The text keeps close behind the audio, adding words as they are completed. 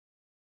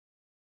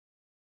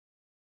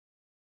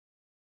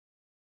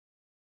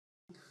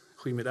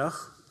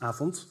Goedemiddag,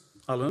 avond,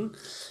 allen.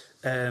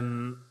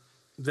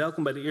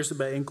 Welkom bij de eerste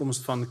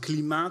bijeenkomst van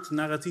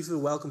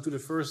klimaatnarratieven. Welcome to the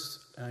first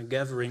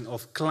gathering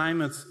of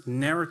climate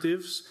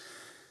narratives.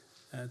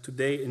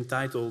 Today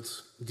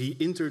entitled the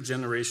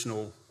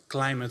Intergenerational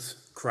Climate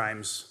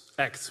Crimes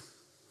Act.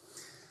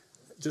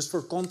 Just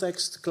for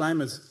context,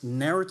 Climate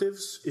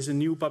Narratives is a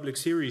new public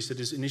series that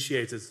is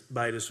initiated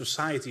by the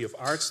Society of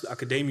Arts, de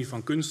Academie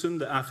van Kunsten,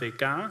 de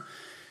AVK,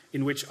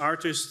 in which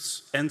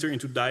artists enter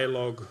into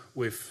dialogue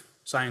with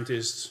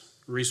scientists,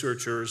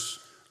 researchers,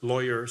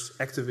 lawyers,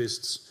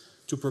 activists,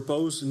 to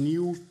propose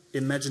new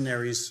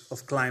imaginaries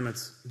of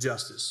climate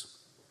justice.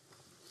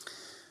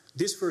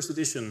 This first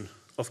edition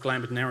of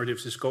Climate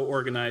Narratives is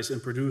co-organized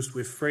and produced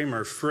with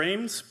Framer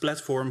Framed,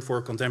 Platform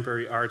for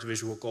Contemporary Art,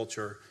 Visual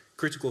Culture,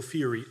 Critical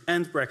Theory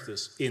and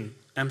Practice in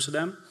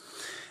Amsterdam.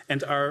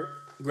 And our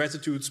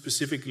gratitude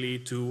specifically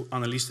to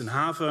Annelies ten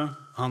Have,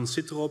 Hans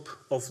Sitterop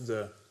of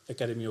the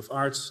Academy of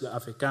Arts, the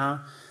AVK,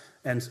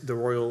 and the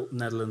Royal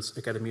Netherlands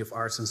Academy of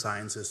Arts and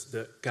Sciences,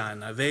 the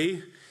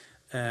KNAW,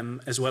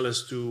 as well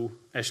as to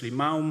Ashley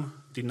Maum,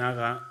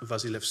 Dinara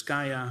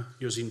Vasilevskaya,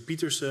 Josine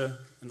Pieterse,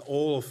 and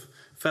all of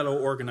fellow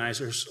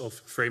organizers of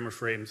Framer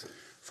Framed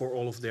for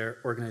all of their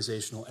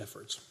organizational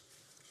efforts.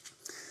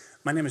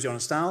 My name is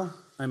Jonas Staal.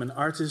 I'm an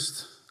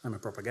artist. I'm a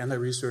propaganda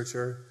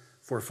researcher.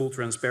 For full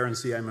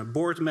transparency, I'm a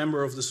board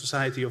member of the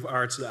Society of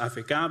Arts, the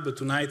AVK, but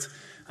tonight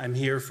I'm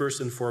here first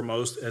and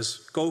foremost as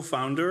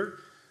co-founder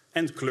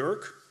and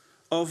clerk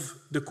of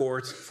the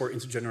Court for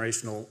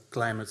Intergenerational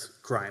Climate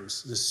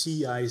Crimes, the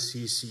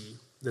CICC,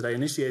 that I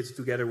initiated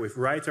together with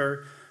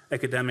writer,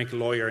 academic,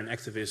 lawyer, and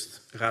activist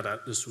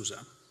Radha de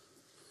Souza.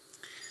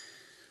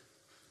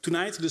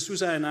 Tonight, de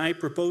Souza and I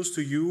propose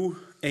to you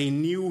a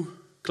new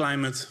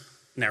climate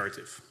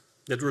narrative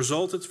that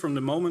resulted from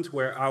the moment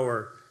where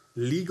our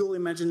legal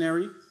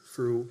imaginary,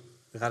 through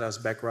Radha's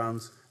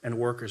background and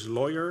work as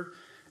lawyer,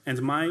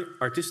 and my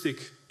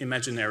artistic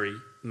imaginary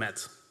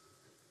met.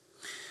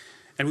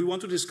 And we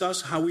want to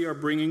discuss how we are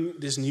bringing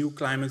this new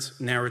climate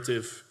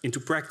narrative into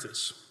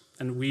practice.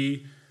 And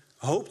we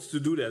hoped to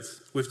do that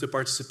with the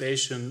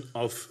participation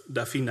of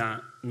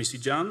Daphina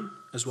Misiedjan,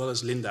 as well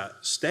as Linda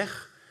Steg.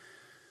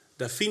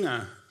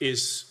 Daphina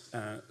is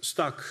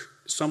stuck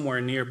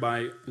somewhere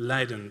nearby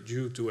Leiden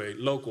due to a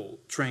local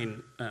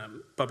train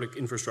public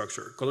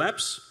infrastructure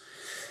collapse.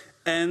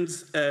 And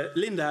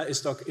Linda is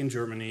stuck in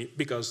Germany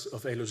because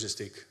of a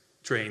logistic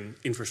train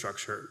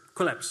infrastructure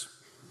collapse.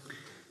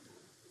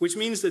 Which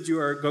means that you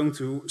are going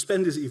to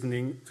spend this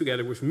evening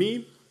together with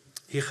me,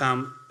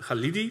 Hicham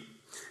Khalidi,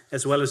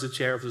 as well as the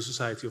chair of the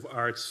Society of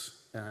Arts,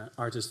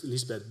 artist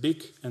Lisbeth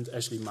Bik, and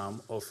Ashley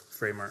Maum of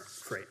Framer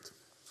Framed.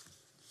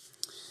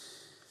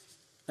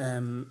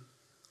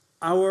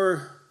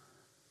 Our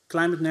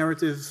climate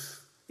narrative,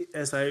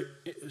 as I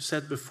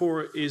said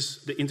before,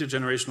 is the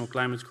Intergenerational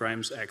Climate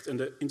Crimes Act. And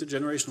the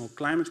Intergenerational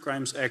Climate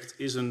Crimes Act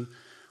is an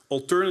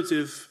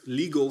alternative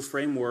legal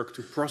framework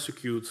to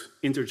prosecute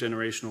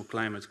intergenerational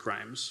climate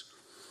crimes.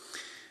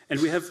 And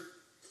we have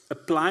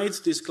applied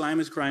this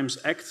Climate Crimes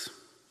Act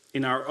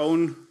in our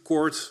own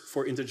Court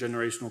for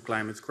Intergenerational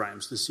Climate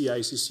Crimes, the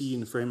CICC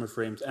in Framer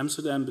Framed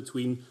Amsterdam,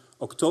 between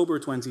October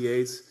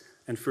 28th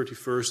and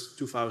 31st,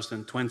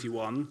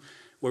 2021,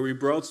 where we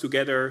brought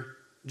together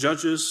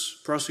judges,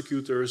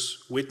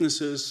 prosecutors,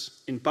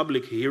 witnesses in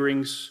public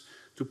hearings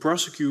to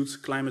prosecute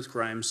climate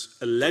crimes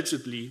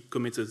allegedly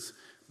committed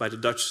by the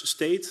Dutch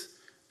state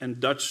and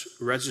Dutch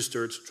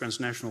registered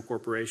transnational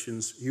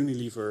corporations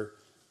Unilever,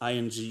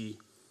 ING,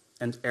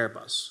 and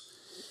Airbus.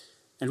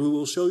 And we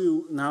will show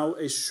you now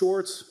a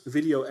short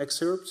video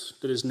excerpt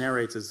that is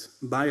narrated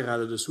by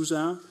Radha de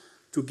Souza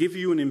to give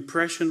you an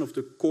impression of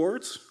the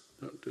court,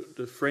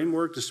 the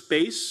framework, the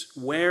space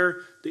where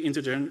the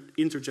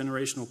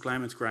Intergenerational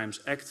Climate Crimes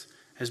Act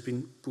has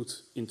been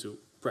put into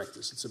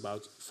practice. It's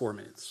about 4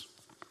 minutes.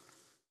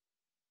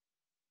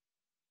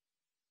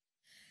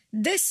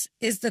 This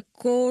is the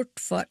Court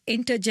for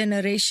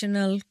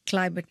Intergenerational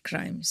Climate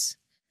Crimes.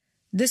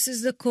 This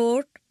is the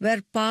court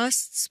where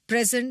pasts,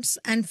 presents,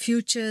 and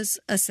futures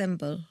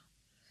assemble.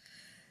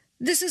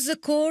 This is the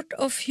court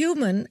of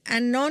human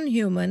and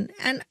non-human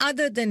and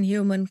other than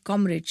human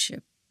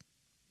comradeship.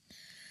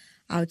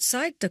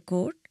 Outside the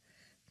court,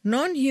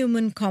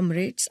 non-human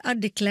comrades are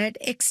declared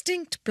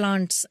extinct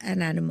plants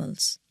and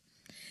animals.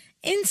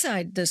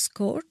 Inside this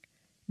court,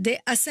 they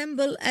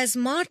assemble as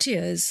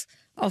martyrs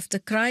of the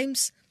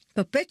crimes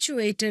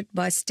perpetuated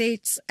by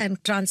states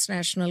and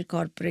transnational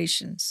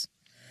corporations.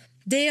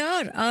 They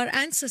are our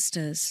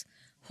ancestors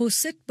who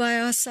sit by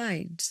our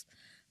sides,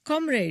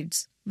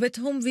 comrades with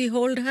whom we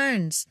hold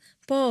hands,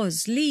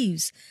 pause,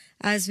 leaves,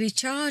 as we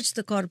charge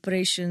the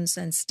corporations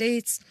and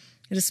states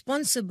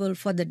responsible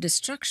for the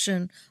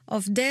destruction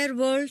of their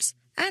worlds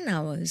and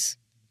ours.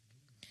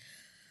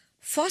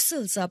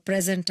 Fossils are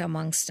present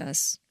amongst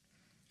us.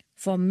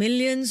 For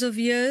millions of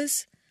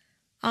years,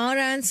 our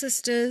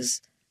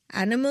ancestors,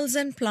 animals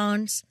and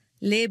plants,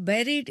 lay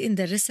buried in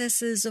the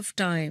recesses of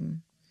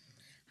time,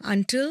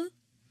 until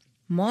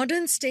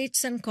modern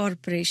states and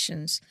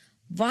corporations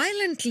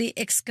violently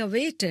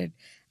excavated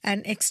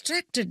and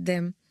extracted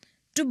them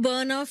to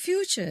burn our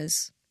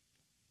futures.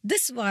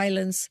 This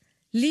violence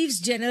leaves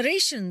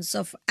generations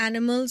of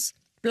animals,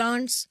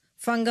 plants,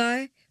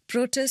 fungi,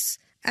 protists,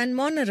 and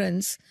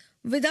monorans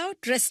without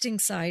resting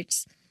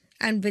sites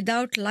and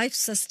without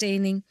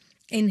life-sustaining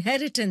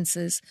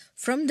inheritances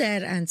from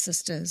their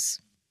ancestors.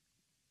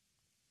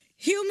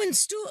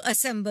 Humans too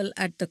assemble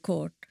at the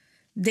court.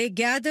 They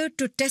gather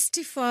to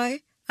testify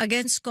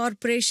against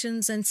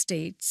corporations and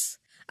states,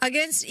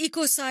 against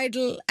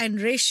ecocidal and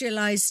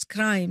racialized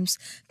crimes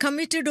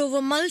committed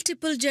over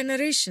multiple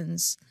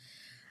generations,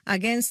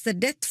 against the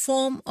death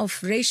form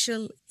of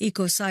racial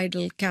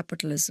ecocidal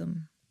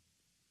capitalism.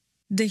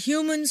 The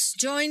humans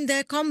join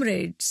their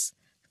comrades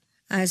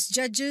as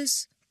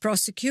judges,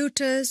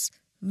 prosecutors,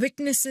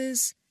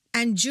 witnesses,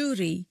 and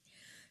jury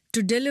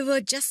to deliver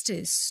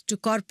justice to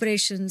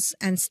corporations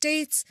and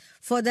states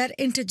for their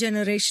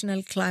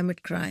intergenerational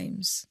climate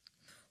crimes,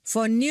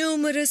 for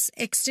numerous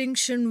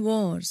extinction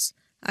wars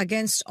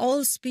against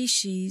all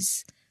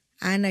species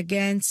and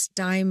against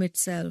time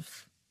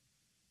itself.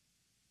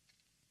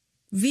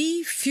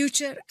 We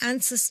future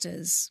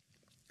ancestors,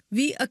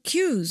 we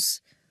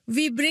accuse,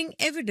 we bring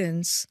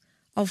evidence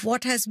of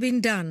what has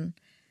been done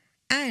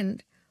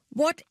and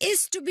what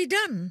is to be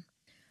done.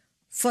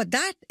 For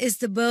that is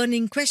the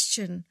burning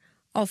question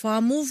of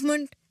our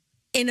movement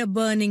in a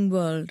burning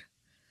world.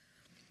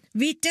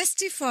 We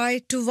testify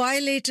to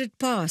violated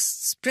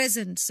pasts,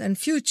 presents, and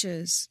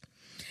futures,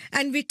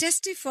 and we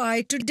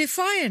testify to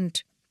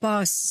defiant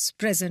pasts,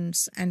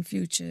 presents, and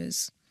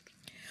futures.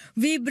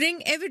 We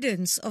bring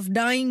evidence of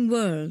dying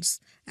worlds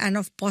and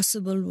of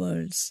possible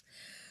worlds.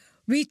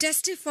 We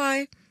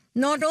testify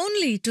not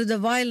only to the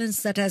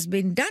violence that has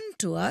been done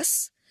to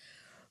us,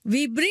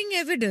 we bring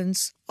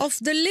evidence of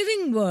the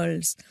living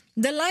worlds,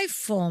 the life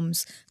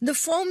forms, the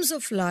forms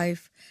of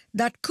life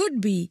that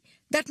could be,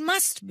 that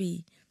must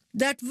be,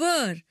 that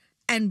were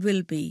and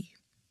will be.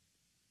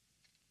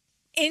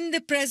 In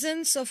the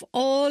presence of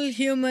all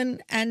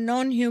human and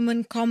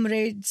non-human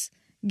comrades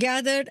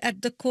gathered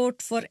at the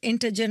Court for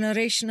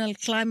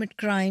Intergenerational Climate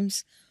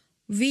Crimes,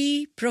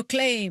 we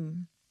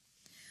proclaim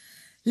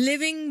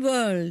living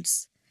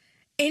worlds,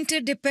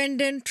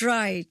 interdependent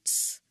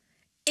rights,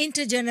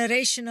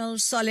 intergenerational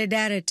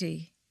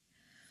solidarity.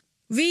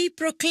 We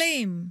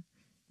proclaim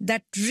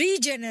that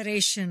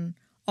regeneration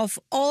of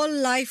all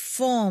life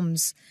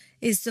forms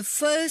is the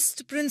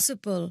first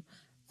principle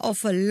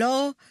of a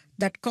law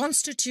that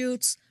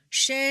constitutes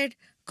shared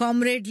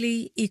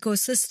comradely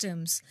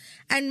ecosystems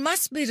and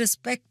must be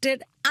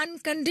respected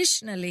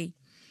unconditionally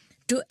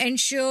to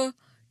ensure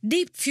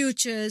deep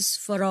futures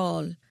for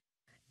all.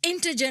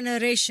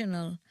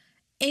 Intergenerational,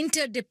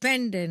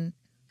 interdependent,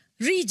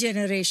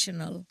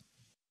 regenerational.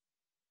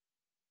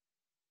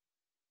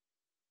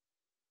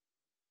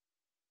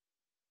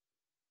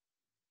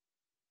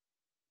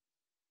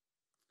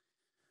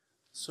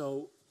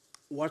 So,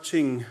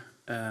 watching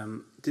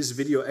this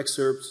video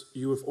excerpt,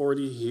 you have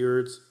already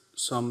heard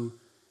some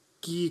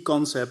key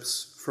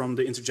concepts from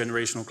the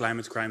Intergenerational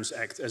Climate Crimes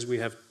Act as we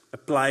have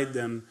applied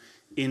them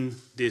in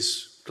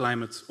this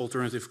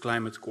alternative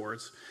climate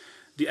court.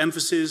 The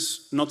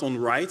emphasis not on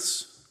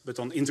rights, but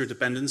on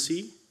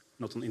interdependency,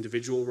 not on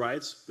individual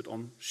rights, but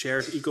on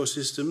shared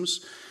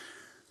ecosystems.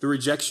 The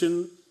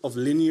rejection of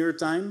linear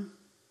time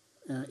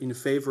in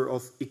favor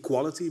of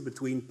equality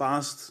between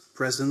past,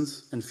 present,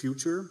 and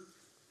future.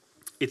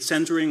 It's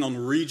centering on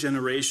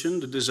regeneration,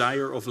 the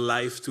desire of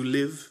life to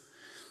live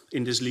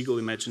in this legal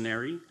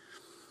imaginary.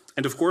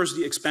 And of course,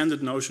 the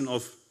expanded notion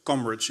of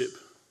comradeship.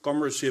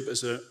 Comradeship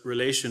as a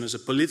relation, as a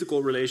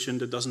political relation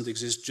that doesn't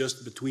exist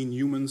just between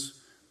humans,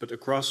 but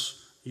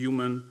across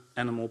human,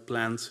 animal,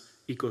 plant,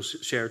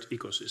 shared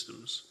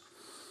ecosystems.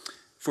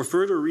 For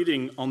further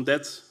reading on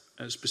that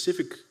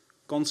specific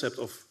concept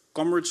of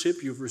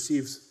comradeship, you've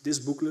received this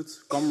booklet,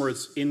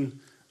 Comrades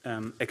in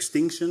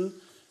Extinction,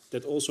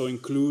 that also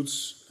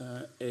includes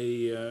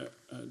an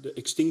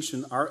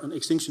extinction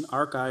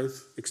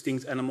archive,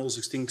 extinct animals,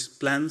 extinct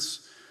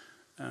plants,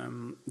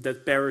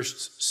 that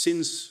perished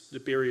since the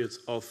period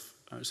of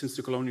since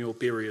the colonial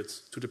period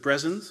to the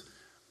present.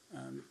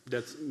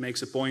 That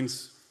makes a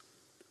point.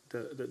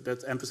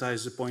 That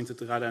emphasizes a point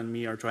that Radha and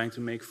me are trying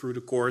to make through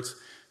the court.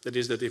 That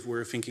is that if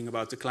we're thinking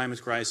about the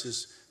climate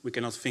crisis, we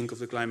cannot think of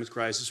the climate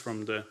crisis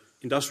from the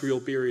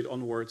industrial period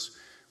onwards.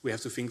 We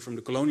have to think from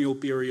the colonial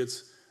period,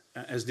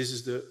 as this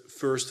is the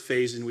first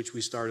phase in which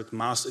we started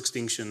mass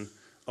extinction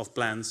of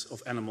plants,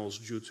 of animals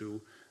due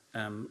to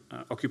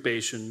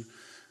occupation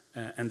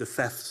and the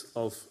theft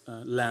of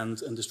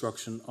land and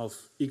destruction of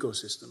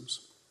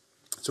ecosystems.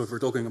 So if we're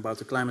talking about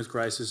the climate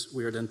crisis,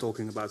 we are then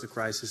talking about a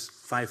crisis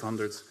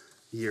 500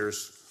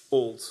 years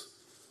old.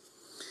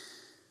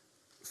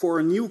 For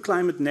a new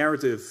climate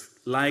narrative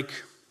like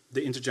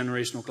the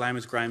Intergenerational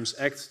Climate Crimes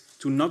Act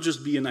to not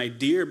just be an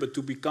idea but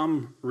to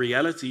become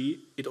reality,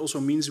 it also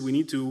means we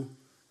need to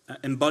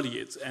embody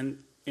it. And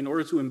in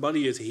order to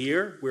embody it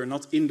here, we're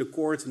not in the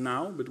court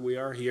now, but we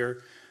are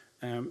here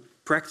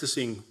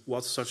practicing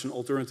what such an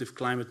alternative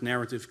climate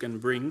narrative can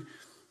bring.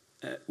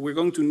 We're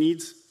going to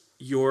need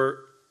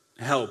your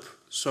help.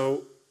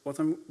 So what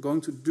I'm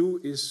going to do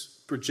is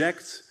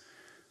project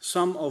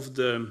some of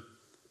the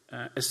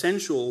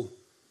essential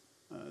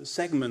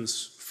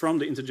segments from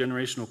the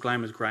Intergenerational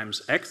Climate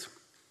Crimes Act.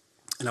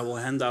 And I will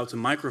hand out a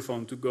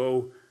microphone to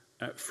go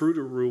through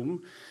the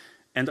room.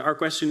 And our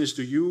question is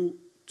to you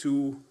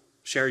to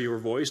share your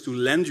voice, to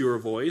lend your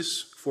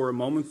voice for a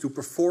moment, to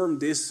perform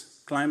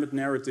this climate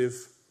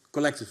narrative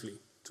collectively,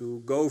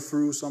 to go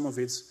through some of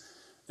its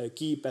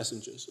key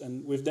passages.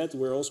 And with that,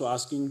 we're also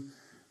asking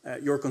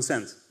your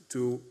consent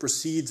to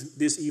proceed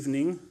this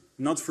evening,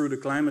 not through the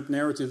climate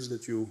narratives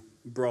that you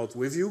brought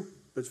with you,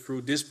 but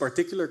through this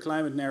particular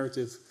climate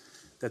narrative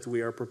that we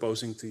are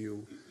proposing to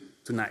you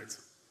tonight.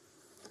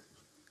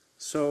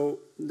 So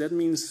that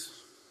means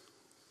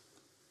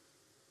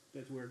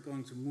that we're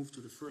going to move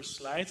to the first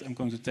slide. I'm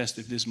going to test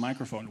if this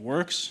microphone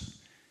works,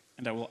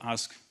 and I will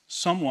ask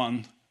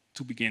someone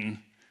to begin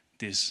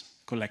this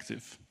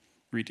collective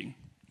reading.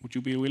 Would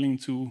you be willing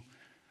to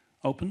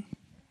open?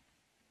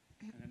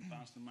 And then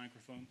pass the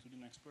microphone to the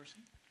next person.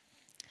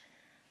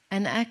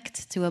 An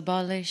act to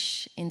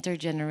abolish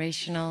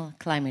intergenerational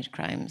climate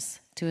crimes,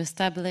 to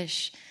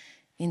establish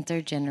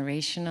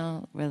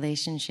intergenerational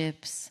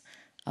relationships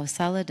of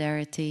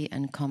solidarity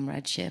and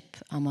comradeship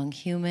among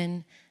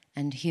human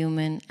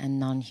and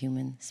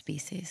non-human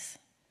species.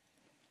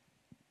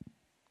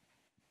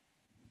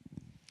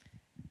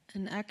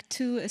 An act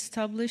to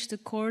establish the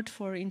Court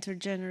for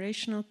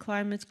Intergenerational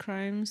Climate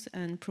Crimes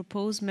and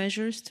propose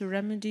measures to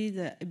remedy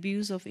the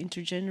abuse of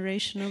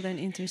intergenerational and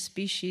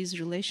interspecies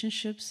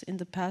relationships in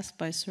the past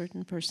by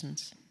certain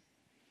persons.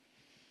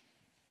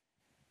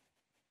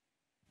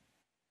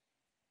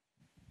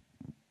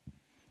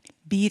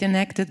 Be it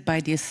enacted by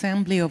the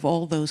assembly of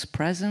all those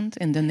present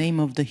in the name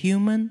of the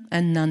human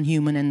and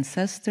non-human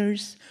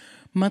ancestors,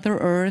 Mother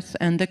Earth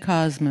and the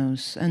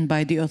cosmos, and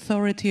by the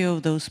authority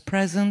of those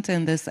present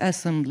in this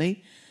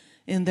assembly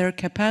in their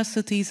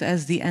capacities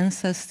as the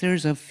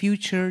ancestors of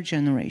future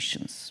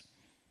generations.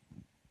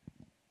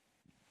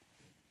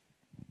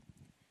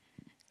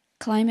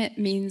 Climate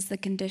means the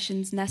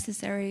conditions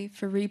necessary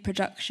for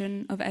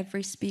reproduction of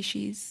every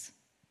species.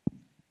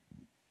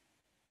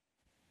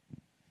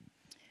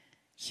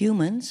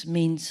 Humans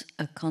means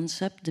a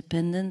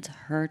concept-dependent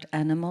herd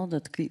animal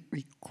that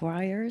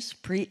requires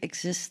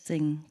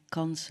pre-existing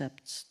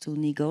concepts to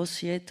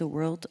negotiate the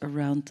world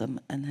around them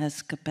and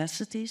has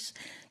capacities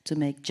to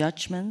make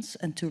judgments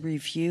and to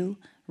review,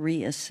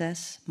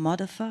 reassess,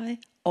 modify,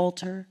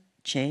 alter,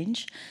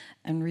 change,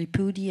 and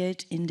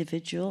repudiate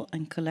individual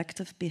and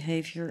collective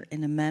behavior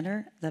in a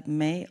manner that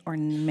may or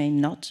may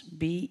not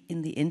be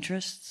in the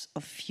interests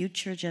of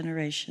future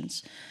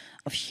generations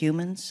of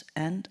humans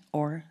and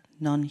or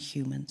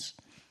non-humans.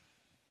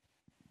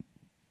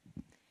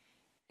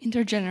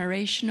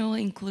 Intergenerational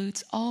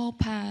includes all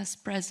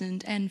past,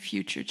 present, and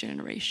future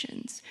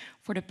generations.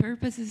 For the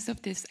purposes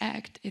of this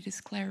act, it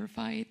is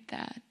clarified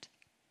that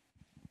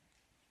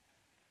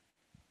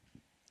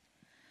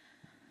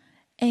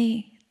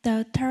A.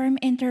 The term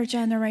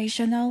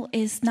intergenerational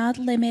is not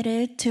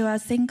limited to a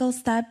single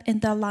step in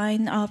the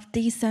line of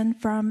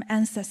descent from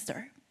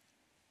ancestor.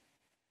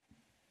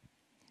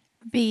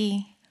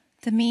 B.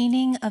 The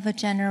meaning of a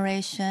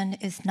generation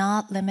is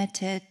not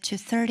limited to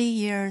 30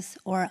 years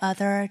or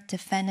other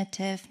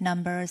definitive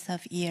numbers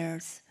of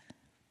years.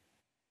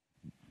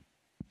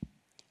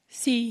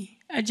 C.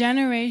 A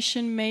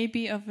generation may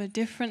be of a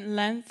different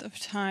length of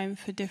time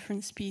for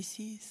different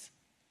species.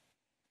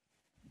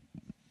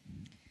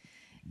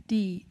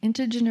 D.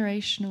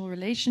 Intergenerational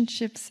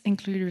relationships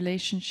include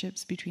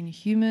relationships between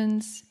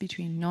humans,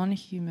 between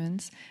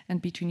non-humans,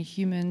 and between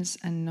humans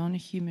and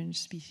non-human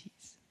species.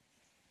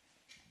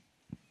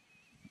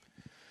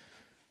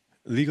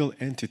 Legal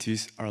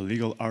entities are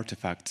legal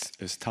artifacts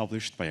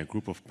established by a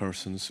group of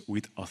persons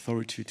with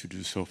authority to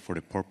do so for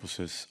the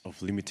purposes of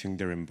limiting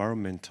their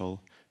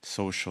environmental,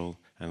 social,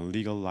 and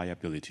legal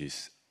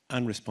liabilities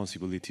and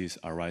responsibilities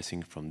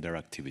arising from their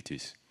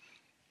activities.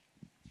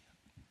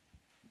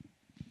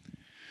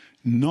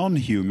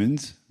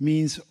 Non-humans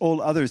means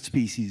all other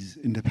species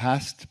in the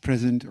past,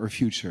 present, or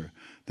future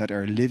that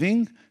are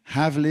living,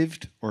 have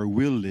lived, or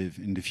will live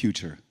in the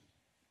future.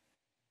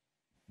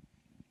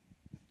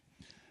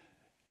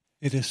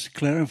 It is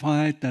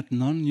clarified that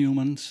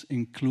non-humans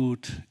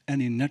include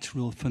any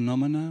natural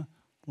phenomena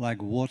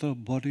like water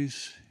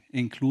bodies,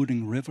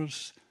 including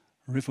rivers,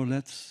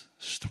 rivulets,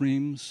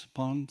 streams,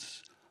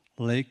 ponds,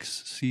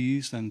 lakes,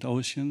 seas and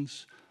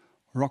oceans,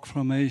 rock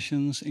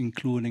formations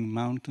including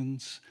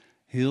mountains,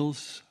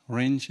 hills,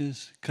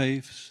 ranges,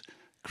 caves,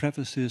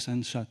 crevices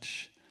and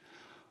such,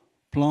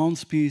 plant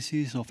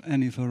species of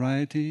any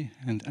variety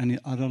and any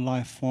other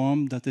life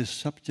form that is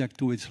subject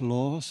to its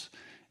laws,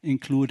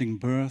 including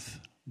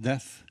birth,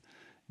 death,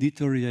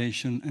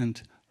 deterioration,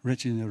 and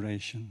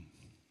regeneration.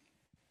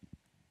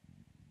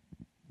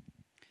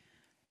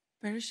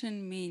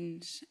 Person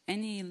means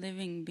any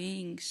living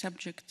being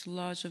subject to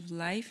laws of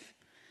life,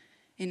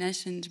 in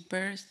essence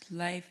birth,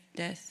 life,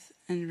 death,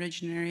 and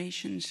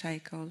regeneration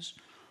cycles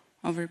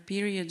over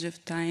periods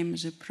of time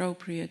as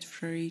appropriate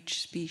for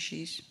each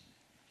species.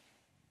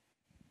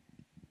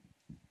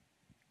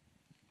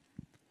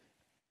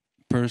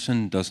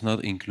 Person does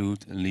not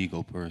include a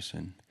legal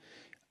person,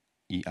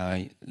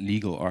 i.e.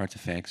 legal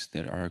artifacts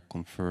that are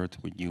conferred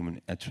with human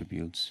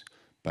attributes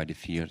by the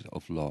fiat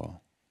of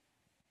law.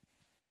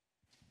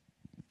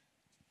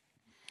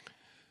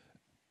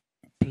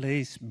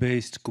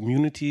 Place-based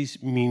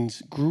communities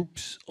means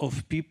groups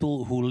of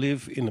people who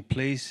live in a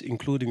place,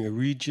 including a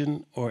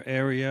region or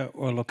area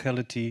or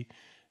locality,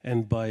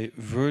 and by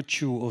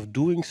virtue of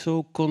doing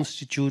so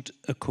constitute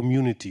a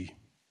community.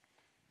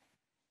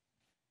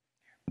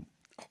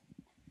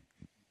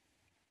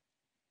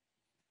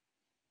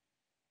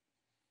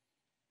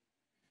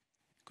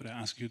 Could I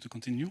ask you to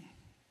continue?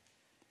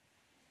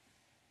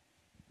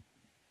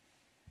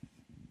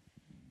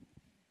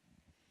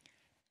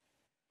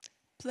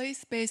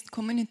 Place-based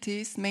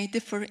communities may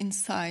differ in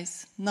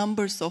size,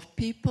 numbers of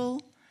people,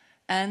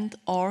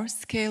 and/or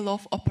scale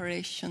of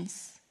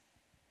operations.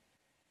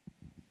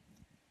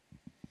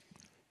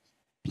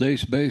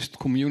 Place-based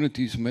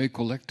communities may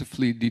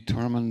collectively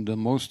determine the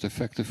most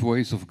effective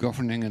ways of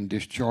governing and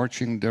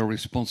discharging their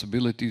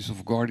responsibilities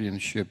of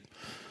guardianship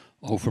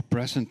over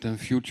present and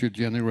future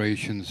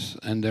generations,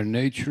 and their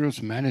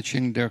natures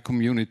managing their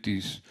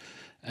communities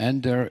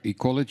and their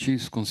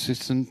ecologies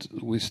consistent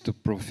with the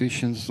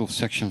provisions of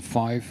Section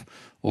 5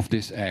 of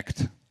this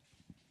Act.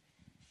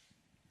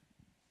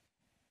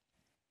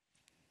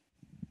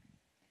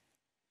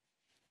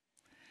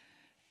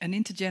 An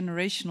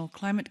intergenerational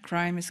climate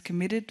crime is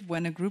committed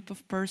when a group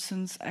of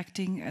persons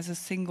acting as a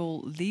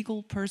single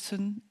legal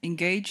person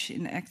engage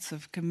in acts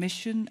of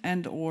commission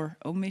and/or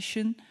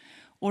omission,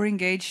 or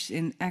engaged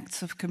in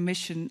acts of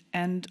commission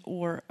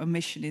and/or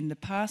omission in the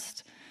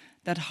past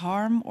that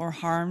harm or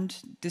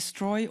harmed,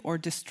 destroy or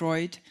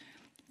destroyed,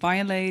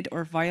 violate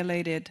or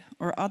violated,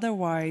 or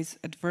otherwise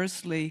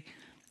adversely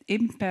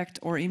impact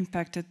or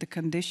impacted the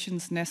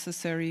conditions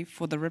necessary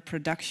for the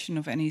reproduction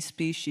of any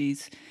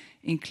species,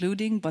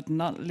 including but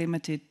not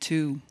limited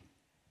to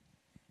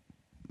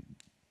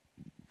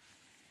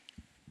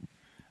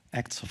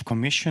acts of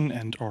commission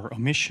and/or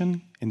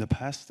omission in the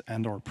past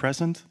and/or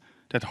present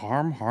that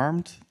harm,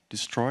 harmed,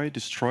 destroy,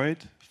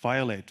 destroyed,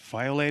 violate,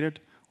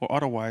 violated, or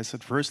otherwise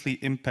adversely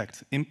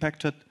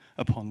impacted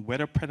upon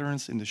weather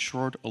patterns in the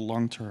short or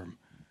long term.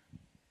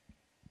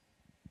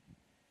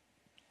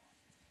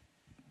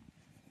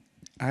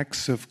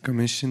 Acts of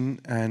commission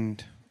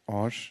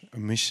and/or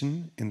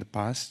omission in the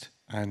past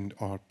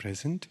and/or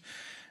present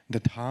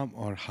that harm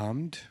or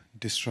harmed,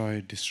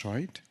 destroy,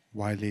 destroyed,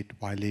 violate,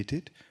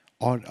 violated,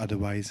 or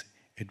otherwise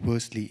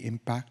adversely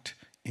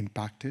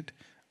impacted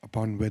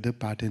upon weather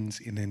patterns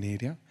in an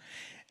area,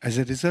 as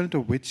a result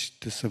of which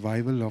the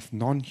survival of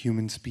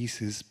non-human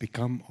species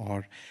become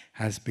or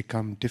has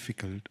become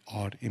difficult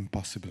or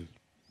impossible.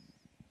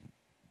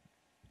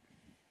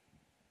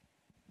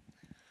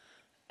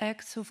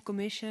 Acts of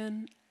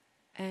commission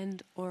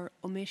and/or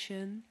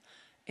omission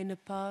in the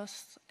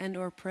past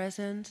and/or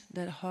present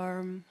that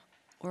harm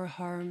or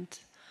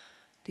harmed,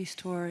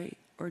 destroy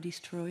or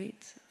destroyed,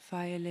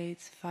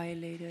 violate,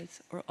 violated,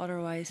 or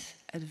otherwise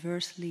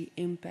adversely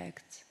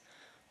impact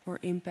or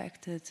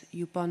impacted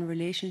upon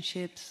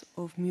relationships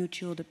of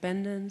mutual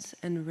dependence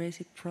and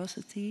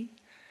reciprocity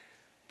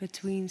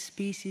between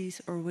species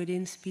or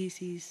within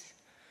species,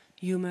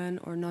 human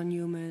or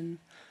non-human,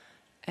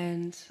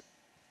 and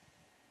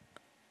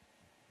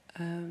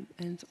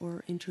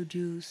or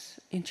introduced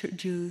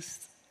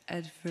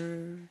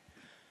adversarial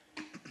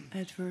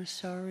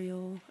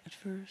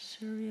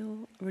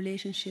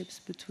relationships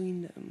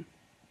between them.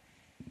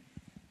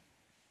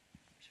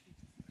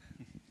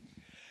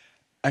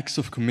 Acts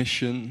of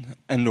commission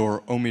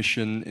and/or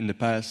omission in the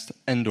past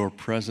and/or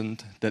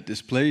present that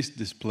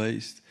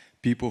displaced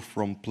people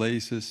from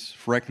places,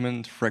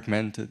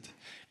 fragmented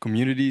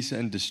communities,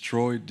 and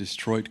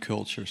destroyed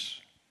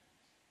cultures.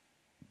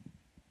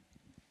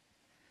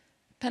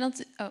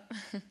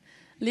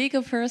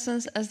 Legal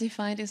persons as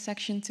defined in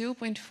Section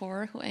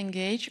 2.4 who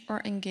engage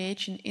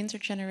in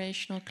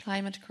intergenerational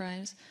climate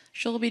crimes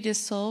shall be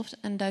dissolved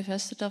and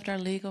divested of their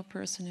legal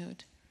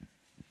personhood.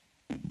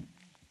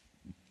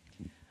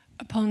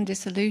 Upon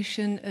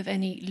dissolution of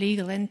any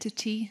legal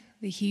entity,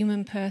 the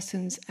human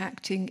persons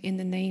acting in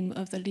the name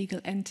of the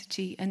legal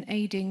entity and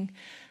aiding,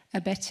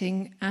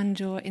 abetting,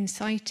 and/or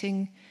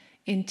inciting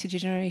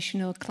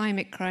intergenerational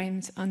climate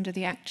crimes under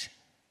the Act,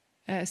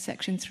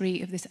 Section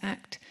 3 of this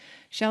Act,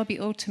 shall be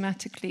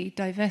automatically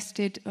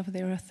divested of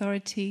their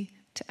authority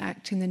to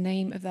act in the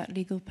name of that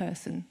legal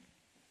person.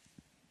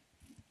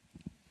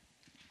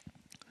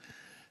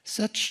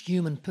 Such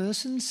human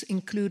persons,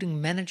 including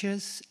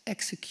managers,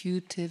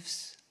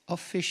 executives,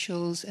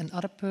 officials, and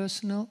other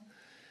personnel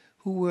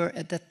who were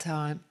at the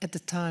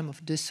time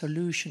of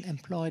dissolution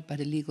employed by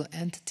the legal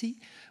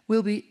entity,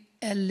 will be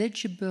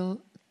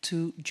eligible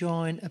to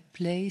join a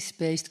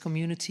place-based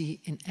community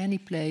in any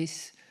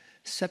place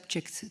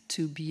subject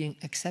to being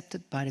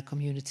accepted by the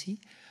community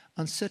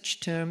on such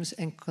terms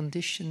and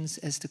conditions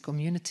as the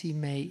community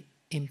may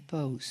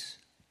impose.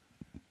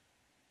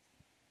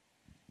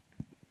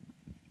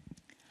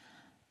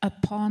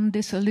 Upon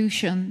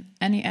dissolution,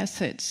 any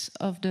assets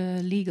of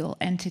the legal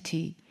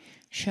entity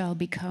shall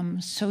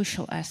become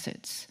social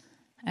assets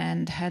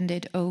and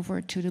handed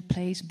over to the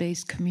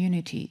place-based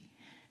community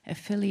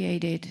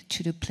affiliated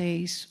to the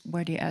place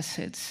where the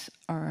assets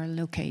are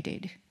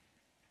located.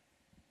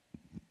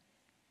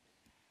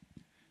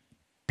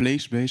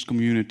 Place-based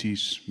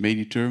communities may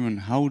determine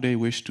how they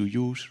wish to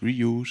use,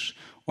 reuse,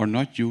 or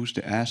not use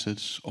the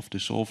assets of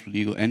dissolved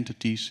legal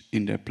entities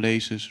in their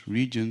places,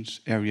 regions,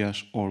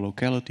 areas, or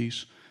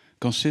localities,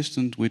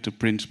 consistent with the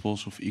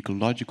principles of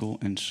ecological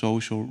and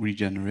social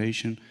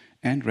regeneration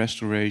and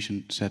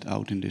restoration set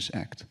out in this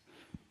Act.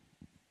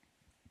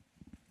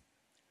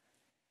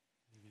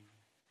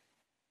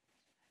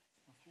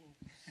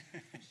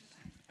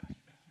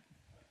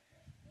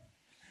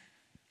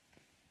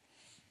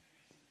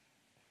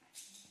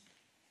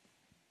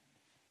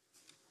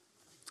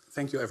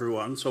 Thank you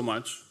everyone so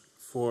much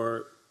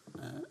for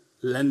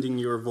lending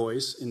your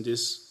voice in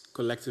this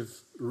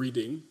collective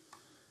reading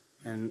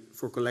and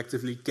for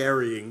collectively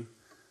carrying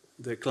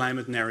the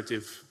climate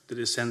narrative that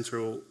is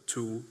central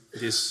to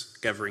this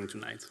gathering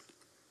tonight.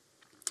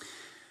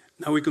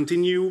 Now we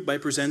continue by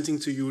presenting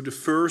to you the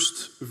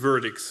first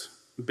verdict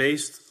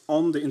based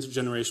on the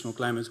Intergenerational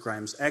Climate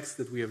Crimes Act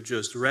that we have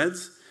just read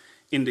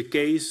in the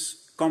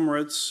case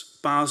Comrades,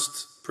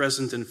 Past,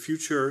 Present and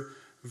Future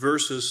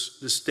versus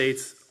the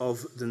State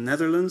of the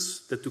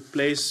Netherlands that took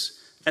place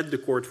at the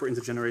Court for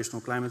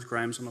Intergenerational Climate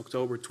Crimes on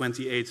October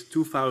 28,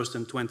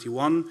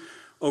 2021,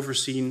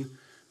 overseen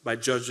by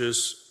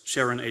judges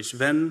Sharon H.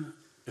 Wen,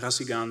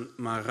 Rasigan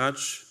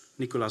Maharaj,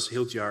 Nicolas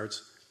Hiltjaard,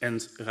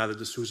 and Radha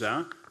de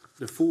Souza.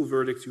 The full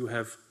verdict you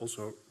have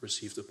also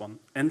received upon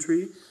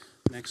entry,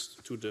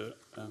 next to the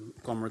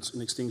Comrades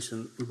in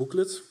Extinction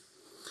booklet.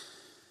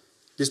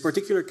 This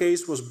particular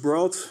case was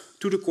brought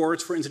to the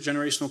Court for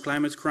Intergenerational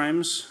Climate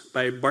Crimes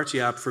by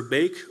Bart-Jaap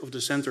Verbeek of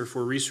the Center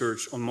for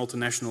Research on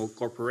Multinational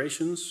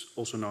Corporations,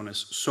 also known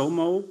as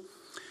SOMO,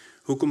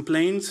 who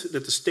complained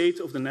that the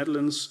State of the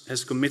Netherlands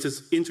has committed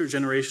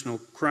intergenerational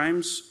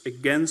crimes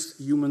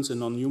against humans and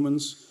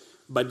non-humans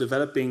by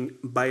developing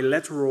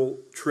bilateral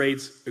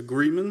trade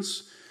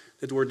agreements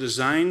that were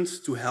designed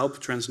to help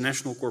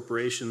transnational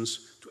corporations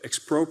to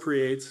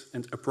expropriate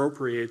and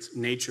appropriate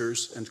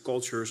natures and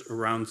cultures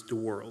around the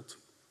world.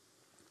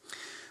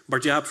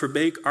 Bart-Jaap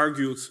Verbeek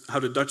argued how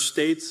the Dutch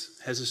state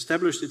has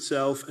established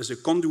itself as a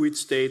conduit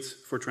state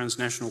for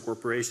transnational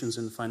corporations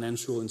and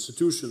financial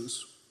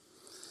institutions.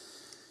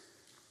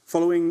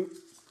 Following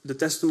the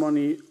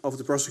testimony of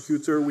the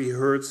prosecutor, we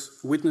heard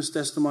witness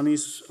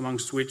testimonies,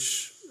 amongst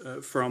which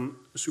from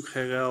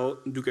Sukherel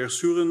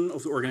Dugersuren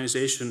of the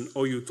organization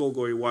Oyu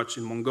Tolgoi Watch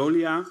in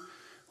Mongolia,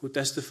 who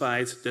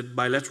testified that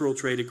bilateral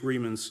trade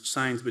agreements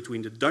signed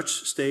between the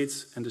Dutch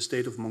state and the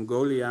state of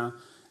Mongolia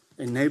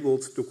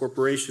enabled the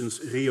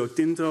corporations Rio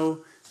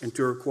Tinto and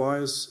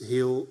Turquoise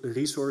Hill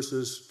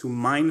Resources to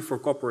mine for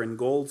copper and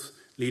gold,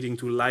 leading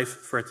to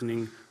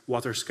life-threatening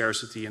water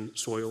scarcity and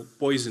soil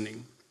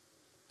poisoning.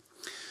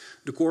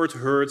 The court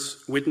heard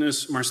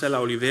witness Marcela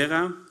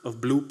Oliveira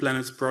of Blue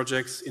Planet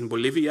Project in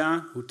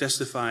Bolivia, who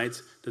testified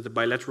that the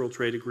bilateral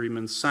trade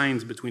agreement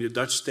signed between the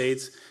Dutch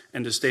state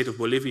and the state of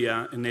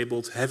Bolivia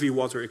enabled heavy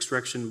water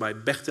extraction by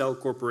Bechtel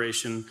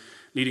Corporation,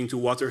 leading to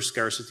water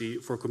scarcity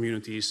for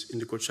communities in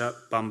the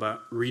Cochabamba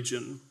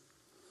region.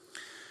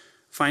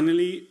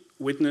 Finally,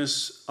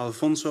 witness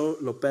Alfonso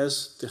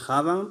Lopez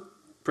Tejada,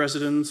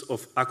 president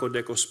of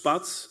Acodeco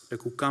Spat, a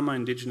Cucama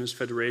indigenous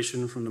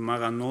federation from the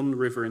Maranon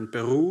River in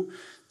Peru,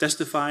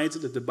 testified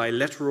that the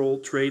bilateral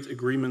trade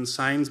agreement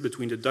signed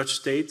between the Dutch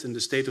state and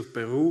the state of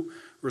Peru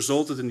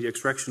resulted in the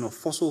extraction of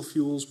fossil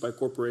fuels by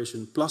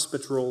Corporation Plus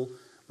Petrol,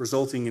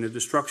 resulting in the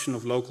destruction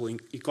of local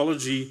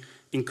ecology,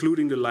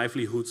 including the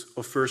livelihood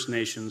of First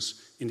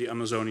Nations in the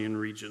Amazonian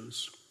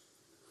regions.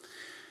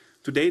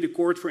 Today, the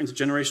Court for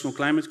Intergenerational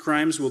Climate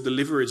Crimes will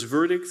deliver its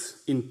verdict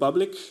in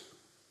public.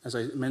 As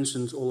I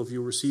mentioned, all of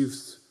you received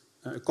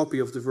a copy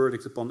of the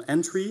verdict upon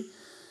entry.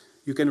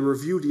 You can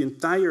review the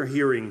entire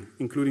hearing,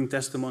 including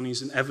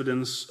testimonies and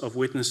evidence of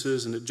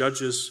witnesses and the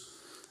judges.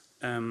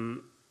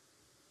 You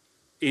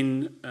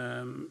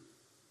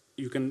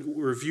can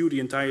review the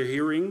entire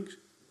hearing,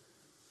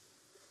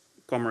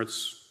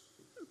 Comrades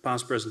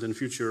Past, Present and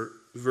Future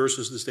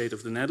versus the State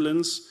of the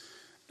Netherlands,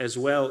 as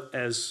well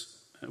as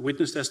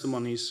witness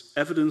testimonies,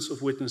 evidence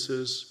of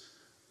witnesses,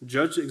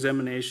 judge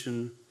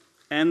examination,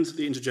 and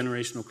the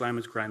Intergenerational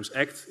Climate Crimes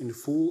Act in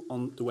full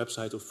on the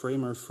website of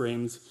Framer,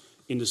 framed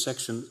in the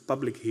section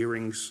Public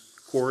Hearings,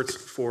 Court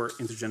for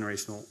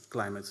Intergenerational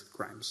Climate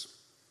Crimes.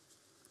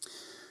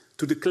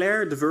 To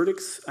declare the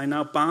verdict, I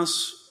now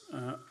pass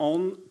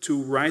on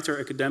to writer,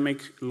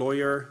 academic,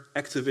 lawyer,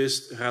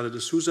 activist Radha de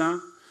Souza,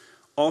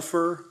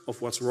 author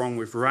of What's Wrong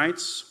with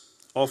Rights,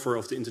 author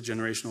of the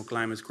Intergenerational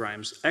Climate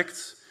Crimes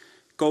Act,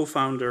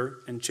 co-founder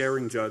and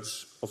chairing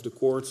judge of the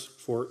Court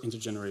for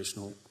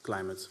Intergenerational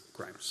Climate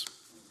Crimes.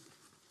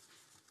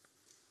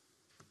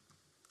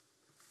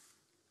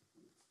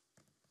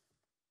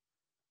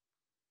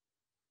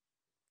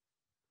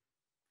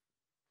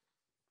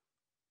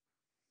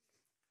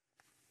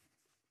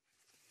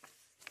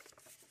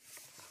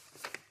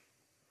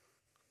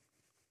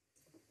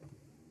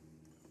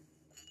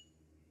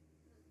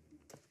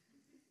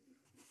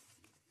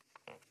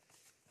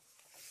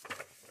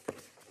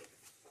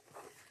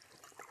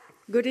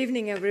 Good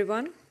evening,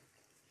 everyone.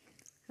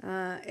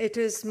 It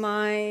is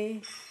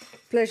my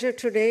pleasure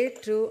today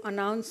to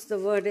announce the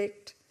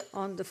verdict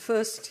on the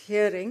first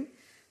hearing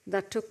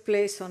that took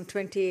place on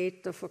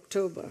 28th of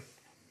October.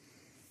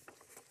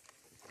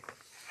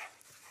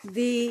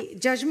 The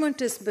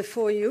judgment is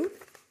before you,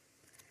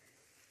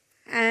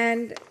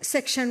 and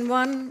Section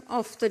 1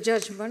 of the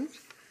judgment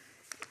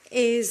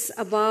is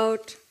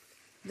about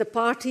the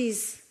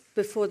parties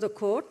before the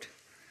court.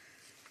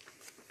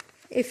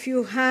 If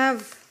you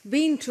have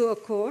been to a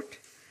court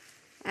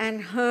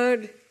and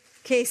heard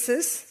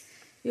cases,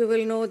 you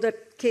will know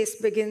that case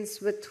begins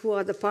with who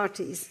are the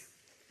parties,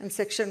 and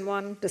Section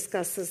 1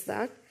 discusses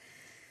that.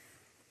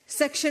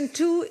 Section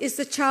 2 is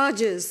the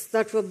charges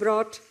that were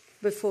brought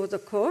before the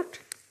court,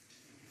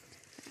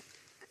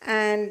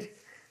 and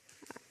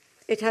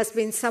it has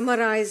been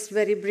summarized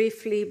very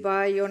briefly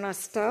by Jonas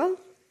Staal.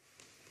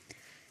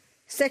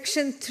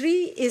 Section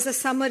 3 is a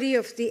summary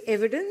of the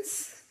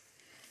evidence,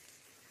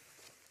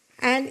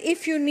 and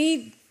if you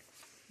need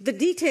the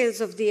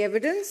details of the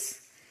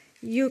evidence,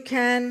 you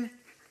can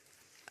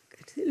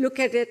look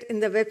at it in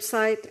the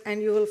website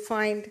and you will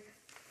find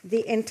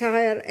the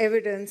entire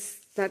evidence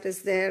that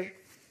is there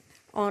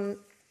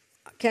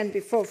can be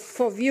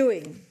for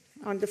viewing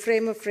on the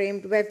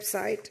Framed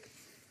website.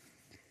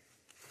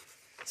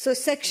 So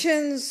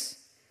sections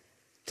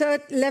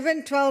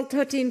 11, 12,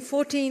 13,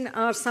 14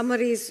 are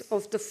summaries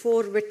of the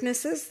 4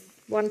 witnesses,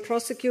 1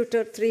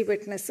 prosecutor, 3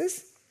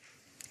 witnesses.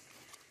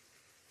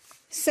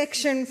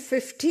 Section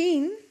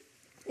 15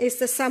 is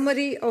the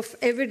summary of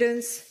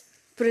evidence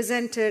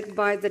presented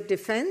by the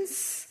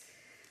defense,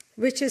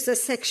 which is a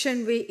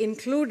section we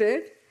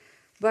included,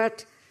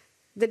 but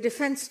the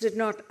defense did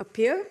not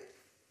appear.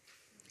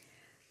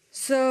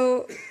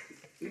 So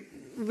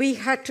we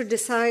had to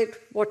decide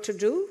what to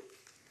do.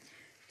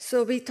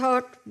 So we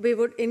thought we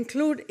would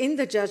include in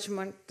the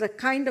judgment the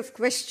kind of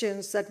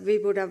questions that we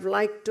would have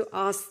liked to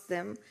ask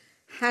them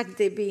had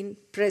they been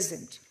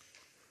present.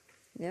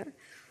 Yeah?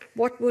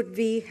 What would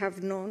we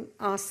have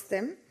asked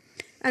them?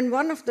 And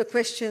one of the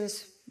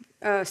questions,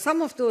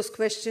 some of those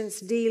questions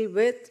deal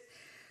with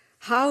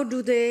how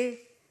do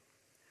they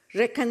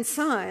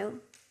reconcile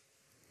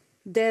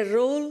their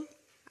role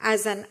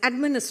as an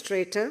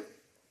administrator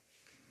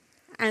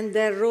and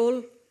their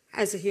role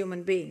as a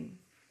human being.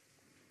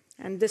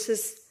 And this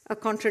is a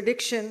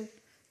contradiction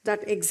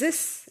that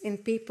exists in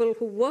people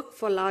who work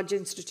for large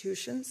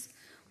institutions.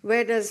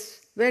 Where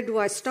do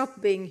I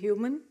stop being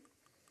human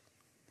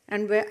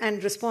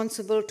and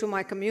responsible to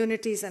my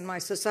communities and my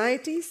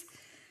societies?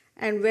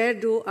 And where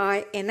do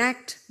I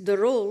enact the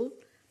role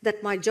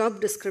that my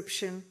job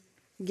description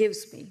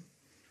gives me?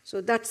 So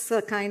that's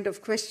the kind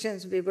of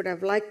questions we would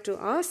have liked to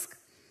ask.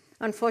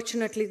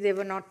 Unfortunately, they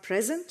were not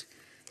present,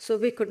 so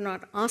we could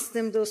not ask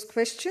them those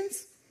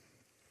questions.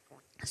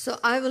 So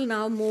I will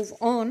now move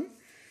on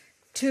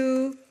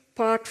to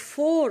part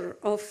 4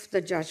 of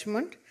the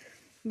judgment,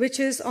 which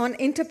is on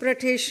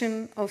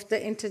interpretation of the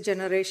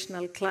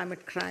Intergenerational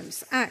Climate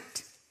Crimes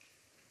Act.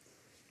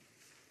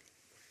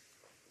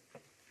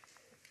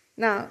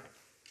 Now,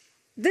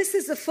 this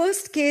is the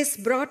first case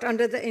brought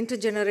under the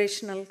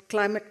Intergenerational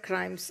Climate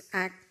Crimes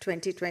Act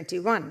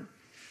 2021.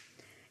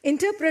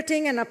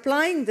 Interpreting and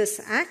applying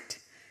this act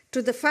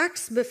to the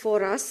facts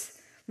before us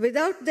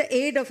without the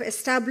aid of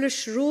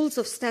established rules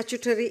of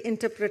statutory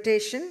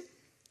interpretation,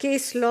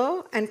 case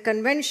law, and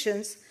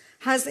conventions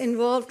has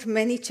involved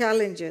many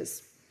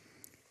challenges.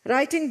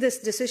 Writing this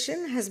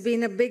decision has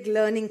been a big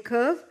learning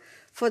curve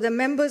for the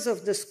members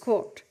of this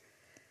court.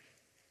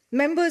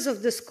 Members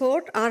of this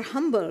court are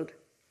humbled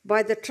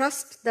by the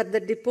trust that the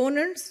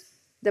deponents,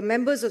 the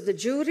members of the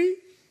jury,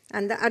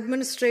 and the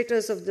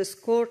administrators of this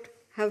court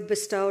have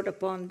bestowed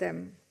upon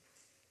them.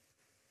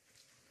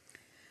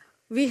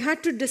 We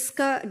had to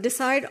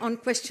decide on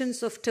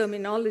questions of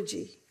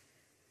terminology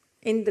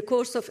in the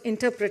course of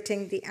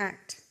interpreting the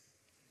Act.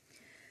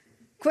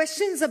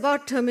 Questions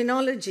about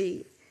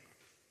terminology.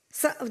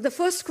 So the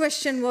first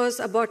question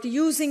was about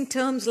using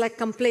terms like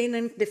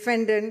complainant,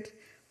 defendant,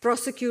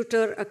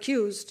 prosecutor,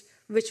 accused,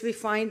 which we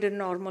find in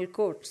normal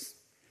courts.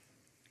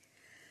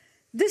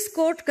 This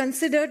court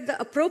considered the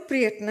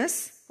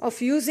appropriateness of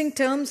using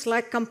terms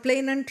like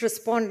complainant,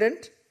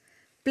 respondent,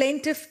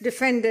 plaintiff,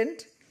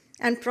 defendant,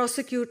 and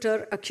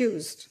prosecutor,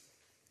 accused.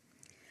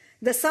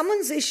 The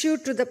summons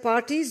issued to the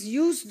parties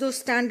used those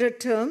standard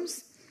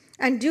terms,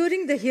 and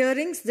during the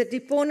hearings, the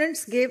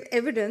deponents gave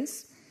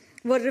evidence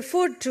were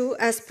referred to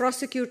as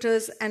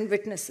prosecutors and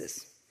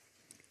witnesses.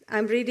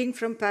 I'm reading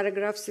from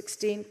paragraph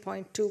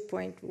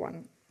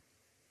 16.2.1.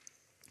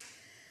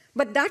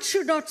 But that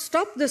should not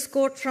stop this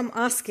court from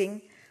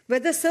asking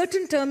whether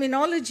certain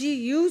terminology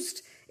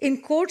used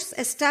in courts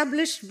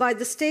established by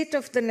the State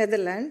of the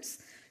Netherlands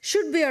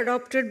should be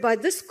adopted by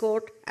this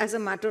court as a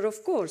matter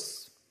of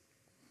course.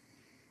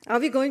 Are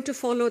we going to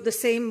follow the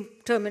same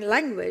term and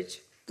language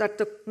that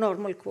the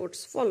normal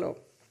courts follow?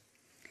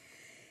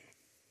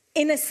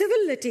 In a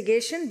civil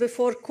litigation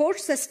before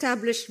courts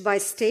established by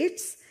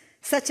states,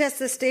 such as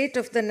the State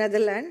of the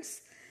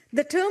Netherlands,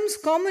 The terms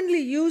commonly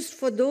used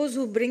for those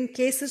who bring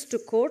cases to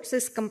courts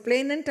is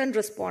complainant and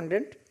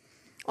respondent,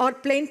 or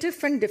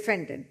plaintiff and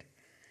defendant.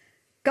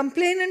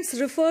 Complainants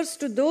refers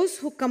to those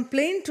who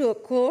complain to a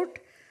court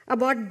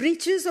about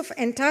breaches of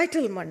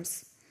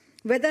entitlements,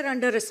 whether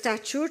under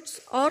statutes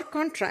or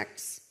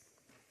contracts.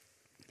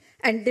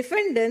 And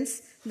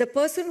defendants, the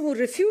person who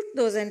refute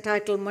those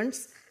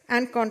entitlements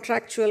and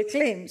contractual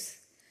claims.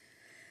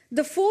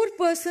 The 4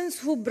 persons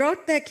who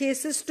brought their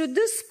cases to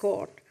this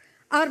court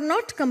are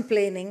not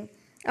complaining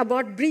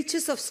about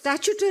breaches of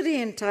statutory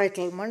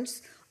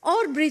entitlements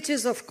or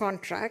breaches of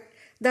contract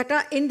that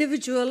are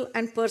individual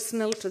and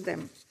personal to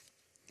them.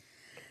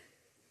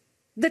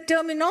 The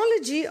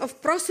terminology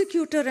of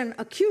prosecutor and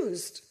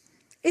accused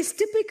is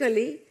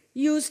typically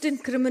used in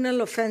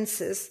criminal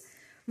offenses,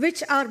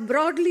 which are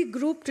broadly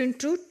grouped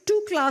into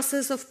 2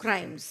 classes of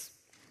crimes: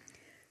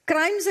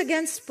 crimes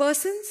against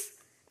persons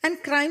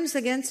and crimes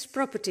against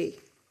property.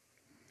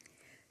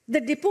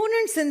 The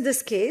deponents in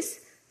this case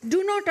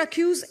do not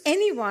accuse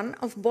anyone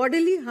of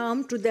bodily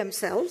harm to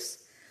themselves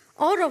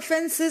or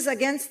offenses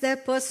against their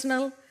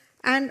personal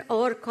and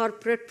or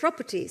corporate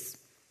properties.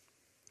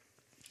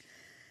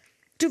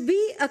 To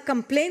be a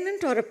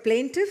complainant or a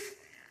plaintiff,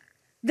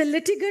 the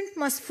litigant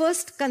must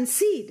first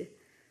concede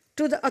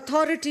to the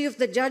authority of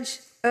the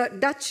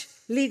Dutch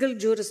legal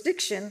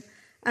jurisdiction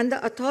and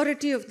the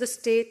authority of the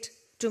state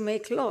to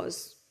make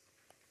laws.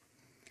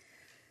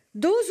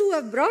 Those who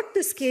have brought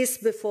this case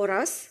before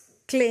us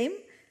claim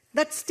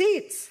that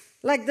states,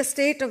 like the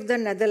state of the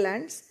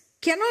Netherlands,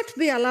 cannot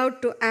be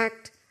allowed to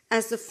act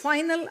as the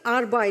final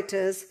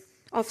arbiters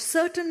of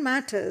certain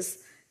matters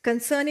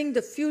concerning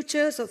the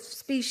futures of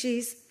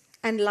species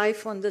and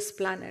life on this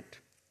planet.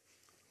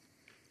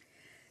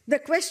 The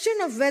question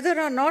of whether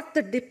or not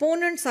the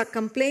deponents are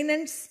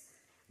complainants,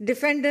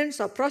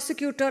 defendants, or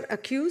prosecutor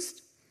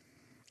accused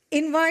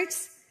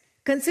invites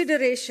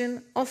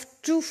consideration of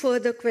 2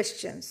 further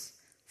questions.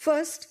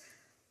 First,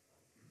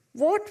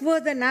 what were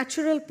the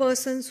natural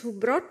persons who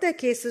brought their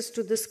cases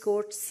to this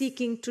court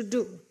seeking to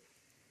do?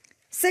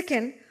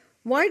 Second,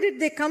 why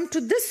did they come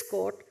to this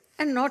court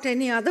and not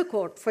any other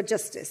court for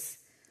justice?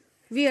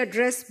 We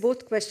address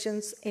both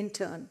questions in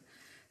turn.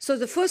 So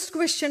the first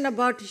question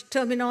about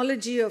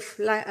terminology of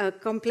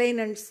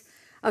complainants,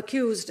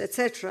 accused,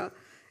 etc.,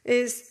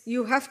 is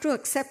you have to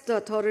accept the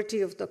authority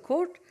of the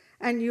court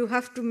and you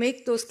have to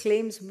make those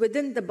claims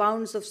within the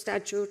bounds of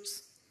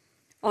statutes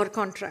or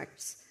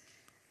contracts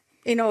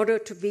in order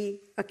to be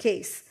a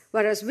case.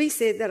 Whereas we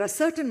say there are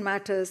certain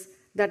matters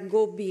that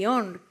go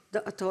beyond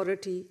the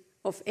authority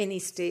of any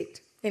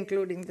state,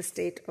 including the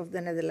state of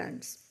the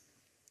Netherlands.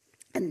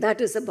 And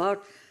that is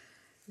about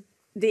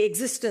the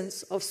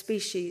existence of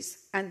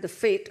species and the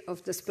fate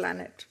of this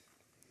planet.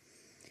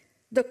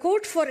 The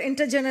Court for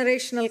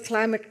Intergenerational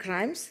Climate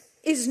Crimes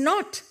is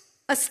not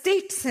a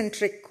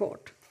state-centric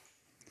court.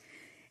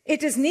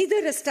 It is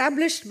neither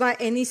established by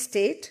any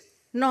state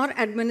nor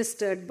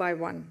administered by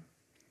one.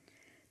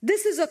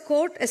 This is a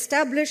court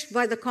established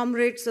by the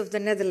comrades of the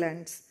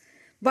Netherlands,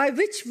 by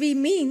which we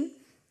mean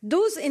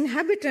those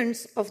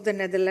inhabitants of the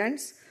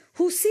Netherlands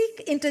who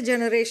seek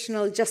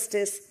intergenerational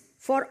justice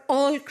for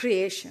all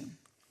creation.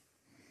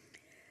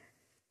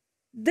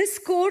 This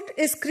court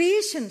is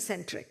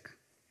creation-centric.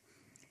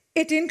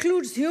 It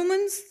includes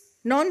humans,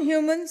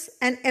 non-humans,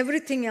 and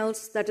everything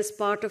else that is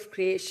part of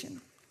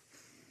creation.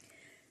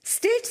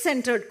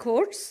 State-centered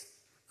courts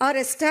are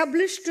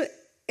established to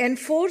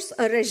enforce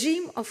a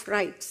regime of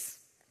rights.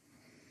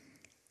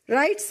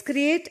 Rights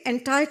create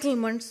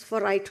entitlements for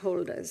right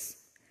holders.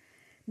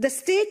 The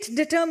state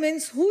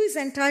determines who is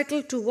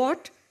entitled to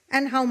what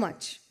and how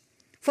much.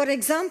 For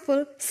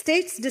example,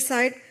 states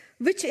decide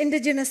which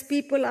indigenous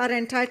people are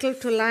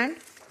entitled to land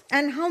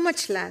and how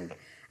much land,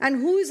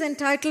 and who is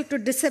entitled to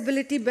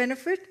disability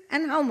benefit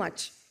and how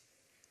much.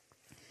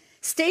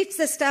 States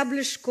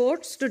establish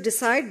courts to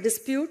decide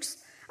disputes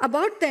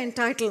about the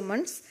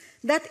entitlements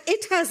that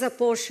it has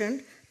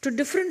apportioned to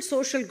different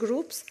social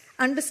groups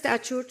under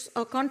statutes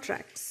or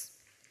contracts.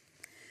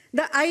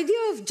 The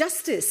idea of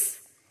justice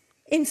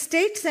in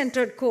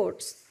state-centered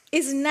courts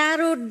is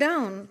narrowed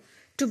down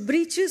to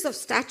breaches of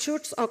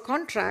statutes or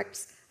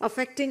contracts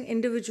affecting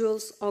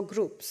individuals or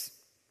groups.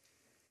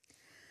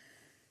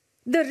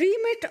 The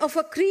remit of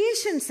a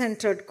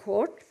creation-centered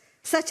court,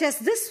 such as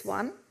this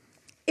one,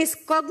 is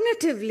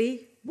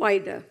cognitively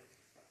wider.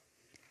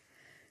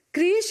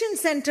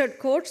 Creation-centered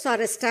courts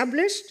are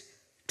established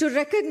to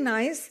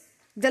recognize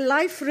the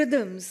life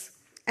rhythms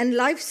and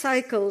life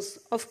cycles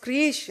of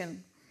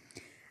creation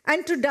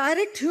and to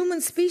direct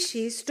human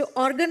species to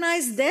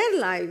organize their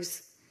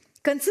lives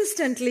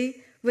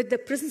consistently with the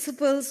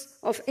principles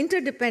of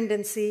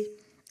interdependency,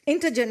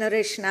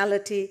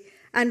 intergenerationality,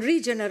 and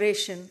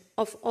regeneration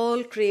of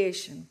all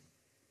creation.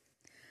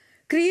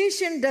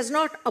 Creation does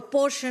not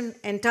apportion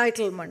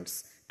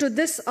entitlements to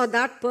this or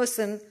that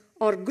person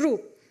or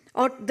group,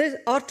 or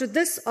to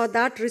this or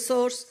that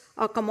resource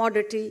or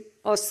commodity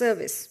or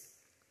service.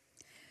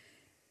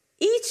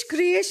 Each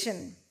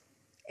creation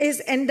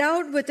is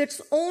endowed with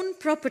its own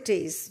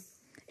properties,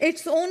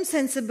 its own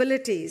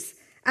sensibilities,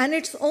 and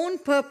its own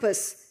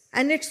purpose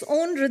and its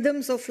own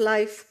rhythms of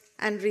life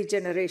and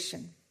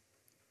regeneration.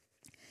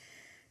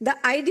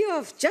 The idea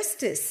of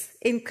justice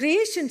in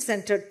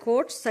creation-centered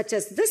courts such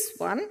as this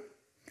one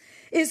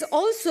is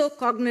also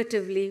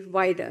cognitively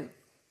wider.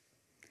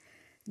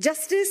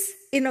 Justice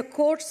in a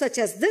court such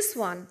as this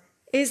one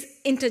is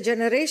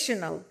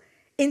intergenerational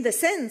in the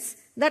sense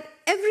that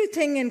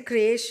everything in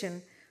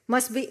creation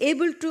must be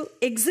able to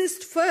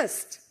exist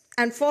first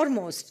and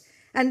foremost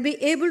and be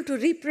able to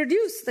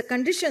reproduce the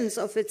conditions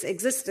of its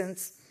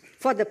existence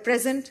for the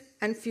present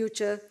and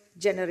future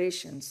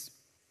generations.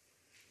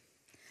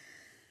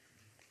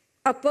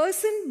 A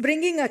person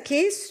bringing a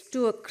case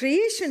to a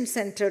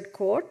creation-centered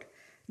court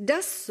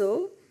does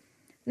so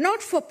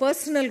not for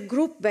personal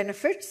group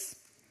benefits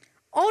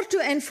or to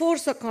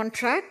enforce a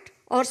contract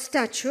or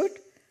statute,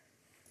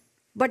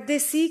 but they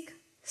seek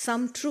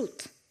some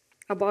truth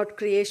about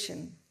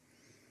creation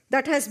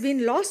that has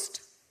been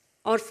lost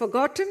or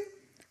forgotten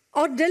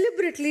or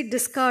deliberately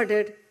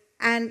discarded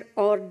and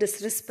or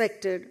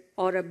disrespected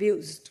or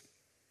abused.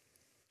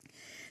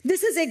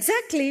 This is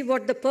exactly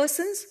what the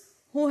persons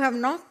who have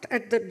knocked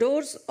at the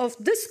doors of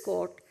this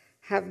court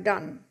have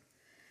done.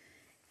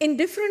 In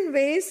different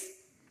ways,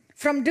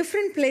 from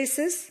different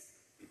places,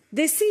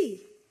 they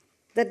see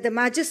that the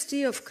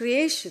majesty of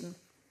creation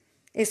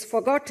is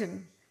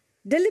forgotten,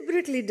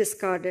 deliberately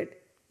discarded,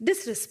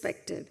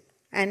 disrespected,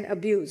 and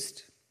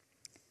abused.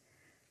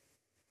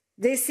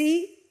 They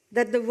see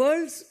that the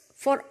world's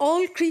for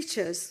all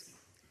creatures,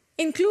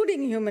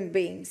 including human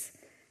beings,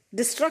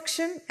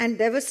 destruction and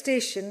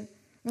devastation,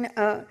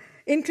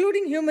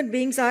 including human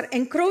beings, are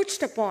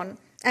encroached upon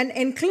and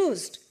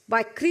enclosed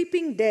by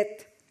creeping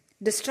death,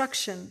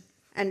 destruction,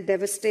 and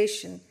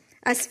devastation,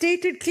 as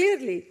stated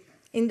clearly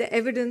in the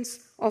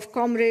evidence of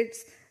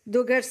comrades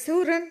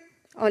Dugarsuran,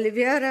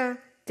 Oliveira,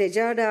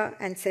 Tejada,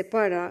 and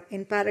Separa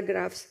in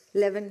paragraphs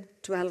 11,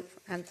 12,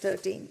 and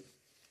 13.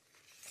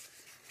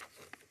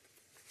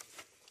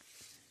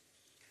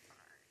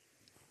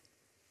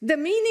 The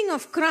meaning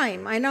of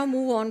crime, I now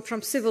move on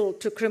from civil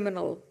to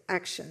criminal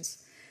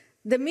actions.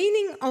 The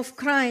meaning of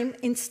crime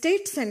in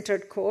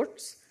state-centered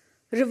courts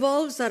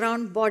revolves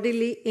around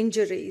bodily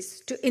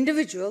injuries to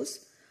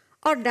individuals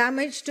or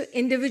damage to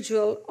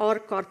individual or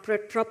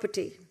corporate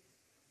property.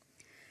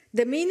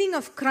 The meaning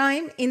of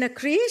crime in a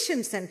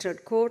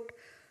creation-centered court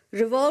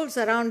revolves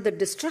around the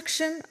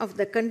destruction of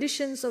the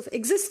conditions of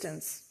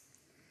existence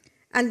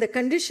and the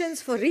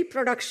conditions for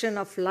reproduction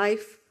of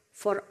life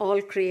for all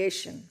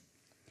creation.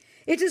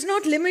 It is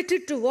not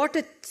limited to what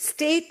a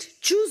state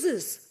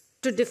chooses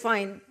to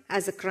define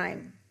as a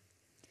crime.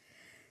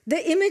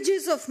 The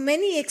images of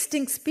many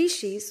extinct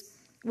species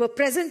were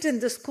present in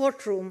this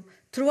courtroom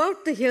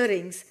throughout the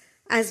hearings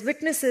as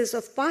witnesses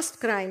of past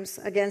crimes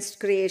against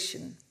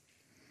creation.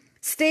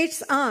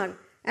 States are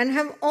and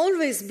have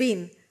always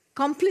been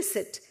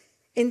complicit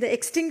in the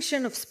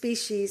extinction of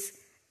species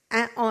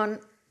on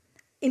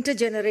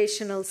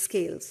intergenerational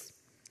scales.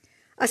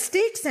 A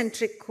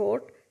state-centric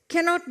court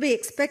cannot be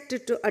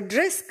expected to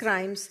address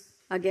crimes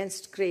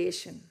against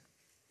creation.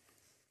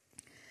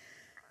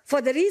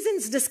 For the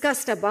reasons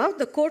discussed above,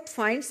 the court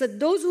finds that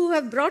those who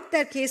have brought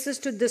their cases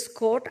to this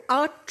court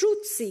are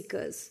truth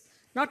seekers,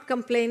 not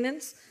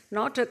complainants,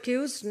 not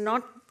accused,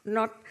 not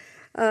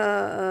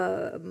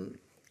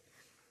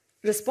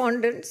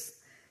respondents,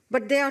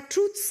 but they are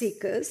truth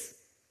seekers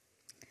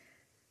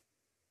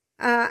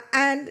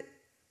and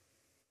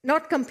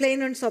not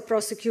complainants or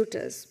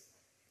prosecutors.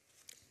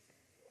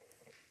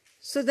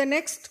 So the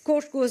next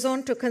court goes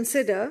on to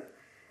consider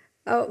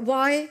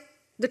why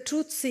the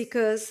truth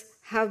seekers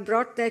have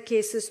brought their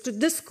cases to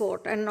this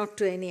court and not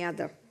to any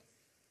other.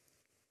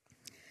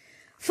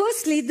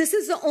 Firstly, this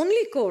is the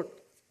only court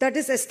that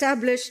is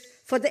established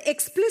for the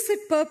explicit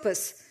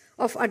purpose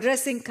of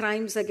addressing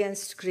crimes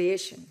against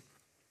creation.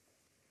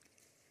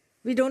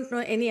 We don't know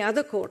any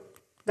other court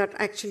that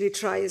actually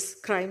tries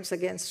crimes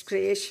against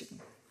creation.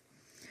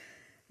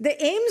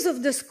 The aims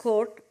of this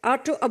court are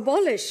to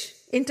abolish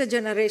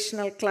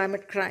intergenerational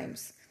climate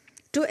crimes,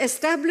 to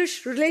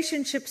establish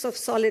relationships of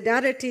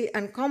solidarity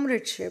and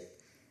comradeship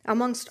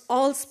amongst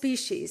all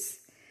species,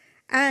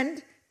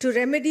 and to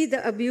remedy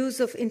the abuse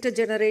of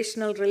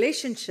intergenerational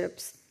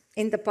relationships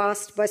in the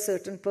past by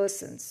certain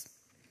persons.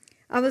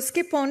 I will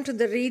skip on to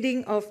the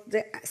reading of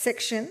the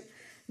section.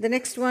 The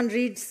next one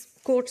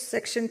quotes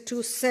section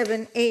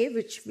 27A,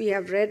 which we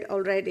have read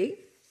already,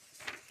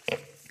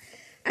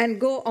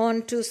 and go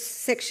on to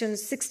section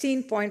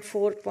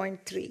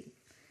 16.4.3.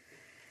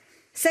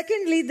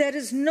 Secondly, there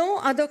is no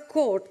other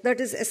court that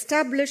is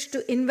established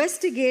to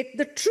investigate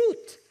the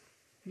truth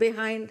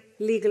behind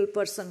legal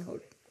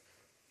personhood.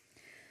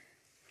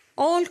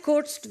 All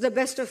courts, to the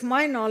best of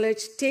my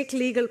knowledge, take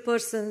legal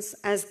persons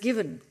as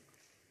given.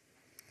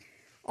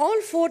 All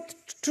four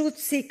truth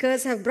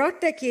seekers have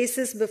brought their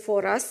cases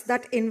before us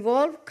that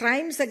involve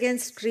crimes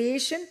against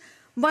creation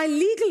by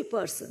legal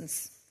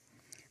persons,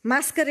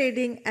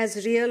 masquerading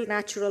as real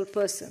natural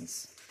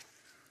persons.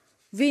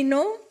 We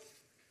know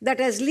that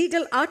as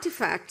legal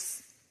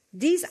artifacts,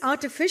 these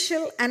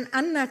artificial and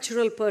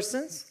unnatural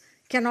persons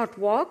cannot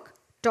walk,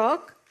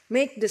 talk,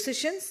 make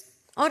decisions,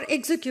 or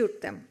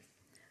execute them.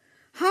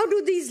 How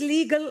do these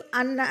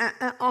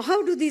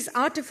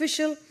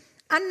artificial,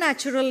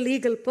 unnatural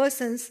legal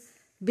persons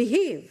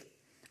behave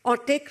or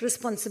take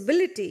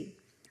responsibility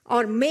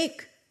or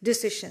make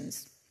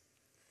decisions?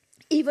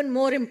 Even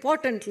more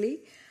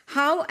importantly,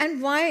 how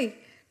and why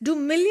do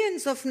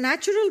millions of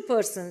natural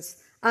persons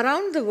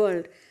around the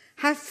world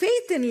have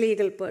faith in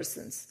legal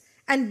persons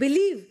and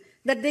believe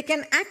that they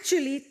can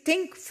actually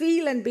think,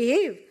 feel, and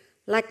behave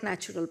like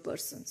natural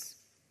persons?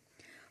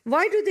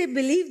 Why do they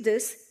believe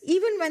this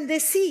even when they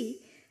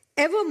see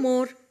ever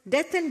more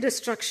death and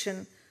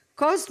destruction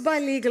caused by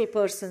legal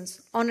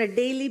persons on a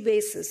daily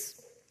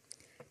basis?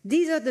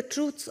 These are the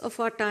truths of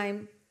our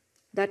time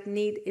that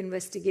need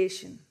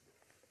investigation.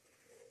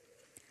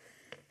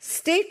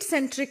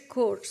 State-centric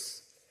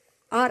courts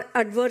are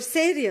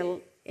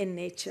adversarial in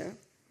nature,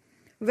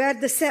 where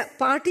the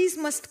parties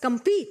must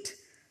compete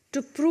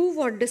to prove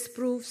or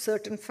disprove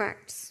certain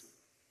facts.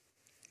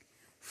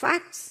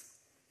 Facts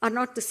are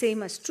not the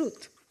same as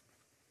truth.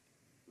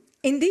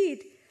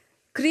 Indeed,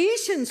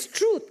 creation's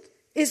truth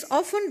is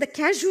often the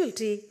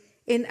casualty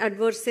in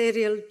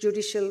adversarial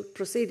judicial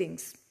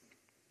proceedings.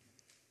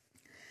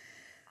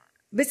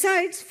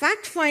 Besides,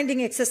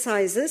 fact-finding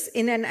exercises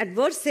in an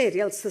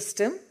adversarial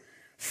system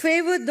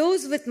favor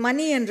those with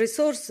money and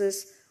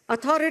resources,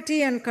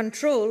 authority and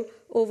control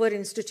over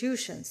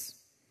institutions.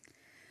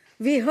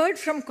 We heard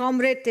from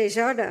Comrade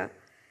Tejada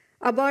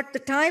about the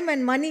time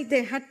and money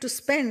they had to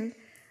spend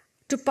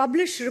to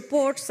publish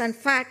reports and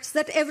facts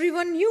that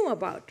everyone knew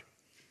about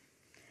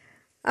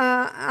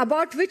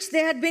which they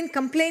had been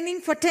complaining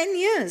for 10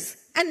 years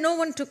and no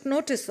one took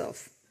notice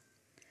of.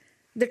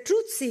 The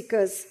truth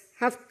seekers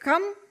have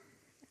come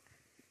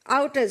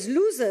out as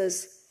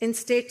losers in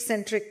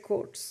state-centric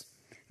courts.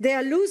 They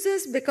are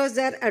losers because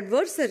their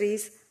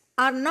adversaries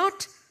are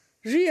not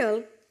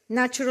real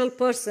natural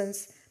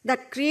persons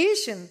that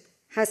creation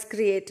has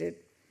created.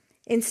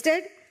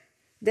 Instead,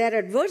 their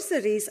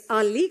adversaries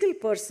are legal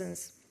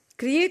persons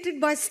created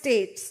by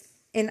states.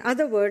 In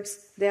other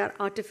words, they are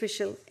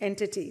artificial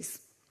entities.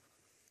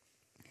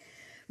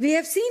 We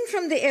have seen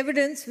from the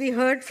evidence we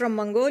heard from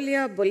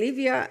Mongolia,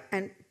 Bolivia,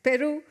 and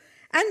Peru,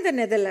 and the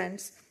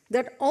Netherlands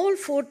that all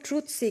four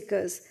truth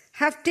seekers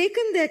have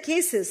taken their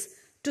cases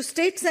to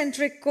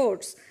state-centric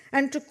courts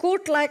and to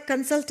court-like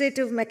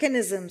consultative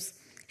mechanisms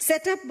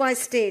set up by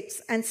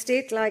states and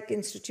state-like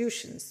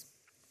institutions.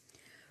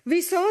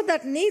 We saw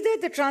that neither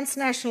the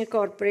transnational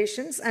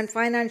corporations and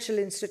financial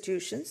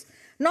institutions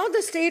nor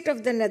the state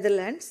of the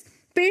Netherlands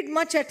paid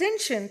much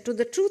attention to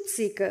the truth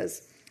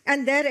seekers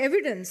and their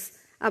evidence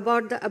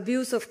about the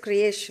abuse of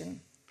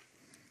creation.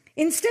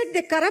 Instead,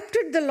 they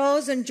corrupted the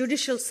laws and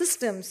judicial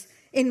systems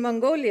in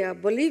Mongolia,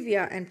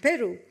 Bolivia, and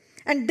Peru,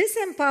 and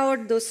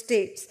disempowered those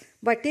states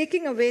by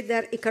taking away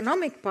their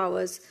economic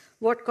powers,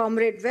 what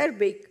Comrade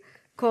Verbeek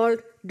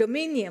called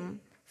dominium,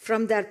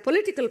 from their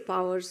political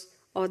powers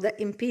or the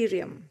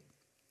imperium.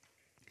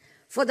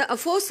 For the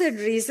aforesaid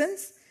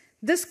reasons,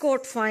 this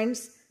court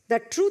finds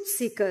that truth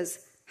seekers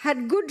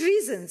had good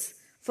reasons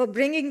for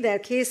bringing their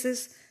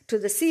cases to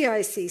the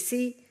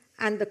CICC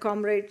and the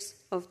comrades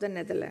of the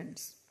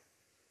Netherlands.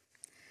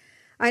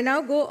 I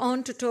now go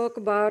on to talk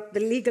about the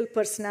legal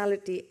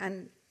personality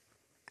and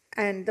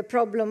the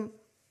problem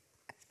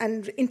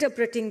and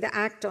interpreting the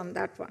act on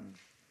that one.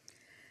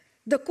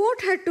 The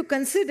court had to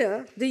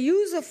consider the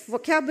use of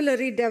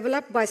vocabulary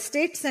developed by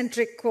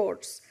state-centric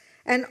courts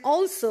and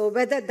also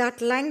whether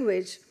that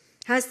language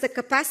has the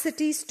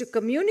capacities to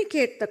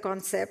communicate the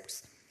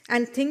concepts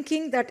and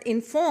thinking that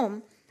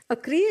inform a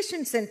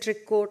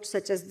creation-centric court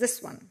such as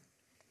this one.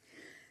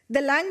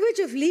 The language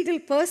of legal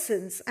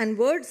persons and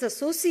words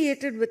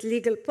associated with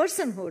legal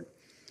personhood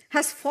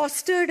has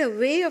fostered a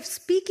way of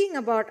speaking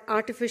about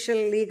artificial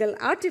legal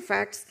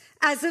artifacts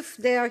as if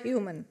they are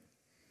human.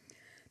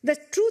 The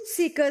truth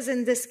seekers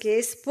in this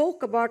case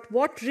spoke about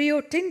what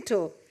Rio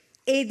Tinto,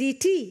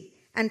 ADT,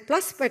 and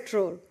Plus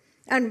Petrol,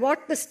 and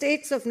what the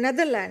states of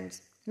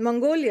Netherlands,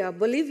 Mongolia,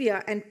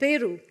 Bolivia, and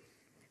Peru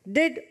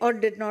did or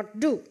did not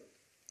do.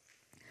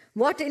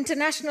 What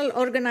international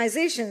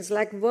organizations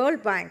like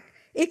World Bank,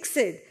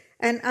 ICCID,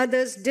 and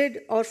others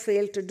did or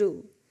failed to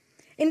do.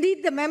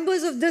 Indeed, the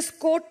members of this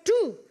court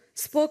too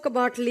spoke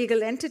about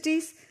legal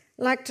entities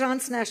like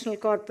transnational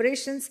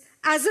corporations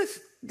as if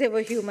they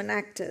were human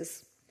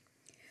actors.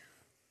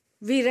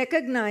 We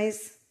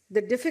recognize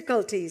the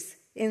difficulties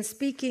in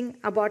speaking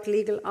about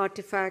legal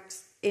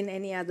artifacts in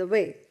any other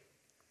way.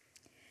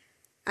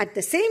 At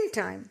the same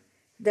time,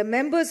 the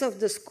members of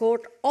this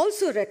court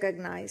also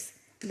recognize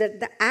that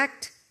the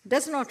Act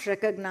does not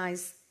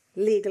recognize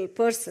legal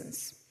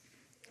persons.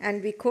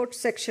 And we quote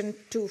section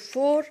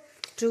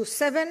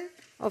 2427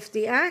 of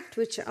the Act,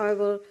 which I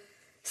will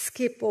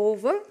skip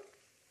over.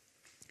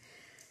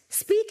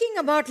 Speaking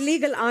about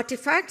legal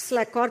artifacts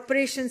like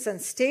corporations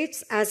and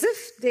states as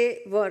if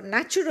they were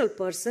natural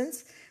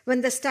persons,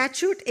 when the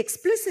statute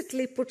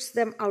explicitly puts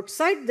them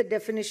outside the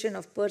definition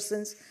of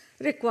persons,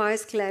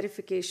 requires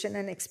clarification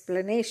and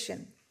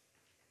explanation.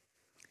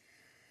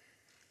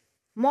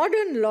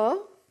 Modern law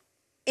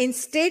in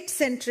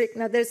state-centric,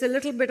 now there's a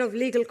little bit of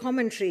legal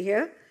commentary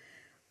here,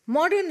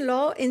 modern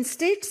law in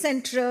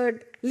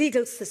state-centered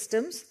legal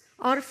systems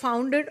are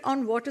founded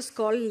on what is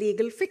called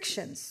legal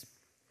fictions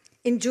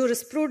in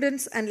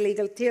jurisprudence and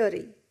legal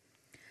theory.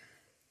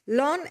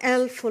 Lon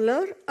L.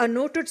 Fuller, a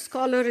noted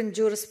scholar in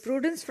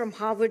jurisprudence from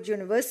Harvard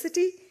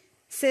University,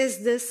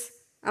 says this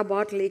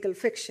about legal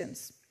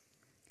fictions.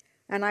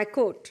 And I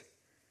quote,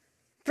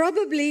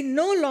 "Probably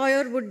no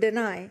lawyer would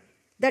deny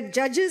that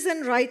judges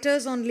and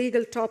writers on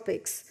legal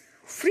topics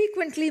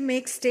frequently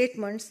make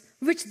statements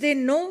which they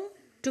know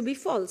to be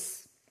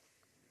false.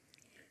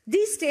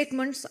 These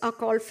statements are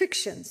called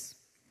fictions.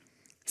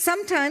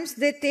 Sometimes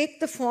they take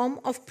the form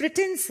of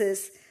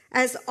pretenses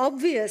as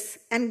obvious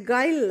and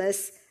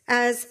guileless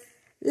as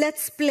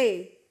 'let's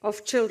play'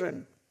 of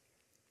children.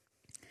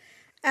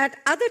 At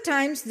other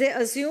times, they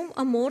assume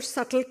a more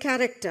subtle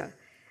character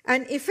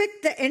and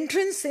effect the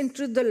entrance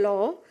into the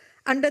law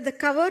under the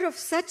cover of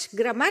such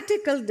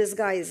grammatical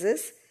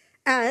disguises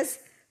as,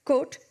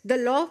 quote, 'the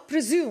law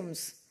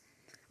presumes,'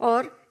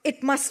 or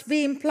 'it must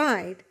be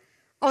implied,'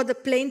 or 'the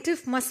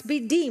plaintiff must be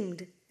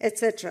deemed,'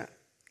 etc.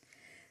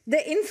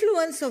 The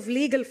influence of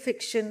legal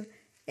fiction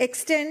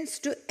extends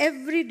to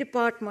every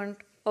department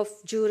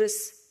of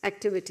juris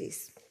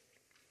activities.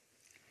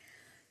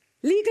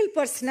 Legal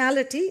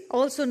personality,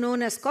 also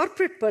known as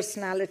corporate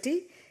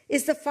personality,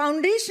 is the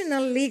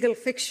foundational legal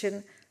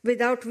fiction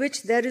without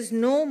which there is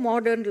no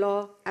modern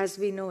law as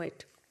we know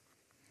it.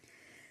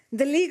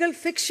 The legal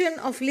fiction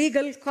of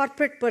legal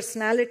corporate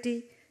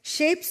personality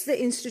shapes the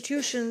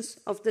institutions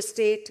of the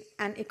state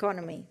and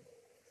economy.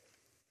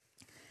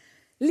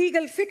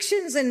 Legal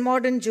fictions in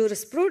modern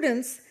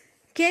jurisprudence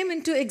came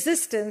into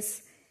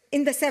existence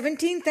in the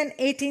 17th and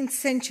 18th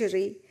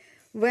century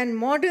when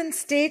modern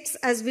states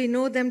as we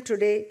know them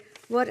today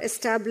were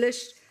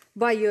established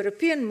by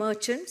European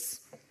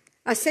merchants,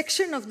 a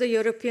section of the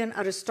European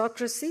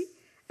aristocracy,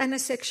 and a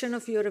section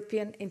of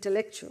European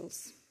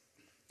intellectuals.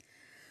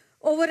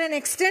 Over an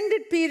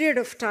extended period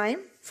of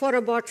time, for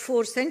about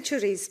 4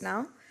 centuries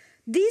now,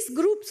 these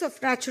groups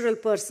of natural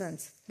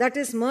persons, that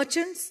is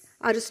merchants,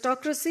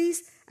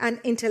 aristocracies, and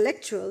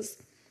intellectuals,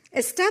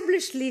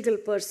 established legal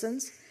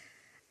persons,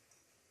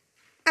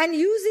 and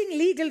using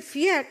legal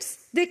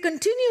fiats, they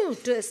continue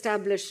to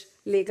establish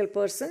legal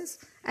persons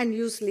and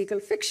use legal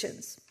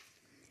fictions.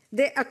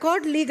 They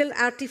accord legal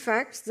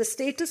artifacts the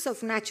status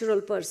of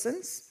natural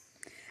persons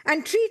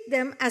and treat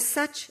them as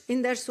such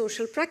in their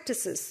social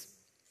practices.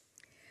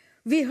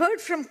 We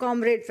heard from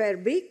Comrade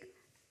Verbeek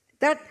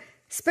that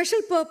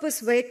special purpose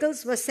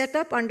vehicles were set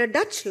up under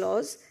Dutch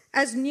laws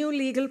as new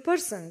legal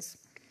persons,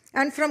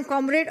 and from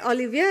Comrade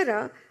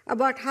Oliveira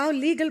about how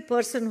legal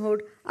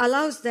personhood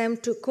allows them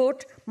to,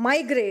 quote,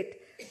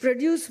 migrate,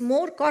 produce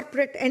more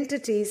corporate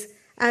entities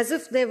as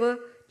if they were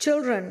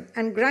children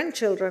and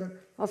grandchildren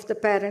of the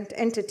parent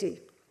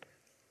entity.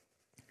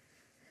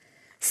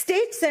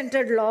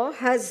 State-centered law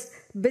has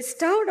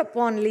bestowed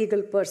upon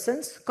legal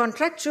persons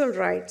contractual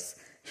rights,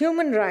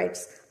 human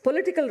rights,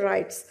 political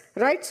rights,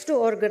 rights to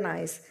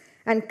organize,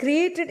 and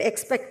created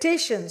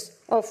expectations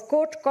of,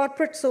 quote,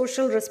 corporate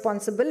social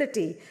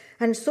responsibility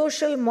and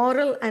social,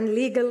 moral, and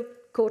legal,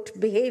 quote,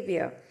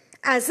 behavior,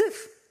 as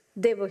if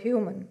they were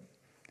human.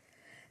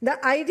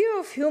 The idea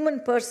of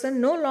human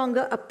person no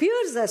longer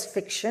appears as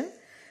fiction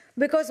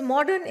because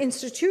modern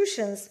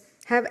institutions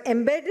have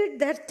embedded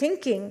their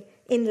thinking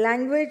in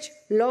language,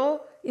 law,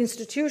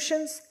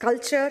 institutions,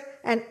 culture,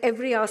 and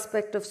every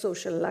aspect of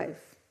social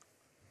life.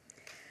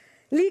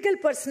 Legal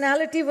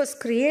personality was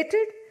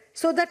created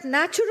so that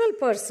natural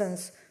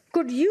persons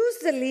could use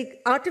the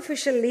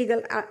artificial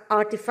legal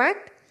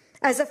artifact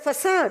as a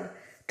facade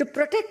to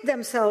protect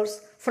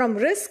themselves from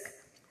risk,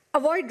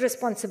 avoid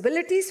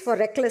responsibilities for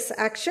reckless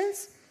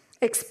actions,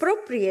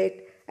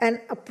 expropriate and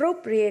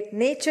appropriate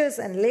natures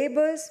and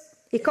labors,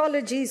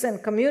 ecologies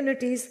and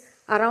communities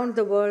around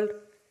the world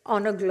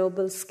on a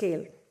global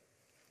scale.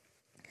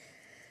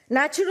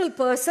 Natural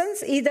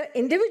persons, either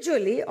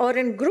individually or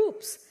in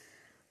groups,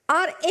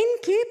 are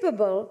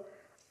incapable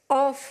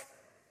of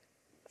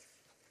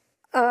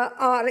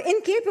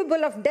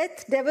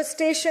death,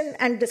 devastation,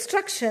 and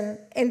destruction,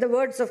 in the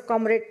words of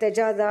Comrade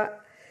Tejada,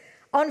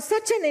 on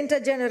such an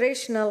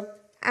intergenerational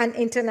and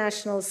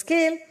international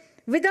scale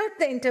without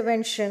the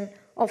intervention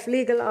of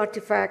legal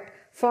artifact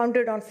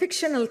founded on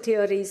fictional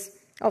theories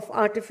of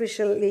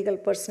artificial legal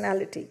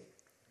personality.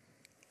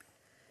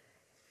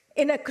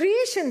 In a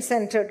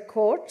creation-centered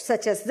court,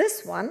 such as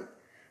this one,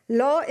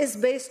 law is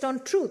based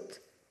on truth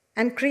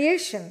and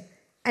creation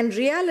and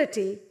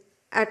reality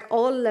at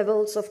all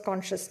levels of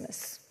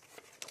consciousness.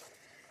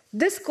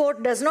 This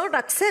court does not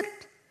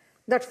accept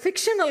that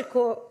fictional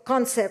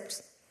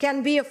concepts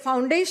can be a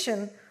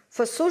foundation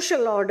for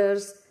social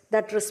orders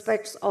that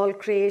respects all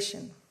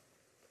creation.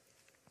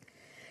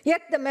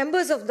 Yet the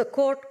members of the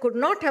court could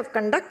not have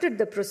conducted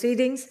the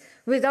proceedings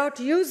without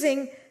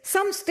using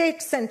some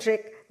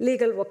state-centric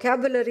legal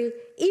vocabulary,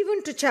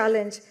 even to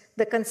challenge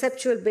the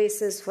conceptual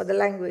basis for the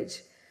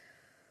language.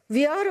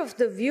 We are of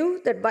the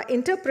view that by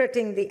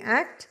interpreting the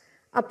Act,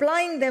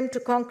 applying them to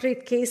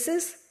concrete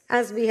cases,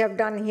 as we have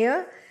done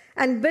here,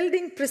 and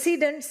building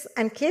precedents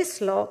and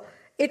case law,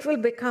 it will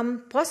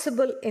become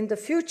possible in the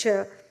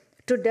future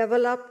to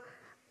develop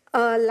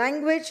a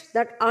language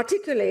that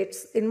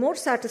articulates in more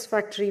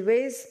satisfactory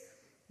ways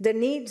the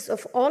needs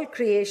of all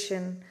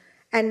creation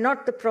and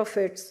not the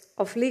profits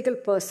of legal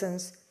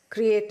persons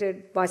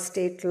created by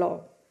state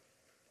law.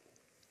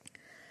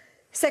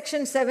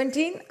 Section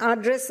 17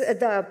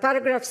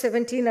 paragraph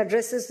 17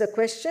 addresses the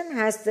question,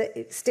 has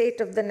the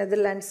state of the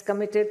Netherlands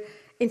committed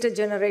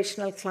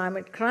intergenerational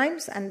climate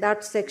crimes? And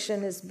that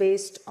section is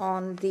based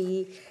on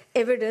the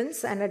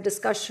evidence and a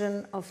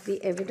discussion of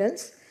the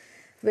evidence,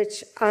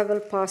 which I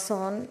will pass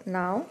on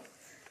now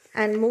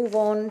and move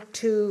on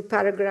to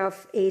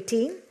paragraph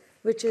 18,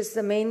 which is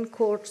the main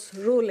court's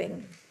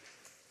ruling.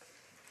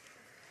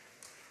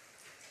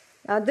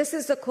 Now, this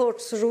is the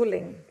court's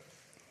ruling.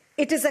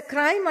 It is a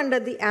crime under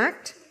the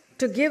Act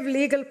to give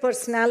legal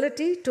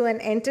personality to an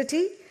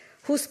entity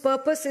whose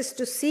purpose is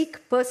to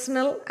seek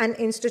personal and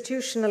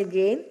institutional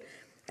gain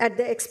at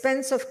the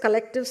expense of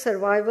collective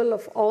survival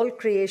of all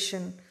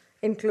creation,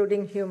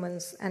 including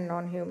humans and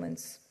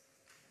non-humans.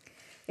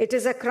 It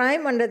is a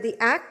crime under the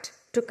Act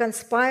to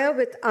conspire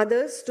with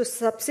others to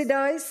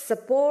subsidize,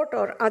 support,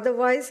 or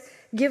otherwise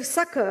give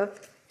succor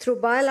through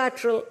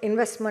bilateral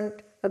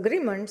investment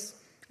agreements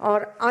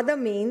or other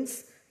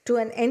means to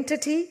an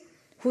entity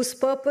whose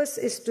purpose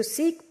is to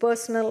seek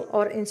personal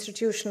or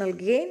institutional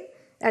gain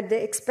at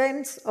the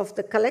expense of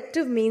the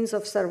collective means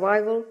of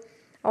survival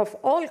of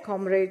all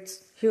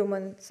comrades,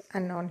 humans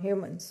and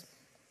non-humans.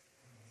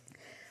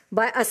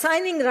 By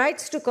assigning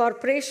rights to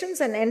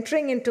corporations and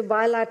entering into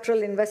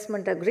bilateral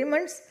investment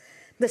agreements,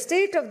 the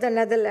state of the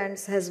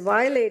Netherlands has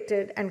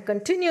violated and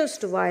continues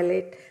to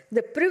violate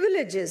the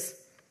privileges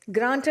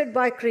granted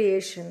by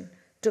creation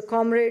to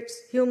comrades,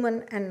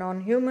 human and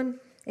non-human,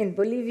 in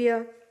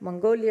Bolivia,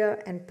 Mongolia,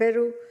 and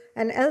Peru,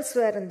 and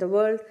elsewhere in the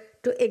world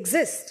to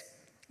exist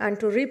and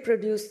to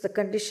reproduce the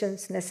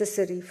conditions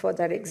necessary for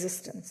their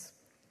existence.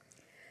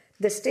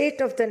 The state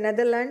of the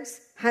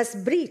Netherlands has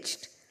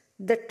breached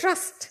the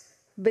trust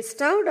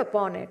bestowed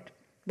upon it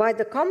by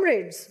the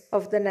comrades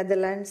of the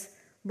Netherlands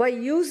by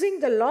using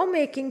the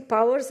lawmaking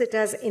powers it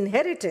has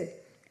inherited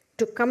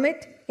to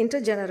commit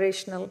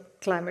intergenerational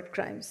climate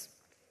crimes.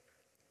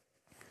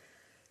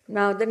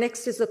 Now, the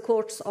next is the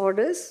court's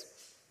orders.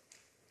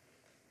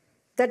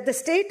 That the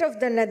state of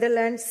the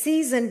Netherlands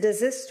cease and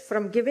desist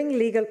from giving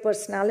legal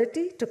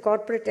personality to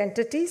corporate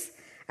entities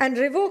and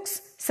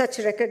revokes such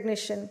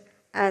recognition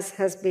as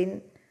has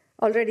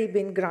already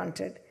been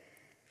granted.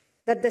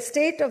 That the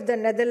state of the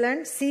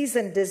Netherlands cease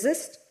and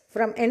desist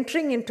from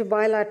entering into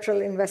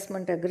bilateral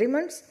investment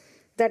agreements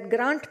that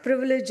grant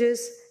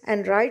privileges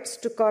and rights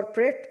to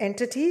corporate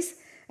entities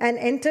and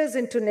enters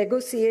into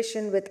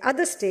negotiation with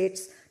other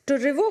states to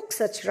revoke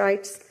such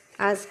rights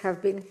as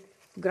have been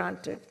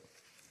granted.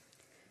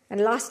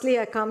 And lastly,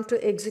 I come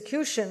to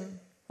execution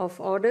of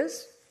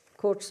orders.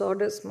 Court's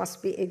orders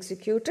must be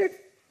executed.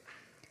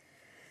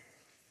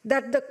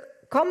 That the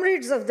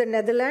comrades of the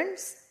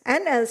Netherlands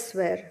and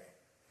elsewhere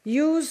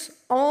use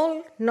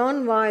all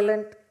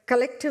non-violent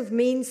collective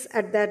means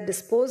at their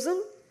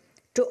disposal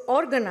to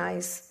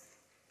organize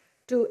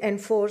to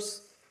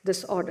enforce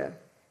this order.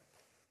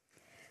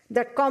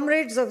 That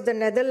comrades of the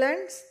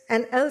Netherlands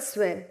and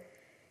elsewhere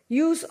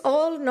use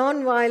all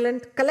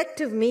non-violent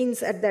collective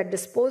means at their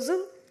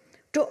disposal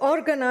to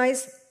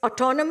organize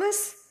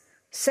autonomous,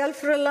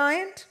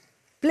 self-reliant,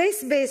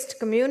 place-based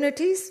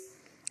communities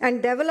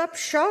and develop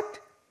short,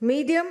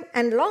 medium,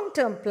 and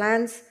long-term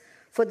plans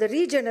for the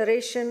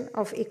regeneration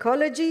of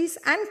ecologies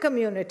and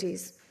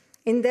communities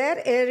in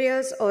their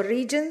areas or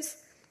regions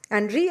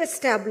and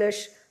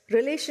re-establish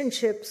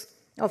relationships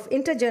of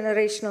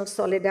intergenerational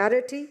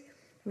solidarity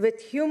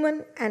with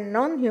human and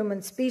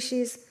non-human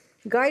species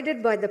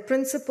guided by the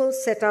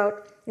principles set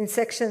out in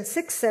Sections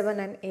 6, 7,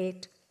 and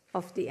 8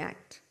 of the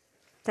Act.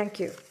 Thank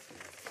you.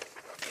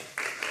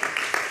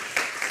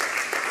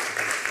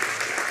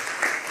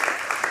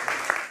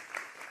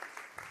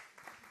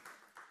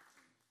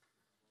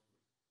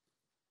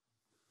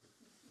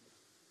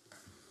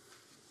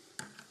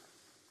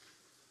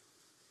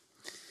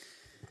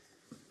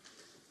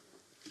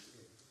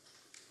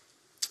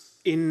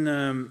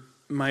 In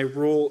my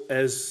role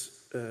as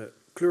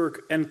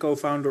clerk and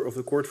co-founder of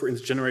the Court for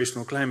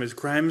Intergenerational Climate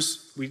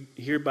Crimes, we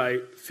hereby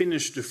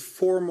finish the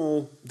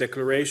formal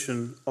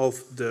declaration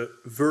of the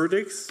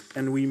verdict,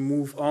 and we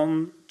move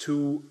on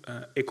to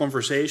a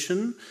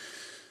conversation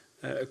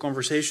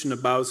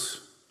about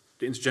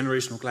the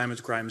Intergenerational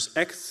Climate Crimes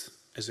Act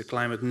as a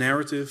climate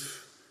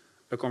narrative,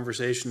 a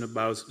conversation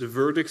about the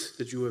verdict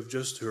that you have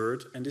just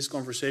heard, and this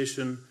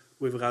conversation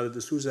with Radha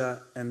de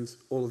Souza and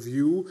all of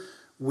you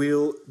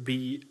will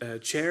be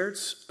chaired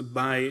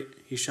by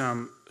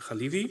Hicham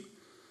Khalidi,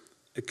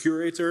 a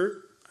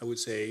curator, I would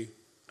say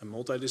a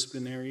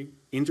multidisciplinary,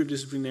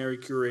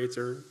 interdisciplinary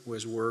curator who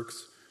has worked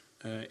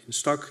in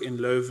Steg in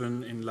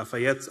Leuven, in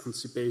Lafayette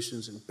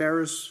Anticipations in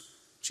Paris,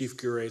 chief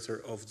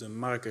curator of the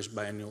Marrakesh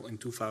Biennial in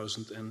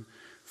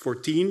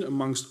 2014,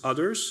 amongst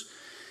others.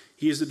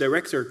 He is the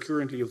director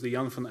currently of the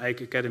Jan van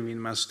Eyck Academy in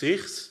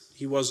Maastricht.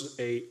 He was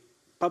a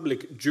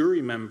public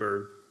jury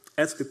member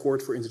at the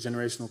Court for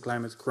Intergenerational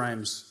Climate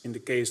Crimes in the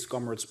case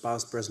Comrades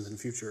Past, Present and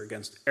Future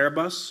against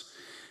Airbus.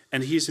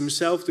 And he is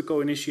himself the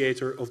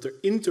co-initiator of the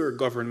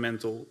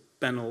Intergovernmental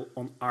Panel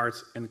on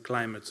Art and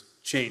Climate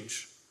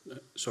Change,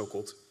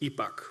 so-called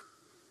IPAC.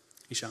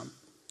 Hicham,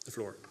 the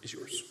floor is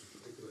yours.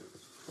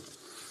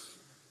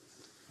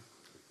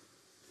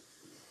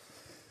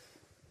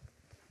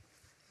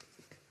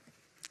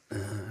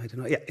 I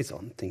don't know. Yeah, it's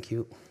on. Thank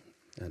you.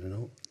 I don't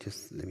know.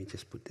 Let me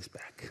just put this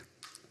back.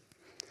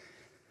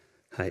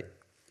 Hi.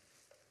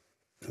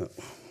 Oh.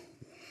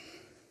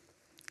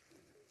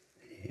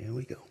 Here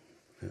we go.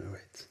 All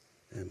right.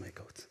 And my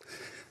coat.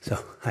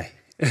 So, hi.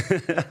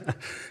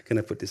 Can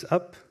I put this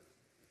up?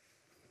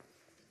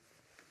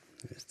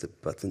 There's the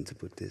button to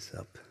put this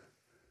up.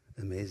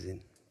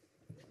 Amazing.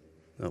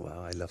 Oh,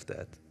 wow. I love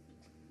that.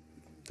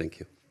 Thank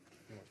you.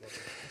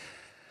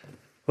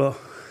 Well,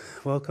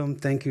 welcome.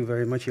 Thank you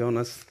very much,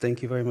 Jonas.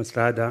 Thank you very much,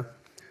 Radha,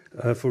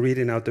 for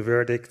reading out the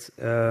verdict.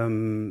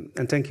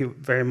 And thank you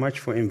very much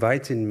for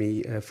inviting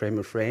me, Frame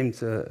of Frame,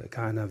 to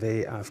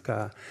KNAW,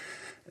 AFK.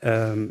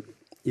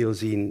 You'll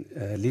see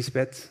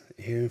Lisbeth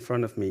here in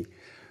front of me.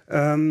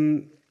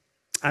 I'm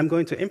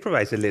going to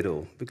improvise a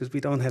little, because we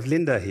don't have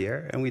Linda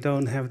here, and we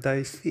don't have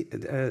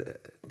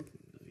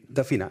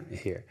Daphina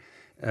here.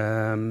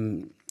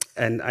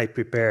 And I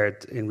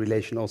prepared in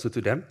relation also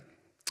to them,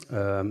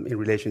 in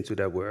relation to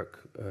their work.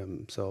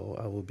 So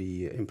I will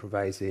be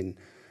improvising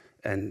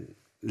and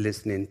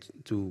listening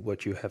to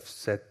what you have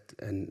said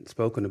and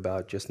spoken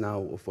about just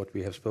now, of what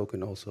we have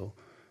spoken also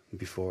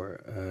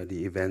before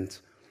the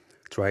event.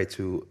 Try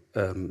to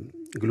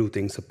glue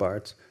things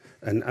apart.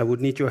 And I would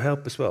need your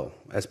help as well,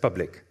 as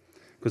public,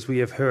 because we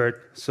have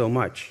heard so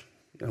much,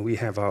 and we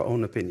have our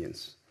own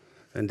opinions.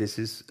 And this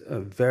is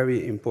a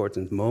very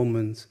important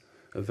moment,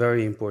 a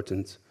very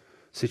important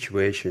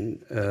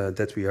situation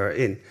that we are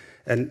in.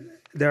 And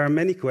there are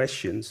many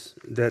questions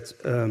that,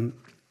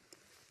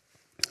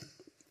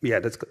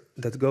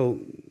 that go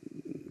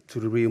to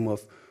the realm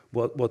of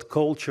what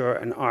culture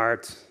and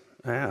art,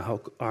 how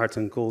art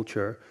and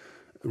culture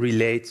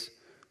relate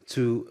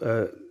to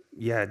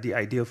the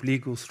idea of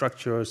legal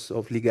structures,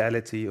 of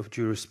legality, of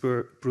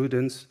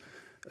jurisprudence,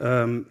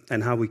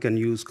 and how we can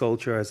use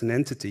culture as an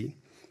entity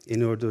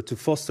in order to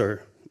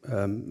foster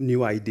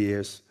new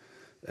ideas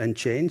and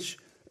change,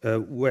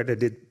 whether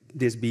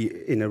this be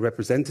in a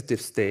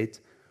representative state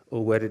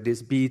or whether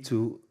this be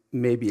to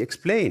maybe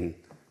explain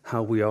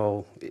how we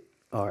all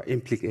are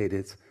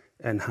implicated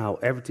and how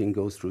everything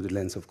goes through the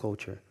lens of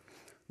culture.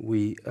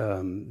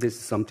 This is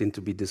something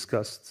to be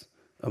discussed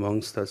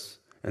amongst us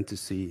and to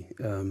see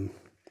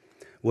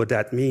what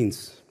that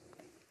means.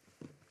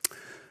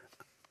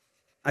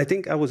 I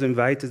think I was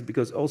invited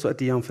because also at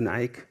the Jan van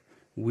Eyck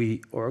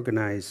we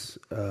organize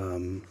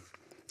and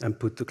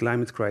put the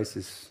climate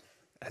crisis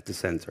at the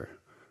center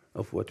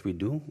of what we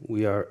do.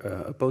 We are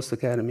a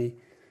post-academy.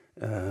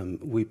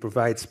 We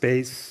provide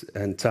space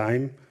and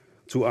time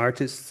to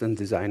artists and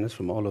designers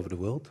from all over the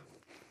world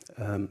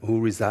who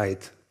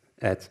reside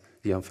at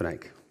the Jan van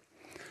Eyck.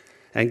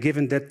 And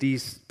given that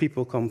these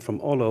people come from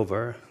all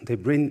over, they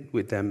bring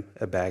with them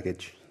a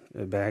baggage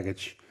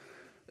that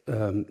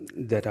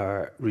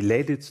are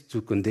related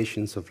to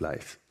conditions of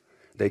life.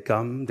 They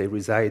come, they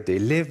reside, they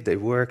live, they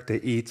work,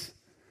 they eat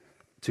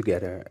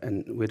together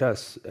and with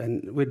us.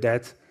 And with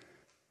that,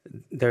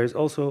 there is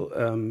also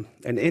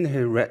an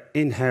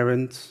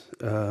inherent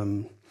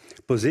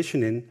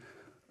positioning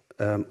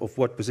of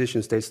what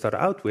positions they start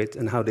out with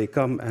and how they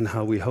come and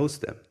how we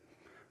host them.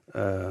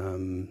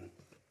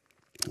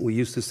 We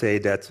used to say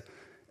that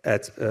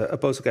at a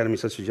post-academy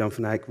such as Jan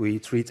van Eyck, we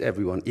treat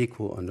everyone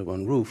equal under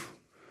one roof,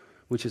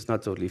 which is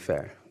not totally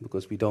fair,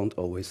 because we don't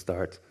always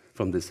start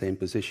from the same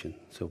position.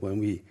 So when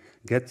we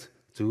get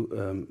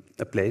to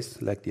a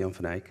place like the Jan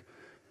van Eyck,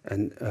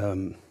 and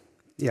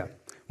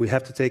we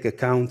have to take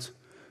account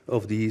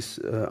of these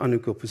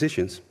unequal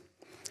positions.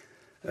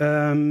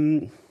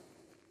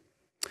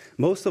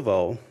 Most of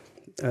all,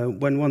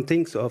 when one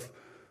thinks of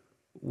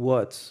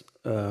what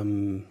are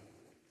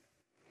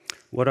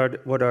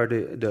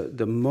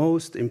the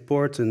most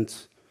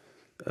important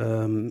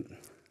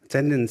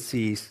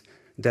tendencies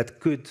that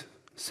could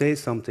say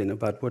something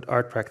about what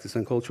art practice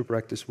and cultural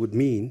practice would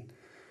mean,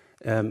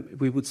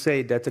 we would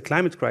say that the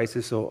climate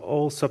crisis or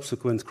all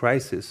subsequent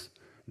crises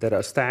that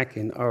are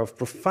stacking are of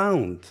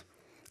profound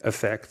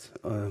effect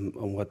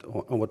on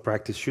what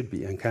practice should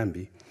be and can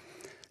be.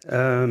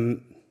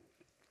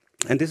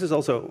 And this is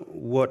also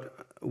what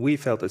we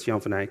felt as Jan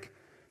van Eyck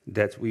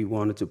that we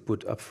wanted to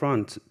put up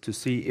front, to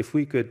see if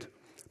we could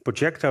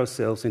project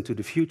ourselves into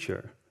the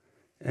future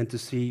and to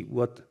see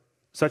what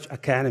such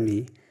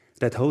academy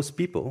that hosts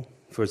people,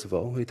 first of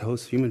all, it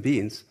hosts human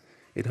beings,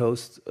 it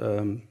hosts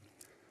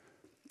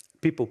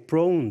people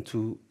prone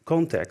to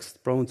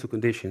context, prone to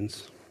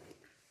conditions,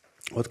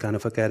 what kind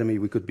of academy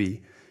we could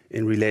be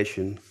in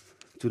relation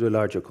to the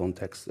larger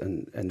context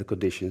and the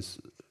conditions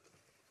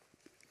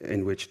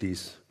in which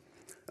these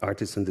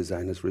artists and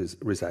designers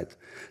reside.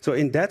 So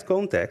in that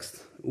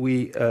context,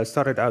 we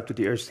started out to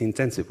the ERC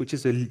Intensive, which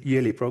is a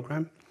yearly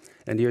program.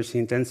 And the ERC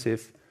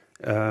Intensive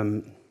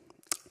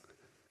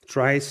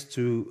tries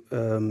to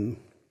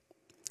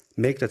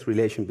make that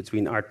relation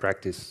between art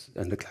practice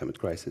and the climate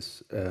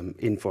crisis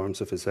in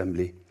forms of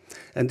assembly.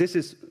 And this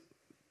is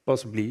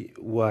possibly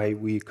why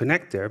we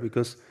connect there,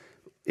 because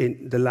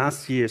in the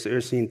last year's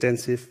ERC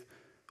Intensive,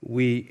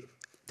 we,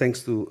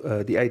 thanks to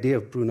the idea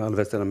of Bruno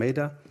Alves de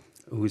Almeida,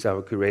 who is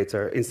our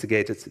curator,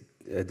 instigated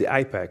the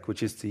IPAC,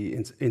 which is the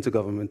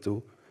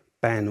Intergovernmental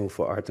Panel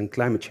for Art and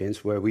Climate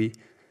Change, where we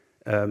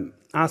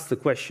asked the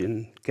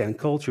question, can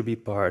culture be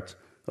part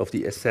of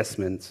the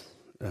assessment,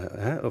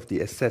 of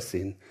the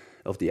assessing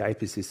of the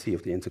IPCC,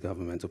 of the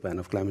Intergovernmental Panel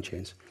of Climate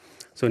Change?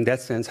 So in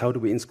that sense, how do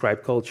we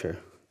inscribe culture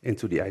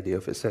into the idea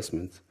of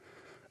assessment?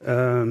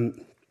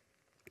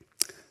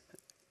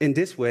 In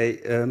this way,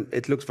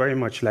 it looks very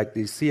much like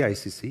the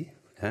CICC,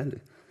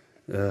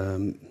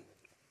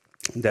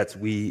 that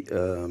we,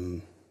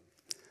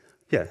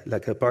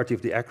 like a party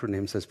of the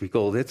acronyms, as we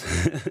called it,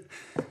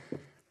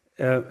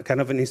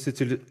 kind of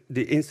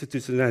the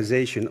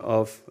institutionalization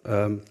of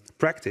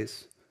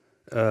practice.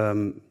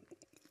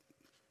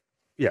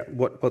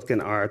 What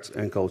can art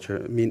and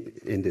culture mean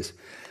in this?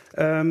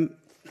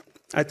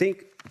 I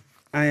think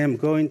I am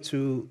going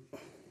to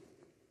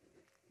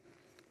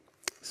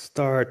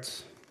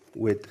start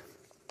with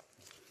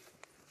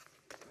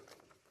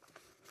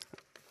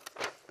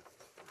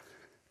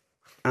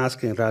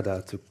asking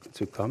Radha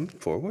to come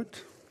forward,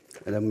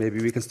 and then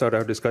maybe we can start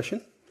our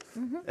discussion.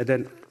 Mm-hmm. And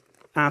then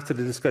after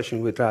the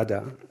discussion with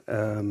Radha,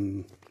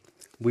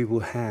 we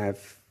will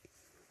have,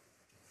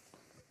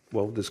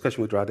 well, the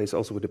discussion with Radha is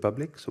also with the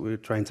public, so we're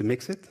trying to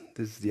mix it.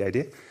 This is the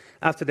idea.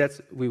 After that,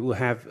 we will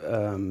have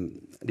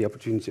the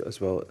opportunity as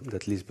well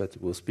that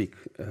Lisbeth will speak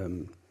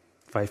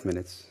 5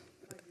 minutes.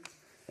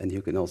 And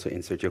you can also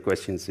insert your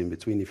questions in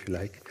between if you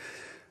like.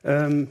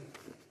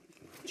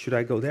 Should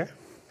I go there?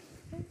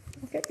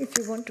 Okay, if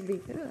you want to be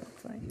there,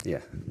 that's fine. Yeah.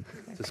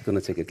 Okay. Just going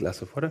to take a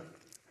glass of water.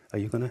 Are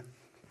you going to?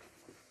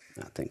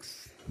 Ah,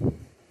 thanks. We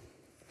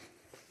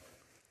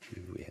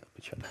help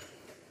each other.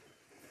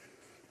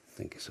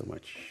 Thank you so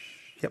much.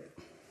 Yep.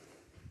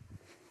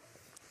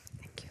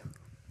 Thank you.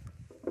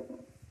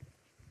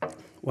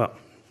 Well,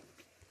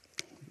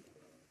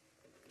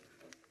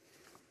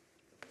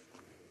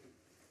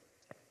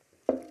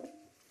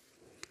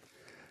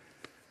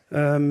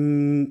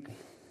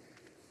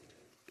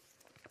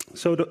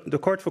 so the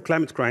Court for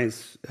Climate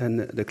Crimes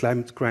and the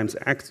Climate Crimes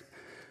Act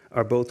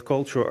are both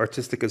cultural,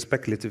 artistic, and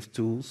speculative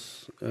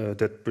tools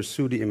that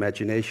pursue the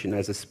imagination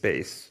as a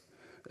space.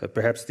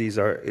 Perhaps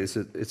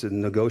it's a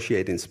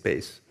negotiating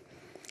space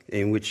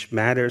in which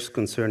matters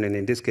concerning,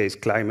 in this case,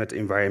 climate,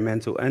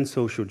 environmental, and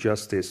social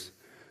justice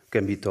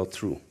can be thought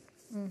through.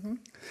 Mm-hmm.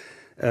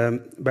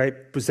 By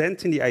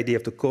presenting the idea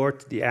of the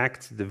court, the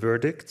act, the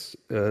verdict,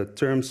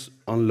 terms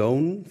on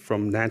loan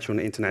from national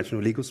and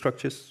international legal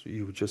structures,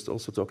 you were just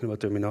also talking about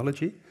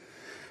terminology.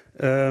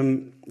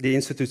 The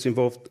institutes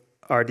involved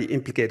are the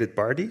implicated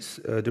parties,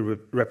 the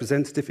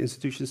representative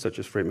institutions such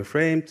as Frame and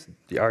Framed,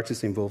 the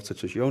artists involved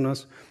such as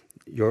Jonas,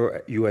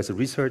 you as a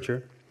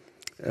researcher,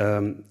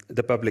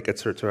 the public,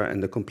 etc.,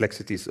 and the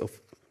complexities of,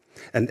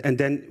 and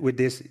then with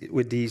these,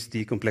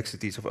 the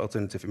complexities of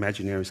alternative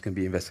imaginaries can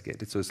be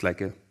investigated. So it's like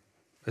a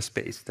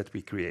space that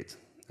we create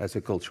as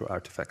a cultural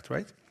artifact,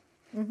 right?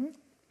 Mm-hmm.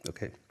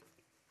 Okay.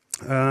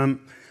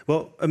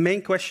 Well, a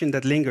main question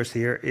that lingers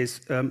here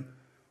is,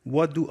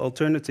 what do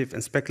alternative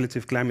and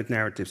speculative climate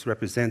narratives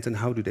represent, and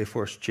how do they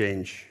force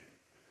change?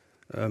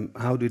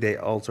 How do they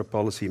alter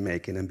policy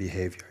making and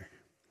behavior?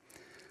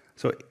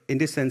 So in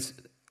this sense,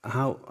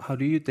 how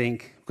do you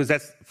think, because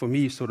that's for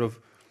me sort of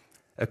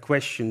a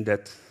question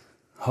that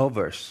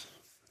hovers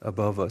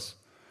above us,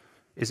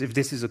 is if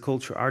this is a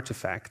cultural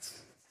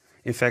artifact,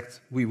 in fact,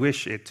 we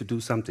wish it to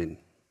do something.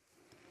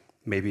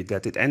 Maybe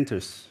that it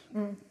enters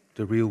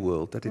the real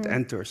world, that it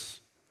enters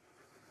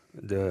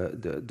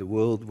the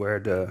world where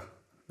the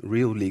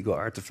real legal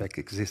artifact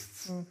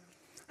exists.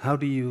 How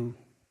do you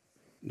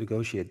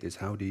negotiate this?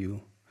 How do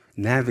you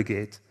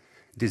navigate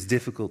this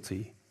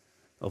difficulty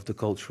of the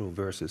cultural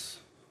versus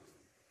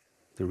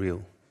the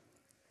real,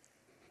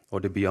 or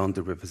the beyond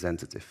the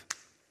representative?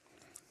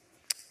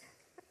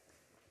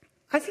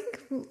 I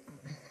think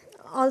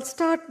I'll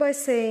start by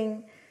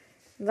saying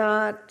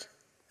that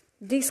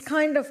these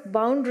kind of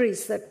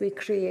boundaries that we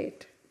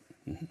create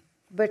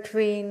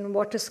between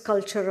what is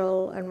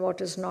cultural and what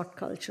is not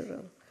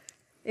cultural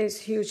is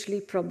hugely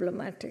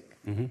problematic.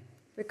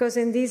 Because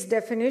in these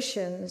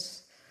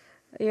definitions,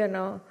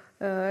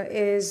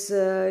 is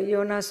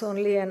Jonas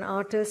only an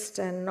artist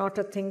and not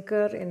a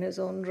thinker in his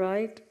own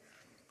right?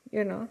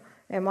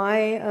 Am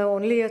I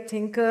only a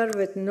thinker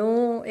with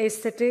no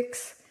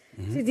aesthetics?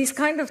 See, these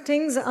kind of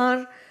things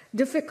are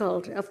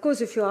difficult. Of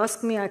course, if you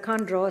ask me, I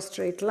can't draw a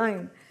straight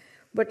line.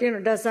 But,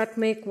 does that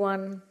make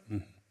one,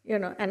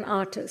 an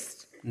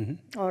artist?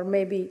 Or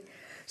maybe.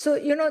 So,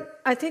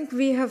 I think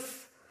we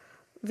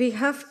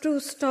have to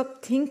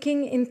stop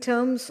thinking in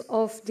terms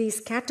of these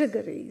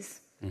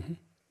categories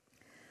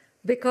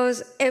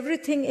because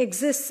everything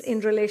exists in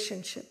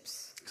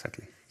relationships.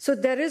 Exactly. So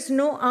there is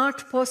no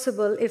art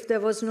possible if there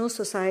was no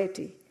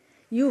society.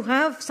 You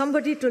have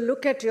somebody to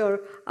look at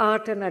your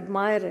art and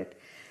admire it.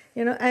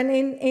 You know, and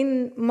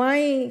in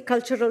my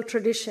cultural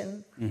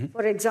tradition,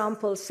 for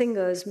example,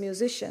 singers,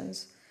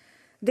 musicians,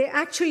 they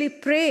actually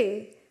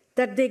pray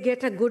that they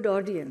get a good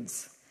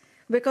audience.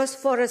 Because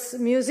for a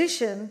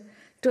musician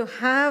to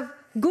have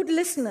good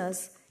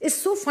listeners is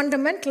so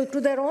fundamental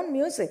to their own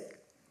music,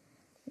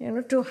 you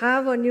know, to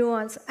have a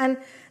nuance. And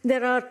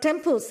there are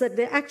temples that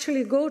they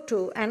actually go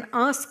to and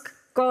ask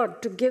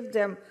God to give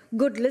them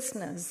good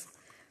listeners,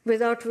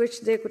 without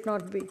which they could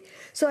not be.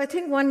 So I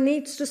think one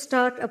needs to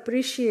start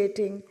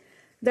appreciating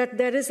that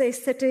there is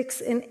aesthetics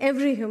in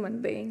every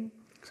human being.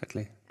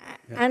 Exactly.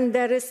 Yeah. And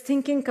there is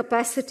thinking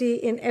capacity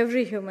in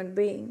every human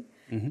being.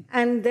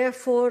 And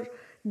therefore,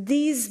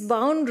 these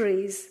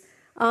boundaries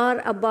are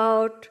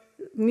about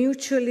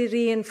mutually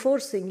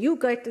reinforcing. You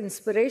get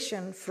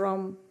inspiration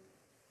from,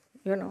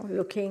 you know,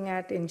 looking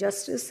at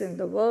injustice in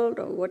the world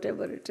or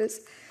whatever it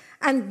is.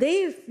 And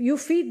you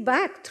feed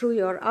back through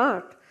your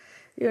art,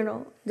 you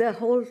know, the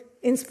whole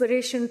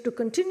inspiration to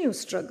continue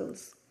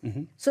struggles.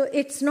 So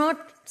it's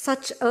not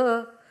such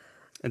a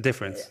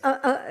difference.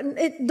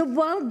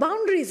 The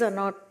boundaries are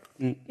not,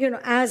 you know,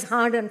 as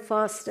hard and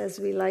fast as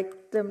we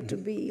like them to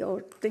be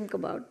or think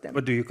about them.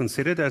 But do you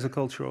consider it as a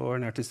cultural or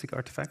an artistic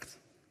artifact?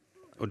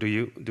 Or do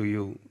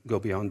you go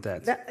beyond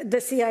that? The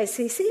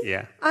CICC?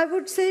 Yeah. I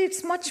would say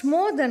it's much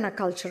more than a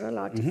cultural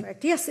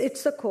artifact. Yes,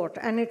 it's a court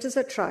and it is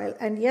a trial.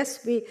 And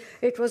yes,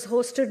 it was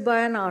hosted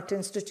by an art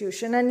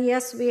institution. And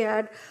yes, we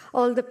had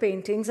all the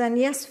paintings. And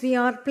yes, we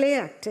are play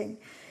acting.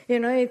 You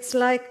know, it's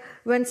like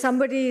when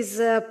somebody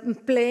is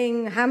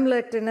playing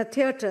Hamlet in a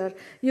theater,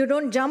 you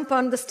don't jump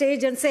on the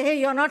stage and say, hey,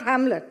 you're not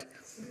Hamlet.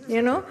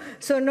 You know?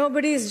 So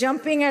nobody is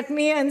jumping at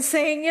me and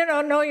saying, you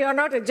know, no, you're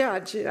not a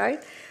judge,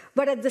 right?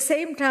 But at the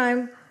same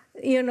time,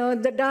 you know,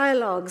 the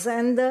dialogues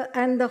and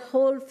the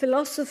whole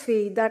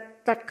philosophy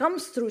that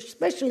comes through,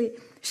 especially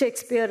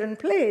Shakespearean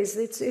plays,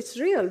 it's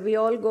real. We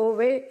all go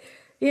away,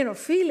 you know,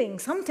 feeling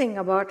something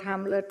about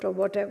Hamlet or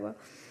whatever.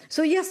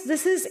 So yes,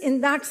 this is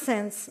in that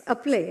sense a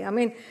play. I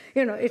mean,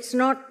 you know, it's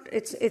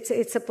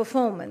a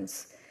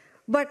performance.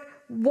 But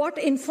what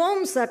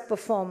informs that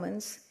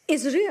performance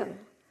is real.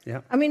 Yeah.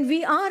 I mean,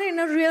 we are in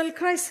a real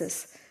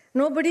crisis.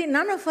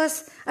 None of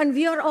us, and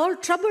we are all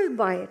troubled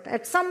by it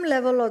at some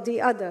level or the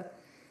other,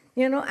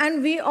 you know,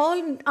 and we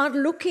all are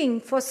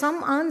looking for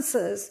some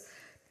answers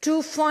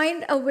to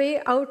find a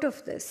way out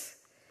of this.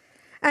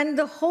 And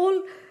the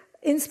whole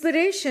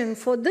inspiration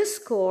for this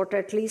court,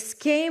 at least,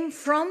 came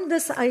from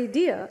this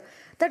idea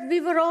that we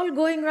were all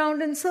going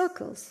round in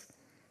circles.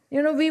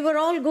 You know, we were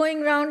all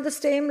going round the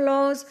same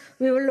laws,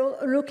 we were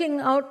looking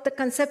out the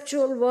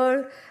conceptual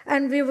world,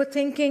 and we were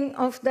thinking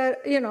of the,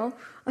 you know,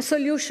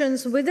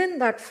 solutions within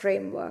that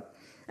framework.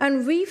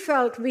 And we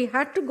felt we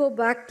had to go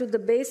back to the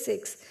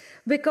basics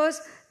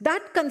because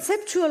that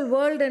conceptual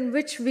world in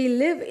which we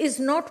live is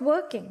not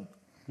working.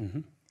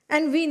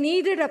 And we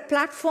needed a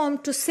platform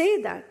to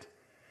say that.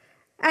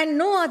 And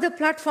no other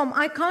platform.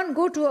 I can't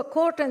go to a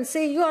court and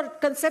say your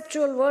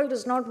conceptual world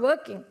is not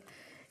working.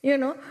 You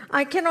know,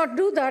 I cannot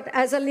do that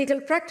as a legal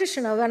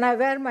practitioner. When I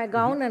wear my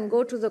gown and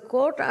go to the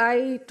court,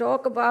 I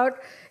talk about,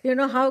 you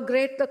know, how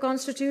great the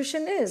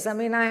Constitution is. I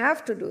mean, I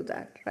have to do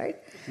that, right?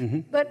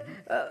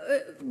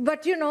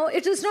 But you know,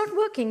 it is not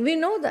working. We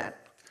know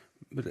that.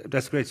 But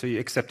that's great. So you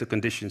accept the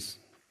conditions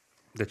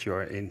that you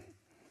are in,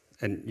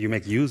 and you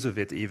make use of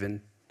it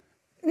even.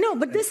 No,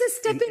 but this is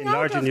stepping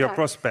out of enlarging your that.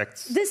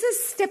 prospects. This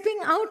is stepping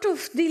out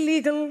of the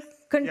legal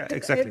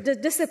the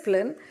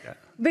discipline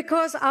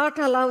because art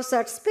allows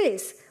that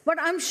space. But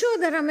I'm sure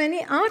there are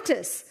many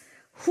artists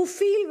who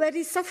feel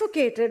very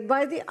suffocated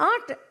by the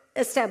art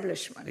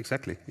establishment.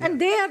 Exactly. Yeah. And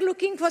they are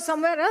looking for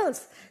somewhere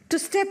else to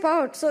step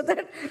out so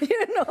that,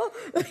 you know,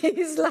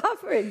 he's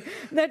laughing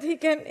that he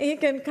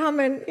can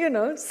come and, you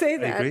know, say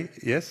that. I agree,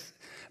 yes.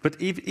 But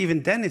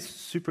even then it's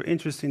super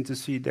interesting to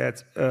see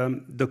that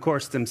the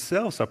courts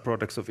themselves are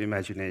products of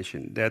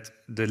imagination, that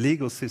the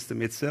legal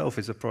system itself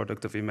is a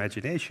product of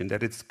imagination,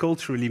 that it's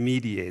culturally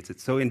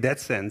mediated. So in that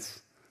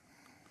sense,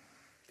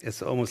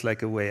 it's almost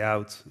like a way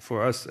out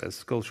for us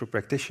as cultural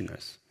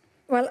practitioners.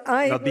 Well,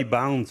 not be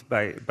bound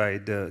by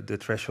the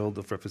threshold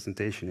of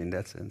representation in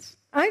that sense.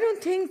 I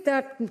don't think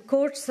that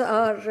courts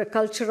are a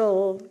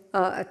cultural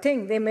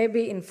thing. They may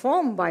be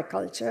informed by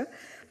culture,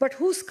 but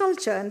whose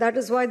culture? And that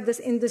is why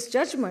in this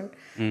judgment,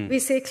 we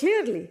say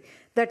clearly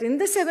that in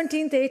the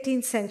 17th,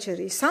 18th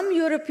century, some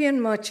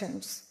European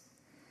merchants,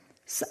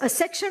 a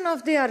section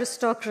of the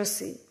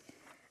aristocracy,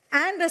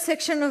 and a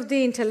section of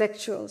the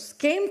intellectuals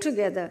came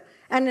together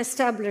and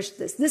established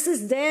this. This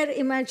is their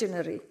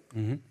imaginary.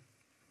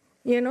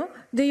 You know,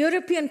 the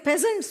European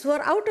peasants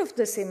were out of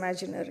this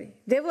imaginary.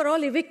 They were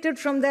all evicted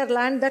from their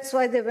land. That's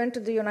why they went to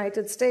the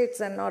United States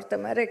and North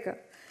America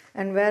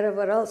and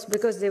wherever else,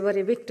 because they were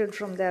evicted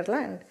from their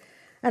land.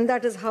 And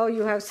that is how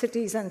you have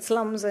cities and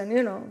slums and,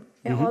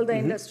 all the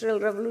Industrial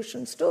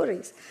Revolution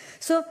stories.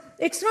 So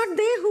it's not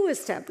they who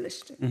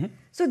established it.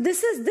 So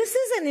this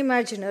is an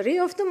imaginary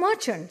of the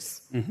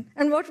merchants.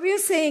 And what we are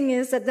saying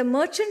is that the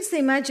merchants'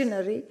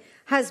 imaginary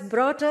has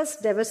brought us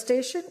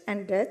devastation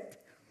and death.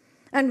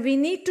 And we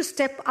need to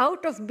step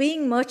out of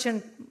being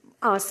merchant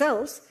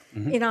ourselves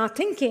in our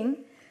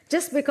thinking,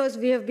 just because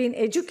we have been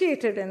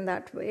educated in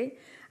that way,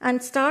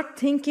 and start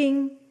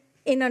thinking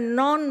in a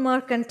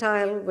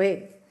non-mercantile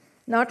way,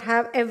 not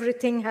have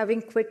everything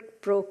having quid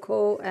pro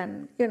quo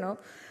and,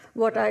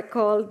 what I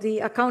call the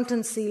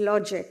accountancy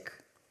logic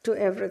to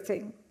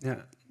everything.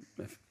 Yeah,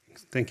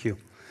 thank you.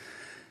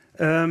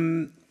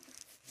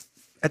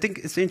 I think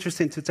it's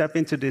interesting to tap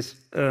into this,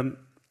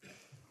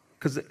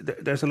 because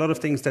there's a lot of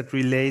things that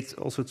relate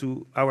also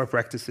to our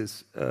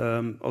practices,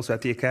 also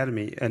at the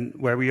Academy, and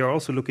where we are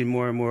also looking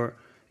more and more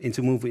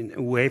into moving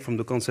away from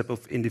the concept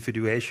of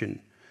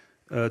individuation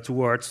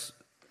towards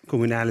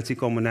communality,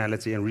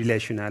 and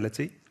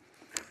relationality.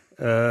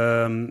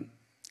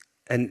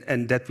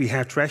 And that we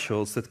have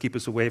thresholds that keep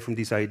us away from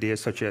these ideas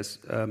such as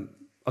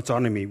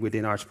autonomy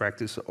within arts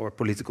practice or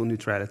political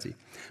neutrality.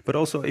 But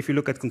also, if you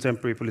look at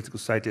contemporary political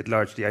society at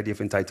large, the idea of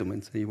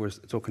entitlement, you were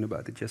talking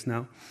about it just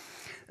now.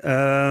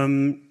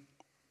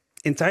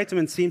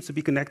 Entitlement seems to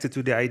be connected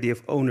to the idea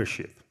of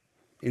ownership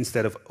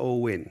instead of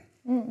owing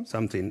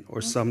something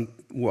or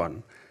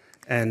someone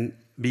and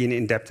being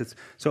indebted.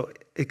 So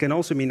it can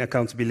also mean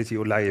accountability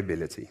or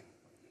liability,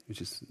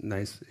 which is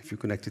nice if you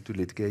connect it to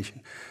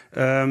litigation.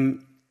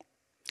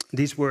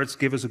 These words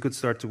give us a good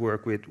start to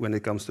work with when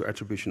it comes to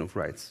attribution of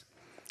rights.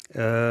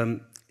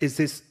 Is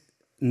this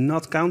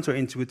not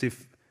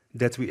counterintuitive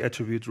that we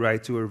attribute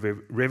right to a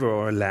river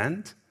or a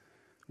land,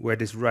 where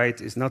this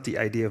right is not the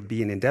idea of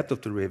being in debt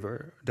of the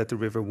river, that the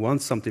river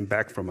wants something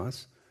back from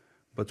us,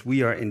 but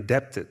we are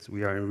indebted,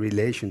 we are in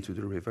relation to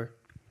the river.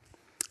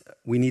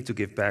 We need to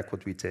give back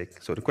what we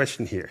take. So the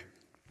question here,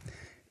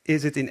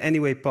 is it in any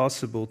way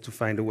possible to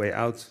find a way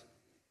out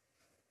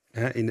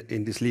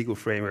in this legal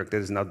framework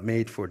that is not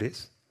made for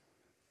this?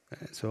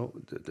 So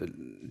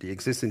the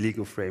existing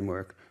legal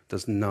framework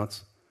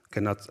cannot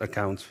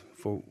account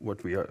for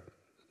what we are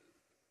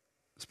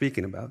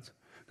speaking about,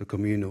 the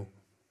communal,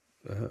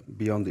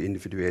 beyond the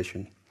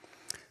individuation.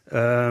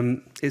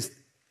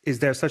 Is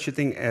there such a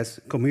thing as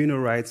communal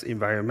rights,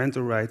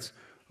 environmental rights,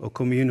 or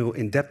communal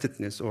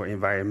indebtedness or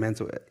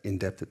environmental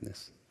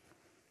indebtedness?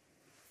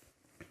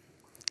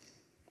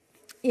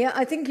 Yeah,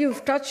 I think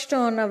you've touched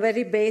on a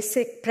very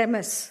basic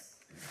premise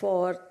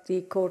for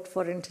the Court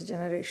for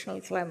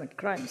Intergenerational Climate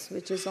Crimes,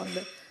 which is on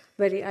the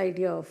very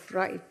idea of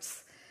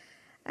rights.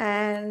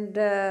 And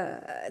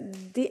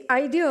the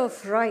idea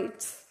of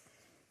rights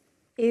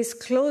is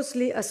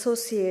closely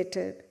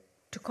associated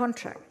to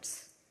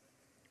contracts.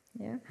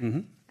 Yeah?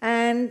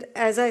 And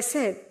as I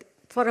said,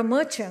 for a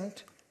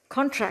merchant,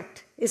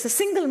 contract is the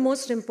single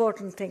most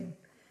important thing.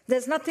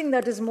 There's nothing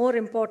that is more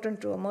important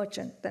to a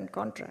merchant than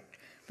contract,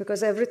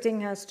 because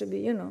everything has to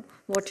be,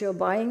 what you're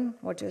buying,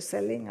 what you're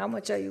selling, how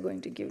much are you going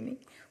to give me,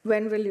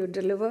 when will you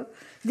deliver.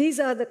 These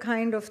are the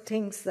kind of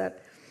things that...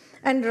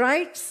 And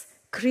rights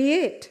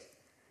create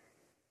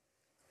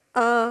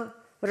a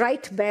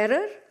right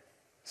bearer,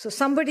 so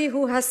somebody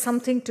who has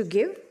something to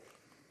give,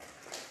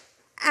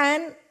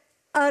 and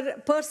a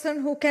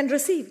person who can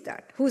receive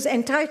that, who's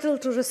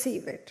entitled to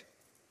receive it.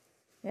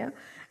 Yeah?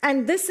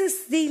 And this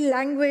is the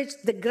language,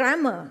 the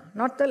grammar,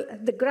 not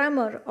the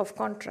grammar of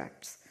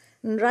contracts.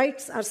 And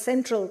rights are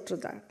central to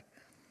that.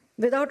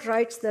 Without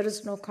rights, there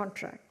is no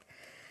contract.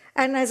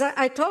 And as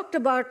I talked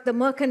about the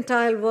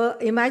mercantile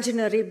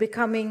imaginary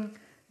becoming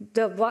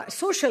the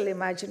social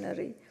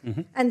imaginary,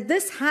 and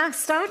this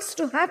starts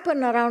to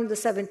happen around the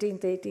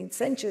 17th, 18th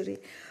century,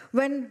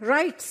 when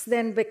rights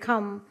then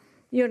become,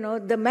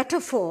 the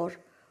metaphor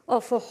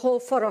of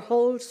for a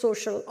whole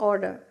social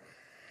order.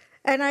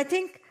 And I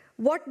think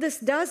what this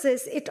does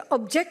is it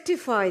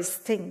objectifies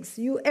things.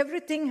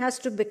 Everything has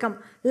to become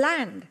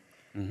land.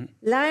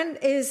 Land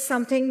is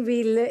something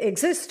we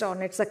exist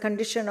on. It's a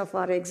condition of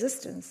our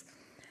existence.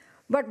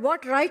 But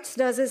what rights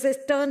does is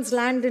it turns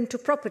land into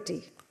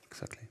property.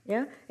 Exactly.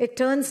 Yeah? It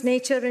turns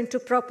nature into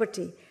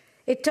property.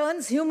 It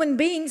turns human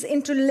beings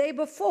into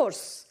labor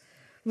force,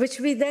 which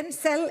we then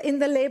sell in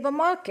the labor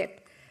market.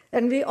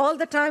 And we all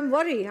the time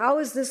worry, how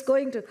is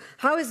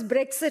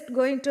Brexit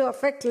going to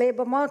affect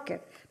labor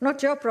market?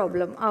 Not your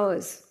problem,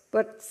 ours.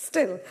 But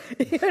still,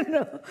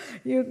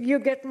 you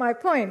get my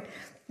point.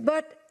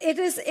 But it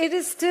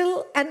is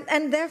still,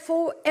 and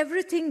therefore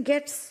everything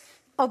gets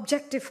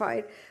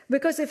objectified,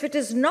 because if it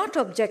is not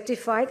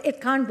objectified, it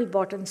can't be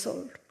bought and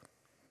sold.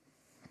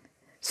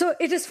 So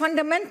it is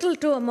fundamental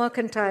to a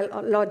mercantile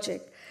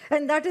logic.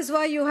 And that is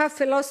why you have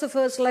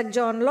philosophers like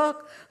John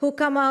Locke who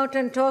come out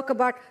and talk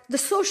about the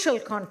social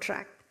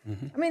contract.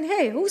 I mean,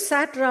 hey, who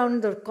sat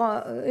around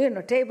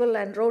the table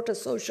and wrote a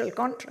social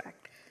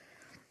contract?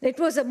 It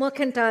was a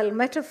mercantile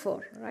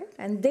metaphor, right?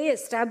 And they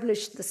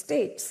established the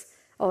states,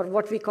 or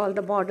what we call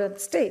the modern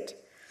state.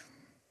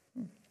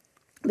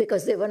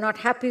 because they were not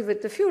happy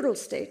with the feudal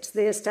states.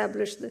 They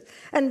established this.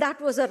 And that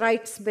was a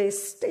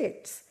rights-based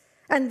state.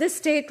 And this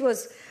state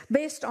was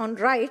based on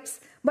rights,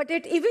 but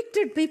it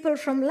evicted people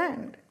from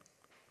land.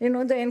 You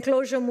know, the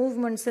enclosure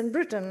movements in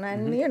Britain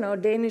and, you know,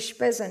 Danish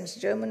peasants,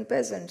 German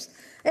peasants,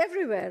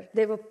 everywhere.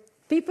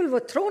 People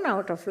were thrown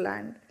out of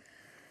land.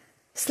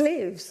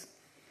 Slaves,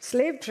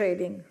 slave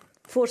trading,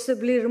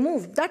 forcibly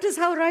removed. That is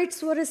how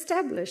rights were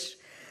established.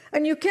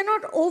 And you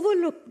cannot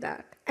overlook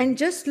that and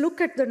just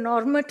look at the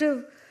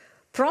normative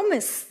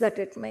promise that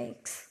it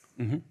makes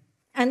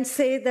and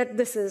say that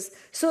this is.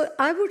 So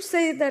I would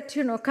say that,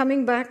 you know,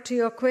 coming back to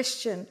your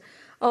question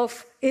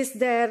of is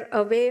there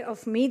a way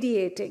of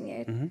mediating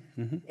it?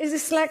 Is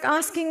it like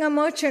asking a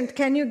merchant,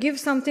 can you give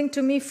something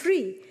to me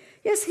free?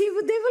 Yes, they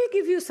will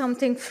give you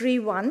something free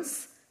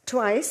once,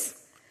 twice.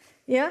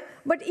 Yeah,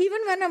 but even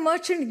when a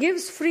merchant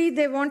gives free,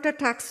 they want a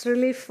tax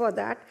relief for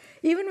that.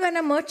 Even when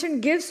a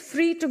merchant gives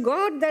free to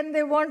God, then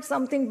they want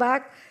something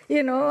back,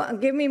 you know,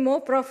 give me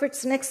more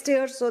profits next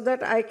year so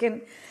that I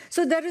can.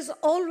 So there is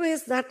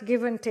always that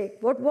give and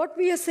take. What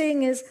we are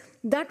saying is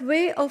that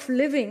way of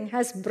living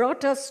has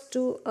brought us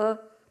to a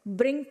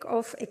brink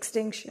of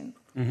extinction.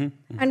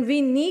 And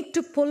we need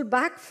to pull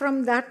back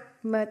from that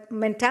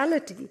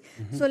mentality.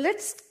 So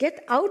let's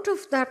get out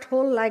of that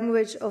whole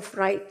language of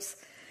rights.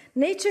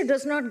 Nature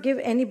does not give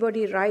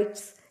anybody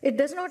rights. It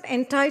does not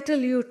entitle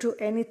you to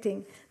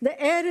anything. The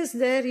air is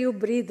there, you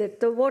breathe it.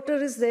 The water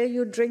is there,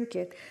 you drink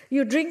it.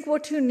 You drink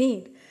what you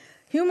need.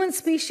 Human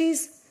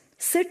species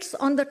sits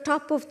on the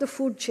top of the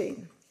food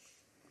chain,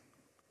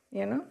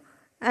 you know.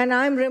 And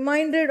I'm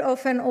reminded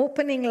of an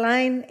opening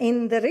line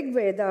in the Rig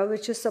Veda,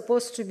 which is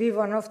supposed to be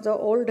one of the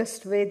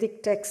oldest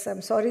Vedic texts.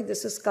 I'm sorry,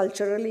 this is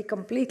culturally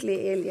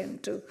completely alien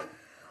to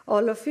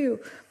all of you.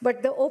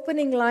 But the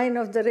opening line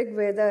of the Rig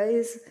Veda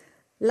is,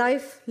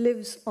 life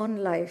lives on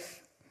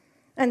life.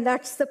 And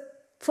that's the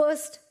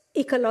first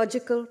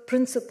ecological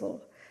principle.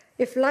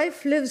 If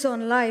life lives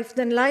on life,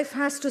 then life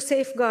has to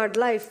safeguard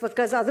life,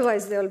 because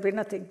otherwise there will be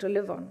nothing to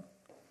live on.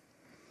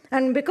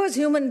 And because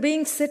human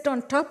beings sit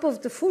on top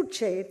of the food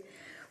chain,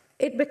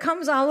 it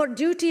becomes our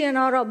duty and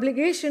our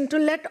obligation to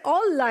let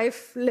all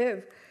life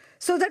live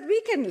so that we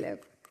can live.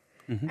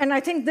 And I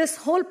think this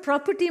whole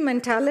property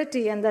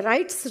mentality and the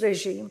rights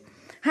regime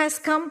has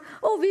come,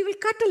 we will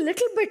cut a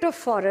little bit of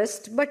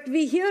forest, but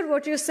we hear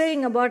what you're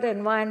saying about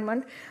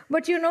environment,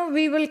 but you know,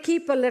 we will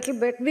keep a little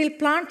bit, we'll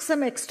plant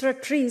some extra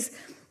trees,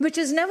 which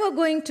is never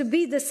going to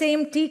be the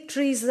same teak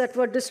trees that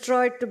were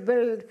destroyed to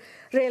build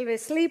railway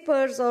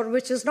sleepers, or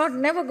which is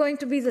never going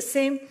to be the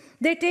same.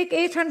 They take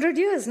 800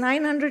 years,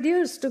 900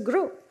 years to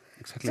grow.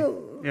 Exactly.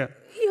 So, yeah.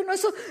 You know,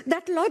 so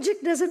that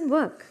logic doesn't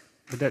work.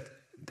 But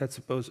that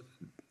suppose,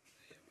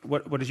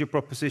 what is your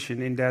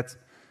proposition in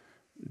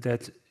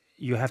that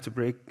you have to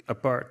break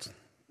apart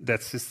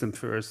that system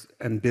first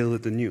and build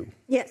it anew?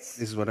 Yes.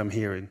 This is what I'm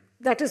hearing.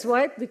 That is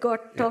why we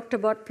talked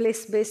about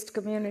place-based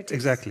communities.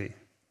 Exactly.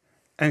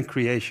 And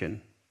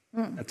creation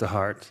at the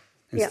heart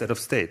instead of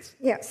state.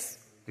 Yes.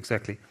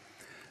 Exactly.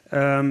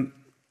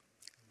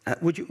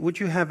 Would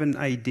you have an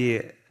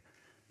idea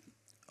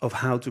of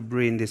how to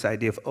bring this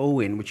idea of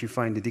Owen, which you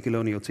find in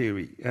decolonial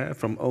theory,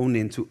 from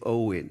Onin to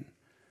Owen?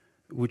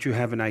 Would you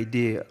have an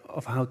idea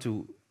of how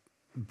to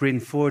bring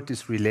forth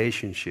this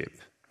relationship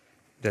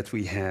that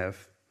we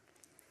have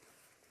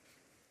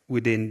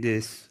within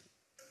this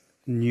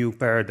new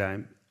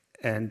paradigm?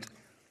 And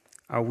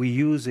are we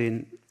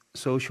using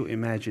social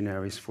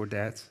imaginaries for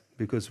that?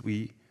 Because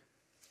we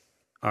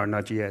are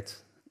not yet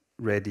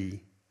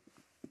ready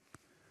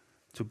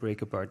to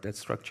break apart that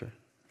structure.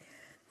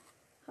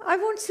 I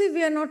won't say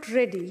we are not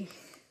ready.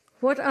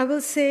 What I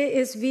will say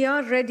is we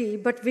are ready,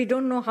 but we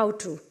don't know how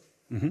to.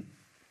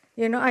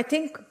 You know, I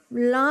think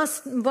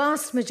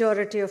vast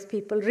majority of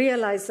people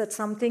realize that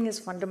something is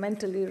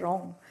fundamentally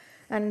wrong.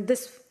 And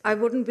this, I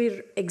wouldn't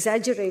be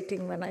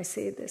exaggerating when I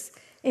say this.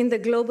 In the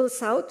global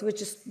south,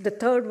 which is the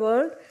third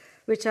world,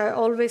 which I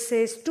always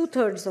say is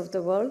 2/3 of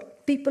the world,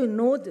 people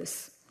know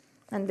this.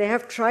 And they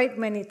have tried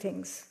many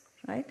things,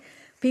 right?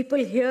 People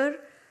here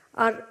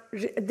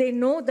they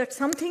know that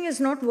something is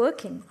not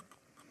working.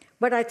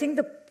 But I think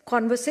the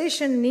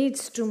conversation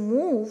needs to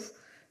move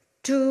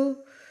to,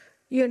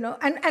 you know,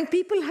 and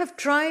people have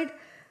trying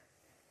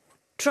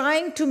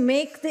to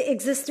make the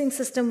existing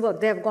system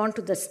work. They have gone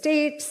to the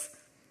states,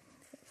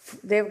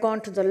 they have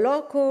gone to the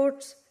law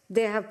courts,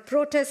 they have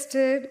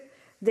protested,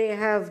 they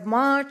have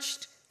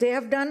marched, they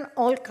have done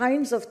all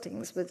kinds of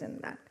things within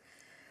that.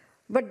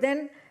 But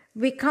then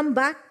we come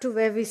back to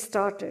where we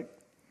started.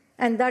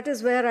 And that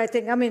is where I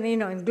think, I mean, you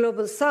know, in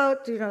global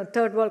south, you know,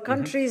 third world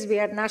countries, we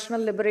had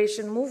national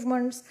liberation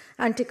movements,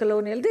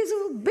 anti-colonial. These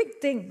are big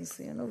things,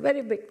 you know,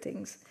 very big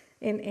things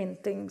in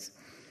things.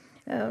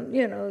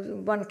 You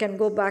know, one can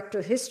go back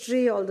to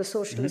history, all the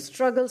socialist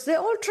struggles. They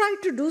all tried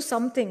to do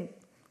something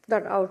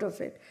out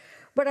of it.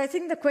 But I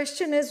think the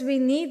question is we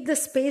need the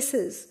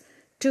spaces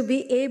to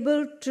be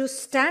able to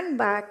stand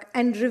back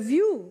and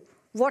review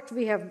what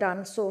we have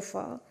done so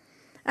far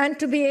and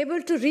to be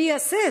able to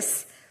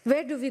reassess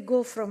where do we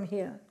go from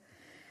here.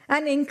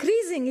 And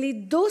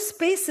increasingly, those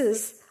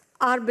spaces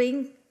are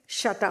being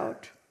shut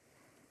out.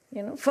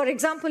 For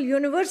example,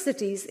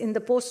 universities in the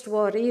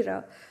post-war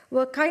era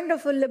were kind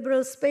of a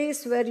liberal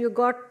space where you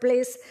got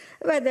place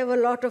where there were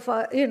a lot of,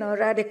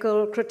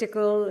 radical,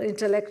 critical,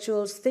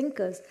 intellectuals,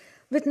 thinkers.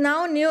 With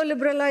now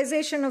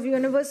neoliberalization of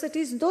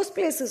universities, those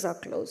places are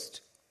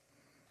closed.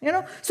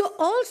 So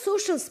all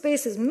social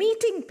spaces,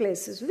 meeting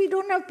places, we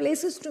don't have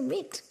places to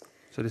meet.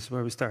 So this is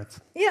where we start.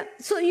 Yeah,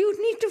 so you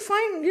need to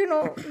find,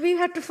 we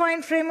had to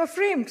find frame of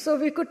frame so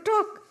we could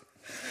talk.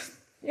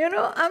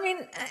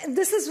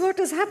 This is what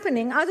is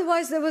happening.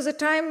 Otherwise, there was a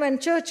time when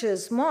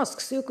churches,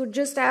 mosques, you could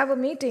just have a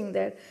meeting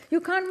there.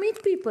 You can't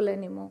meet people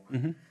anymore.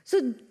 Mm-hmm.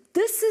 So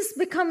this is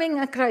becoming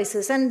a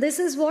crisis, and this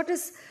is what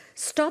is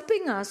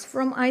stopping us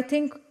from, I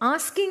think,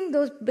 asking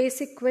those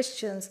basic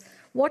questions.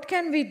 What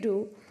can we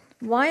do?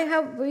 Why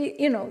have we,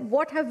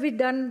 what have we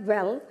done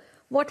well?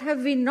 What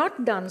have we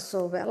not done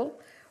so well?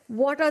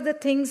 What are the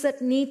things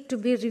that need to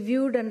be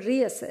reviewed and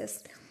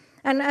reassessed?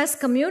 And as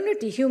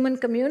human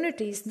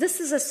communities, this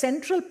is a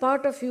central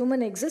part of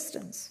human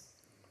existence.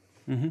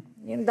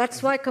 Mm-hmm.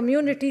 That's why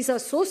communities are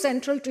so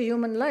central to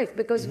human life,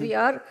 because we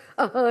are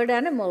a herd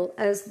animal,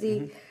 as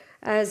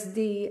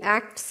the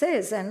Act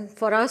says. And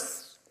for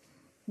us,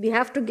 we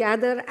have to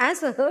gather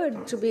as a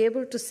herd to be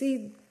able to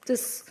see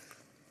this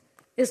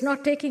is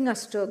not taking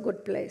us to a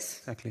good place.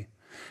 Exactly.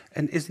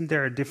 And isn't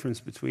there a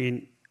difference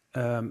between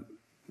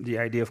the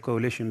idea of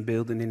coalition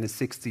building in the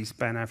 60s,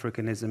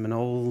 Pan-Africanism and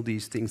all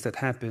these things that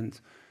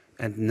happened,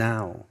 and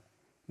now,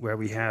 where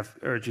we have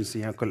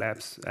urgency and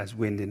collapse as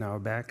wind in our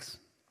backs?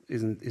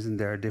 Isn't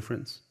there a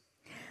difference?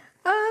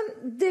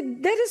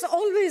 There is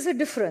always a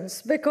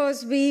difference,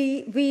 because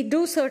we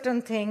do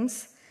certain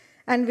things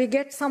and we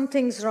get some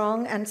things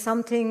wrong and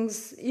some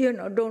things,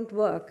 don't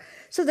work.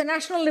 So the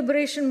national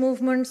liberation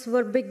movements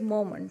were big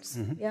moments.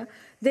 Mm-hmm. Yeah,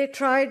 they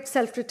tried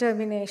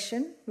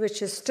self-determination,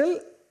 which is still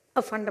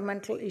a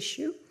fundamental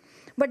issue.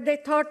 But they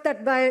thought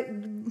that by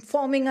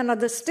forming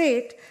another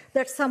state,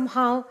 that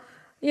somehow,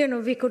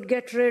 we could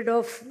get rid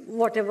of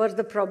whatever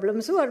the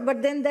problems were.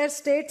 But then their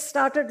states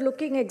started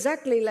looking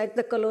exactly like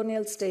the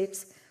colonial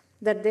states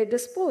that they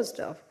disposed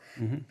of.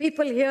 Mm-hmm.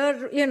 People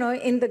here,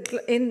 in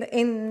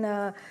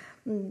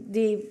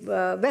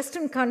the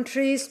Western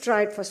countries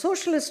tried for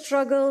socialist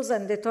struggles,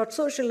 and they thought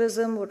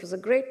socialism was a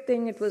great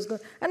thing. It was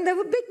good. And there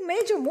were big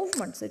major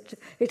movements.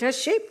 It has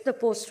shaped the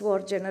post-war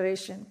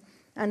generation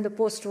and the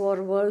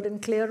post-war world in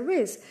clear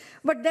ways.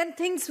 But then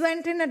things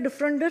went in a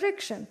different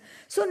direction.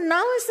 So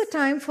now is the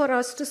time for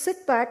us to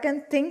sit back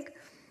and think,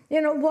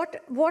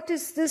 what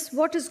is this?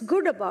 What is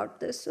good about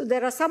this? So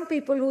there are some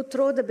people who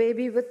throw the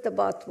baby with the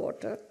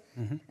bathwater.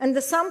 Mm-hmm. And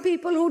there's some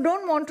people who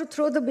don't want to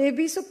throw the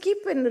baby, so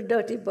keep in the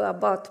dirty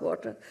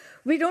bathwater.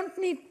 We don't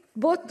need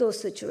both those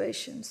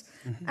situations.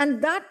 Mm-hmm.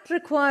 And that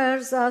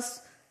requires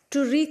us to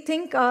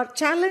rethink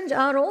challenge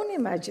our own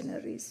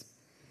imaginaries.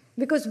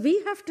 Because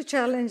we have to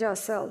challenge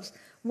ourselves.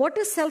 What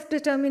does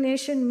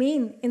self-determination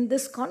mean in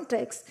this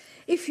context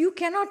if you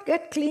cannot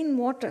get clean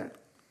water?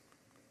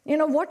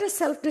 What does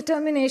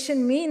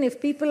self-determination mean if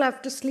people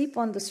have to sleep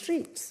on the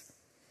streets?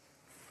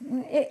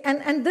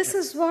 And this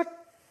is what,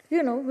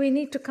 we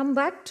need to come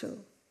back to.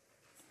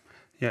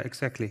 Yeah,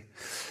 exactly.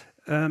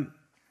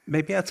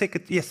 Maybe I'll take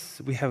it.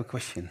 Yes, we have a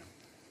question.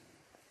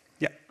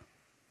 Yeah.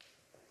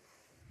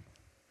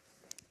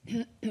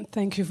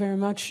 Thank you very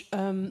much.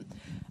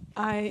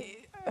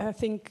 I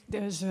think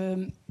there's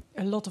a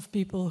lot of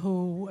people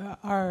who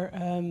are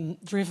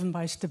driven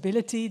by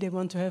stability. They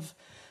want to have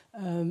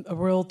a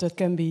world that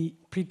can be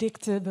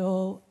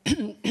predictable.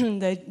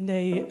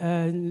 They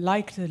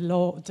like the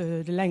law,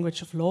 the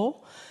language of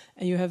law.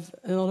 And you have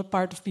another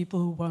part of people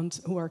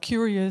who are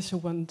curious, who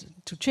want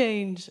to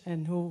change,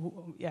 and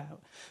who,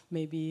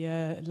 maybe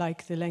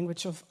like the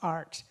language of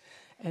art.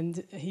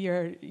 And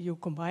here you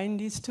combine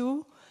these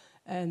two,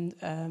 and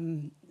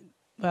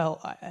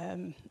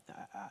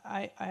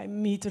I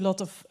meet a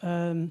lot of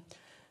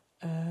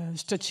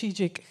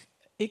strategic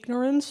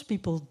ignorance.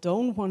 People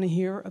don't want to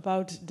hear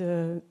about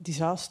the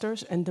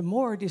disasters, and the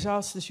more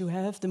disasters you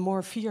have, the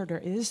more fear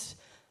there is,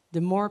 the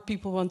more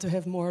people want to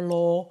have more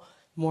law,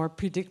 more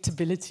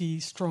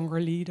predictability, stronger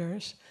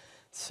leaders.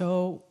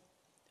 So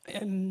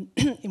in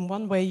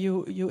one way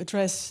you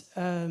address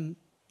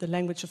the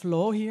language of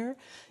law here.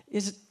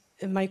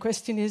 My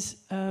question is,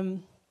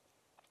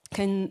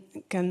 can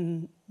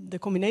the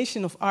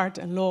combination of art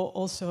and law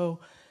also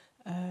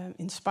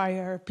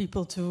inspire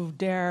people to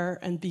dare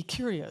and be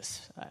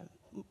curious?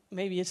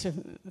 Maybe it's a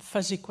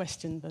fuzzy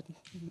question, but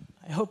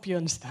I hope you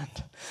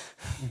understand.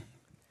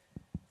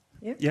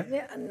 Yeah.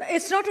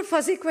 It's not a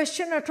fuzzy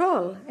question at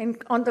all.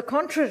 On the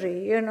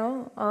contrary,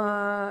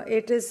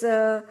 it is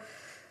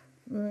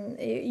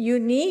you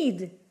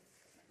need,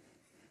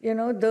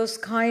 those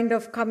kind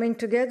of coming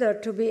together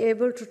to be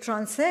able to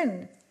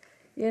transcend,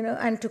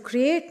 and to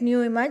create new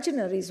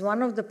imaginaries.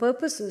 One of the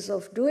purposes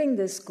of doing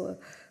this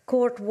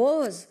court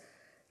was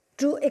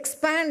to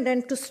expand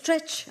and to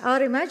stretch our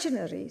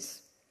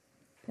imaginaries.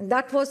 And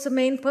that was the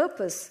main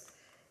purpose.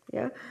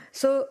 Yeah.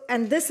 So,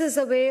 and this is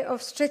a way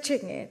of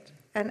stretching it.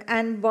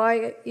 and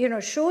by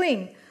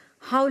showing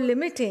how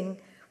limiting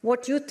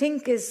what you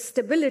think is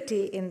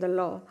stability in the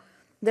law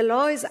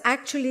is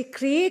actually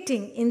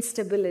creating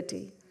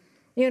instability.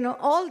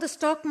 All the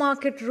stock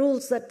market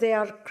rules that they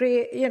are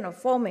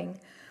forming,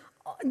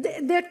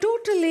 they're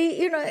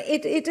totally,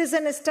 it is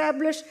an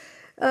established,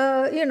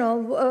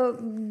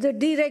 the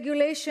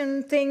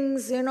deregulation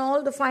things,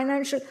 all the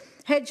financial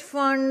hedge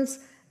funds,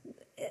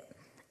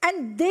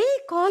 and they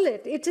call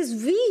it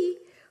is we,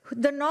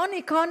 the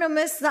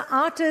non-economists, the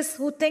artists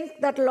who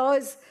think that law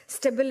is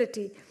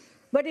stability.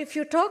 But if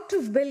you talk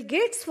to Bill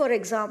Gates, for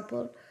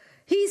example,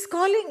 he's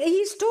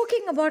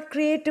talking about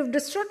creative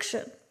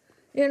destruction,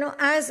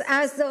 as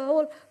the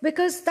whole,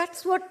 because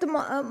that's what the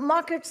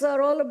markets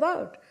are all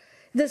about.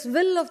 This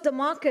will of the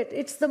market,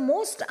 it's the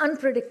most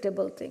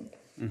unpredictable thing.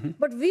 Mm-hmm.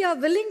 But we are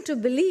willing to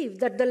believe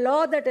that the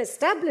law that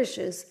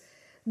establishes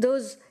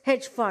those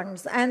hedge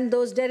funds and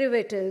those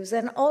derivatives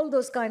and all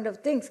those kind of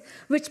things,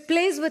 which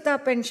plays with our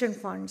pension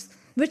funds,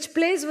 which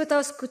plays with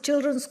our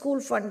children's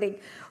school funding,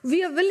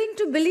 we are willing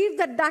to believe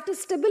that that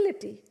is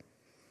stability.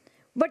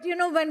 But,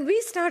 when we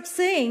start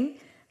saying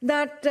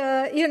that,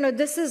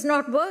 this is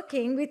not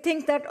working, we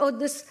think that,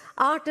 this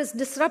art is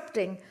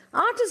disrupting.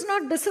 Art is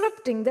not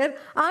disrupting.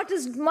 Art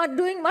is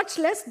doing much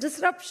less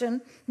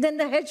disruption than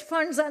the hedge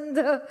funds and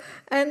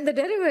the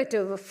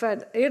derivative,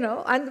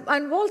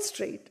 and Wall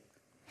Street.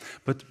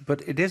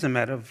 But it is a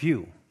matter of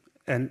view.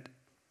 And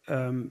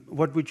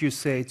what would you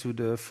say to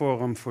the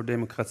Forum for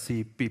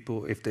Democracy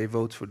people if they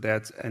vote for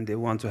that and they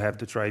want to have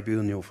the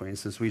tribunal, for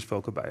instance? We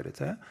spoke about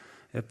it.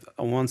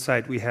 On one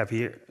side, we have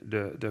here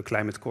the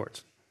climate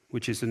court,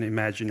 which is an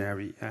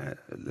imaginary,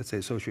 let's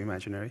say, social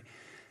imaginary.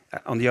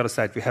 On the other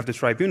side, we have the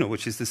tribunal,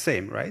 which is the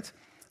same, right?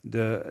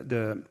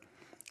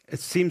 It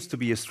seems to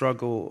be a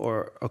struggle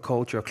or a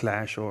culture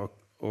clash or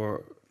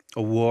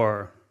a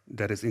war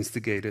that is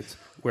instigated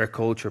where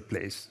culture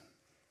plays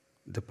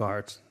the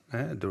part,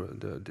 the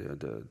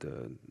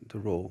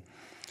role.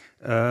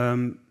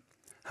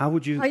 How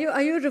would you?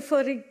 Are you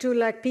referring to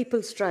like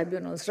people's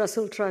tribunals,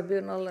 Russell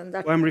Tribunal, and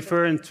that? Well, I'm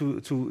referring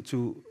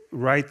to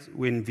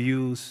right-wing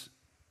views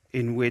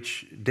in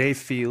which they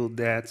feel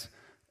that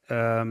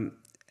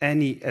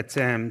any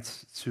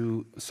attempt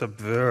to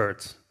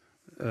subvert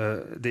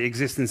the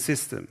existing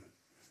system,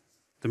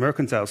 the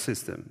mercantile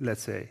system,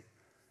 let's say,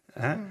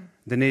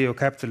 the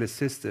neo-capitalist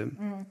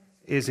system,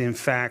 is in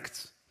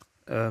fact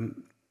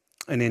an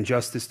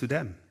injustice to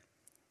them,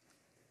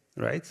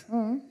 right?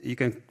 You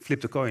can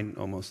flip the coin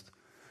almost.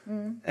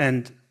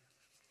 And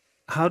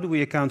how do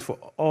we account for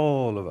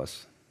all of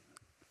us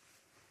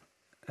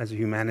as a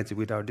humanity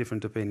with our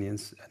different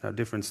opinions and our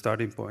different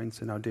starting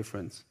points and our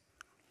difference?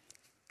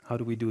 How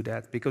do we do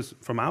that? Because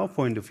from our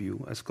point of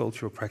view, as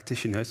cultural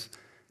practitioners,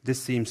 this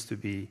seems to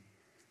be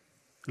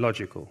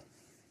logical.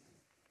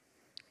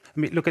 I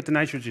mean, look at the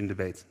nitrogen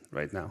debate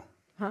right now.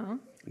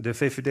 The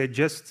VVD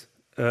just,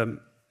 you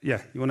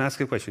want to ask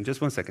a question?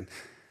 Just 1 second.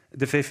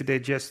 The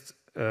VVD just,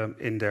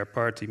 in their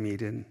party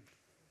meeting,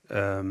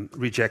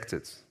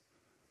 rejected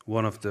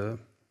one of the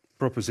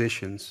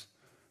propositions,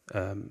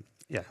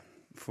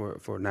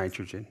 for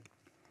nitrogen.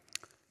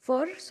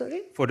 For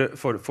sorry. For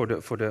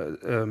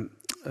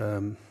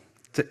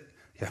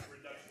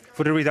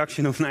the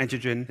reduction of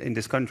nitrogen in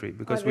this country,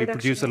 because we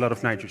produce a lot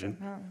of nitrogen,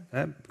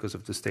 because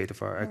of the state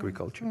of our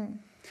agriculture.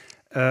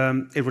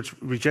 It was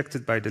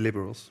rejected by the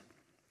liberals,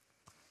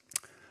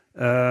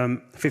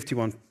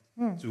 51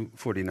 to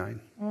 49.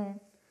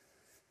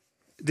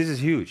 This is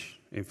huge,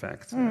 in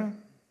fact.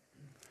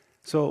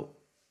 So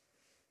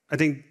I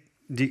think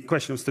the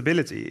question of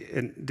stability,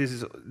 and this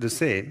is the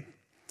same,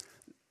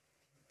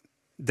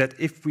 that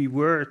if we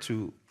were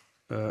to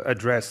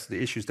address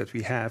the issues that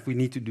we have, we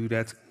need to do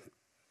that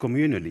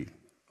communally,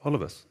 all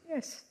of us.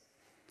 Yes.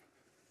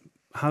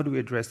 How do we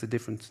address the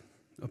different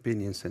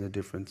opinions and the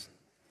different...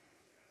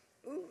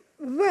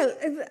 Well,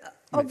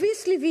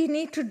 obviously we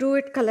need to do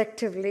it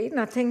collectively.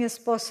 Nothing is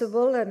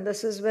possible, and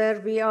this is where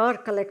we are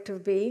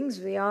collective beings.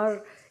 We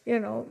are,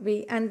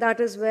 and that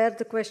is where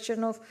the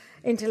question of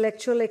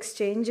intellectual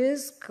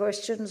exchanges,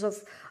 questions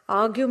of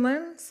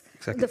arguments.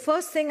 Exactly. The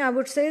first thing I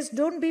would say is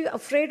don't be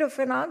afraid of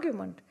an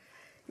argument.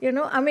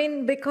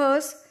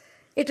 Because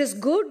it is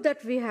good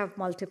that we have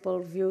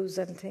multiple views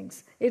and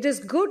things. It is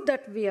good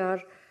that we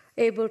are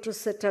able to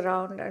sit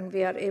around and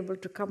we are able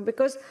to come,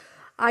 because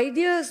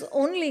ideas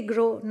only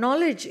grow.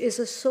 Knowledge is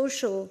a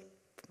social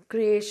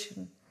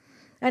creation,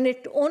 and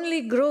it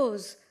only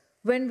grows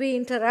when we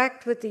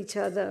interact with each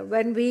other,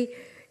 when we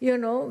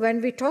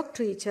talk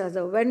to each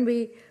other, when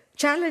we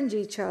challenge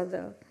each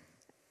other.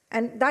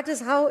 And that is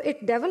how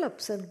it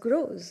develops and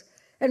grows.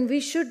 And we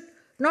should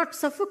not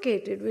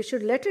suffocate it, we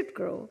should let it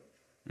grow.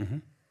 Mm-hmm.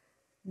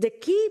 The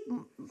key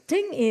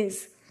thing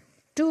is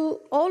to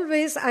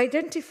always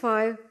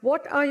identify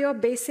what are your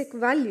basic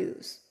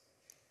values.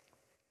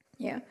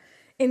 Yeah.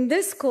 In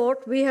this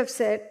court, we have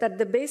said that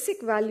the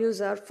basic values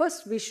are,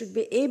 first, we should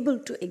be able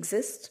to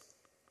exist,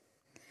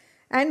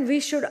 and we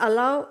should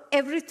allow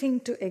everything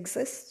to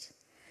exist.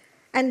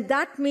 And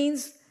that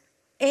means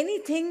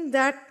anything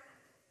that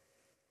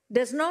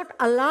does not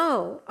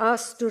allow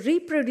us to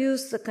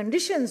reproduce the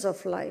conditions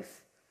of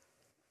life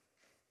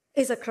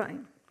is a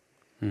crime.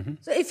 Mm-hmm.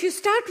 So if you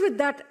start with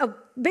that, a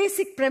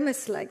basic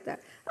premise like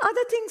that,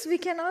 other things we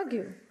can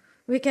argue.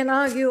 We can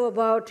argue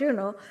about,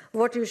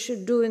 what you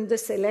should do in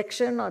this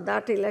election or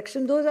that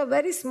election. Those are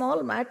very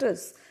small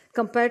matters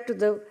compared to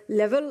the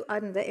level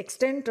and the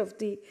extent of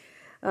the,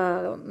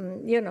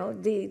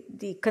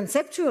 the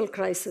conceptual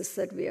crisis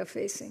that we are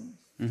facing.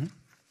 Mm-hmm.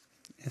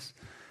 Yes.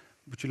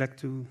 Would you like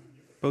to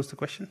pose the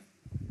question?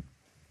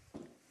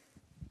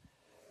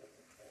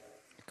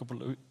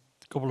 A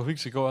couple of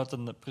weeks ago, I had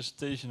a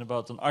presentation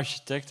about an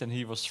architect, and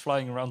he was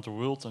flying around the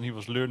world, and he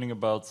was learning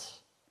about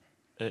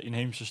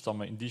inheemse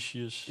stammen,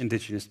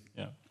 indigenous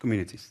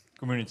communities.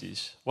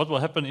 What will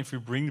happen if we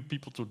bring the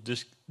people to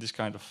this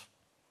kind of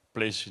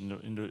place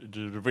in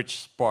the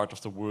rich part of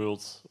the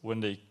world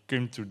when they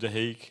come to The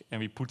Hague,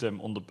 and we put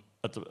them on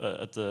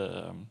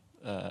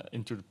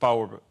into the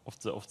power of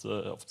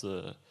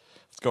the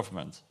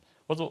government?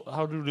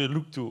 How do they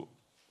look to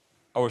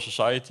our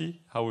society,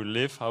 how we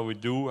live, how we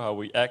do, how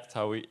we act,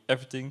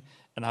 everything,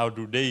 and how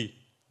do they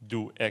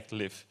do, act,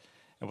 live,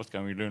 and what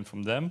can we learn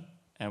from them?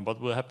 And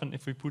what will happen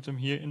if we put them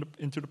here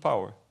into the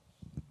power?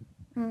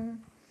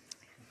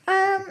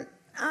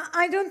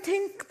 I don't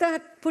think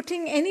that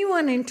putting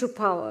anyone into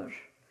power,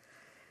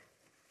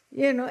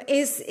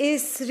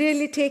 is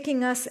really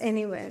taking us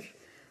anywhere.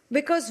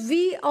 Because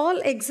we all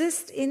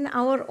exist in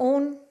our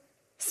own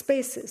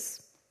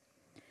spaces.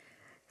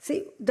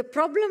 See, the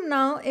problem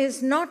now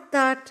is not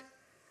that,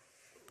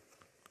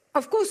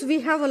 of course,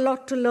 we have a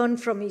lot to learn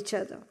from each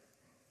other,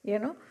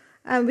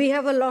 and we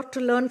have a lot to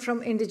learn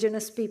from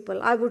indigenous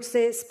people, I would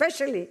say,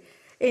 especially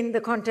in the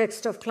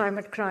context of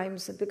climate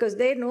crimes, because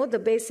they know the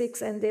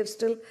basics and they've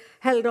still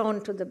held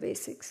on to the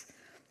basics.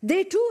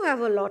 They too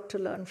have a lot to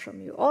learn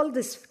from you, all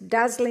this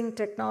dazzling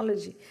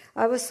technology.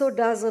 I was so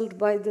dazzled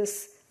by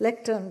this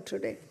lectern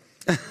today.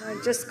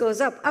 It just goes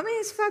up. I mean,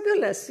 it's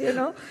fabulous,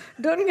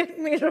 don't get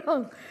me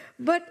wrong.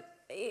 But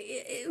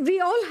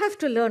we all have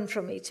to learn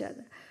from each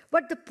other.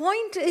 But the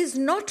point is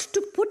not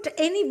to put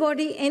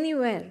anybody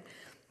anywhere.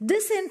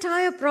 This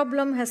entire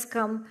problem has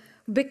come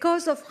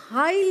because of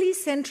highly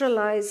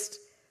centralized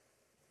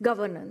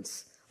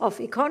governance of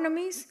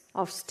economies,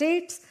 of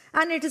states,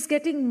 and it is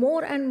getting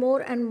more and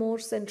more and more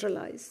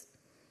centralized,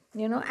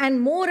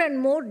 and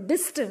more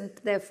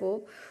distant,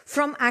 therefore,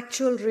 from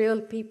actual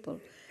real people.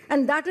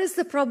 And that is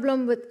the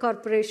problem with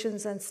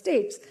corporations and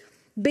states.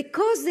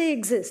 Because they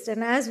exist,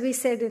 and as we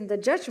said in the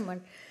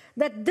judgment,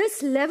 that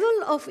this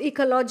level of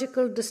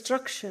ecological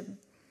destruction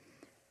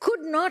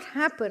could not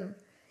happen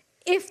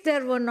if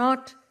there were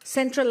not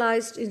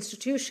centralized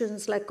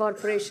institutions like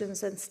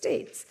corporations and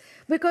states.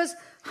 Because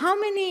how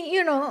many,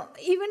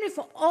 even if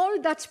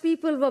all Dutch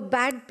people were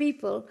bad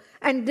people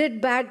and did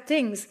bad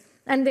things,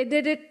 and they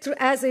did it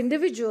as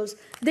individuals,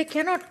 they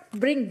cannot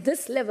bring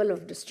this level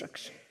of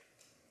destruction.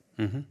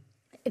 Mm-hmm.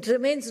 It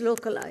remains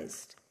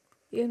localized,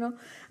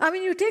 I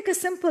mean, you take a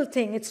simple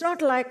thing. It's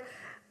not like,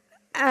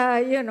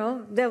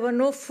 there were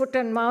no foot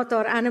and mouth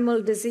or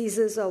animal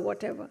diseases or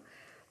whatever.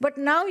 But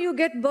now you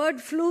get bird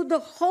flu, the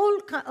whole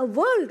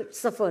world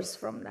suffers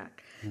from that.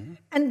 Mm-hmm.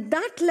 And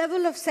that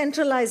level of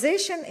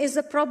centralization is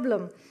a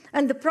problem.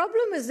 And the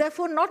problem is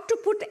therefore not to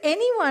put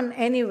anyone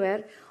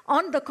anywhere,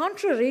 on the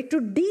contrary,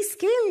 to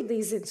descale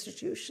these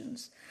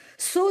institutions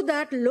so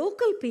that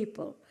local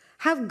people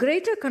have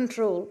greater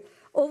control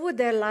over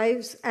their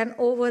lives and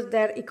over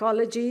their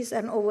ecologies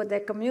and over their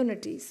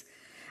communities.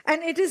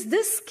 And it is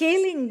this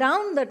scaling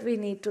down that we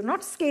need to,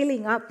 not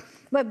scaling up,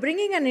 by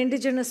bringing an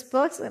indigenous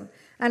person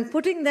and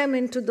putting them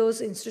into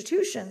those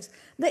institutions.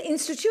 The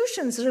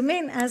institutions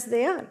remain as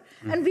they are.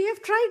 Mm. And we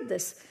have tried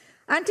this.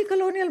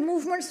 Anti-colonial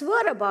movements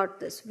were about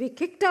this. We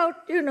kicked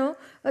out,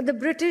 the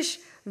British.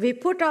 We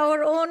put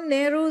our own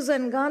Nehrus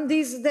and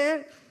Gandhis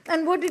there.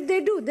 And what did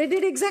they do? They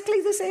did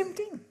exactly the same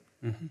thing.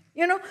 Mm-hmm.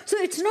 So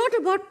it's not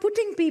about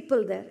putting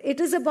people there. It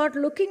is about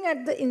looking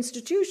at the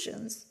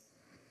institutions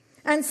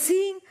and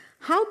seeing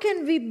how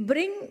can we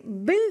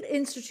build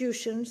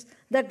institutions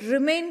that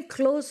remain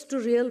close to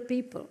real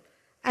people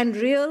and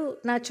real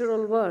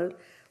natural world,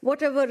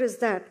 whatever is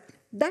that.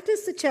 That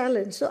is the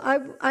challenge. So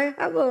I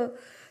have a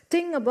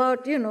thing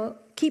about,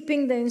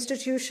 keeping the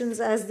institutions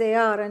as they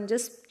are and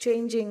just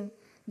changing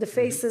the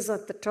faces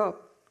at the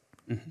top.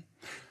 Mm-hmm.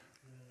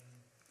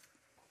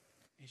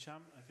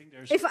 Hicham, I think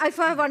there's... If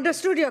I've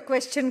understood your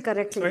question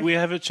correctly. We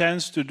have a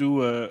chance to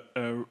do a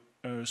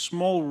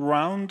small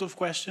round of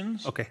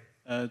questions. Okay.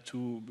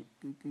 To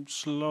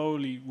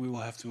slowly, we will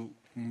have to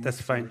move That's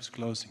fine. towards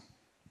closing.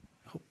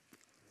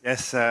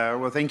 Yes,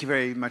 well, thank you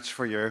very much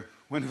for your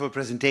wonderful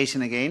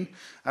presentation again.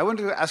 I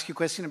wanted to ask you a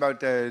question about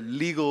the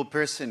legal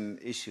person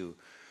issue,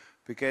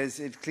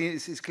 because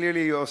it's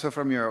clearly also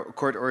from your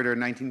court order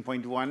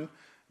 19.1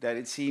 that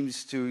it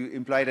seems to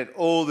imply that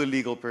all the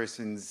legal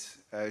persons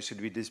should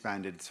be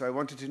disbanded. So I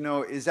wanted to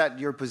know, is that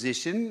your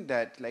position,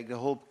 that like the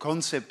whole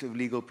concept of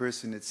legal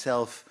person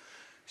itself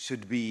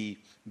should be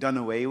done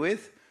away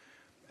with?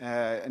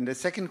 And the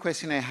second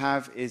question I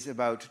have is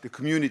about the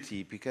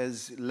community,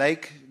 because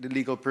like the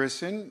legal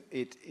person,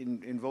 it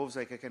involves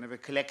like a kind of a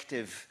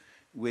collective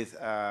with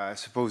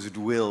supposed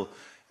will,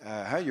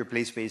 your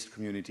place-based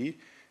community.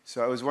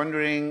 So I was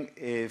wondering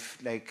if,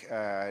 like,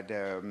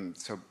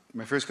 so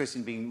my first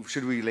question being,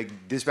 should we like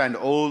disband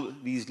all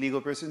these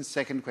legal persons?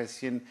 Second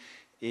question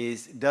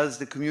is, does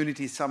the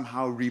community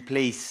somehow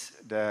replace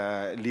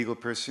the legal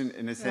person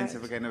in a sense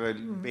of a kind of a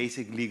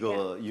basic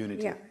legal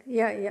unity?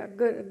 Yeah.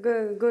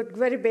 Good.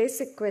 Very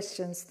basic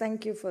questions.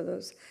 Thank you for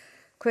those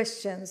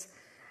questions.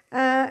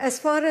 As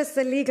far as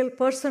the legal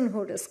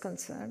personhood is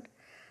concerned,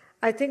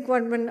 I think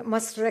one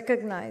must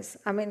recognize,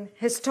 I mean,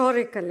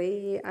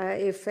 historically,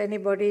 if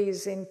anybody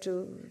is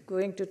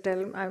going to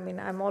tell, I mean,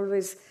 I'm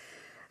always,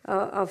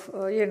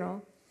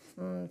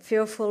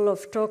 fearful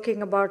of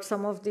talking about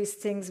some of these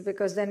things,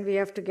 because then we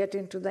have to get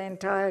into the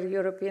entire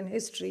European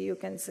history, you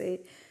can say.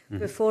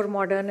 Before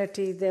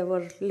modernity, there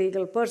were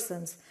legal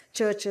persons.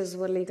 Churches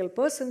were legal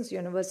persons,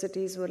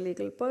 universities were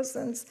legal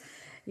persons,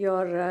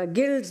 your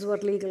guilds were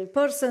legal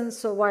persons,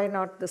 so why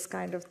not this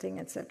kind of thing,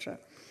 etc.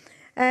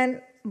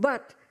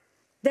 But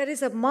there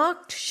is a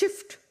marked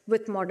shift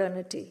with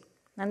modernity,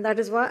 and that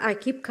is why I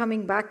keep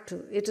coming back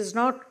to it. Is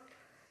not,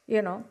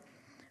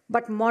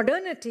 but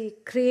modernity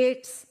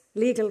creates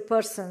legal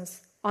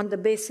persons on the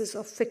basis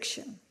of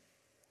fiction.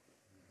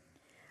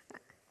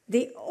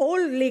 The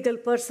old legal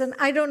person,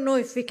 I don't know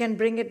if we can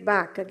bring it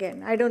back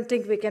again. I don't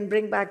think we can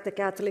bring back the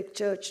Catholic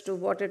Church to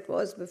what it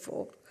was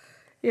before,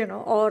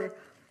 or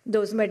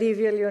those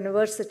medieval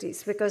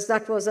universities, because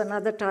that was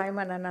another time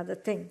and another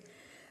thing.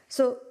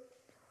 So,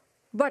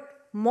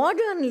 but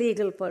modern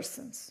legal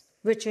persons,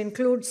 which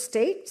include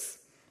states,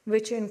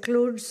 which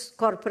includes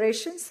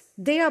corporations,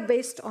 they are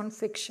based on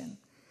fiction.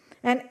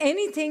 And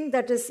anything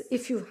that is,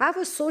 if you have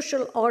a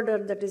social order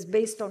that is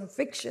based on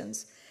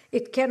fictions,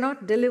 it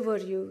cannot deliver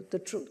you the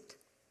truth.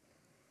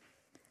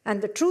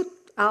 And the truth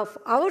of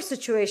our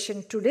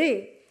situation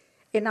today,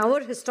 in our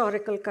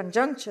historical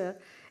conjuncture,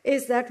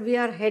 is that we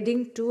are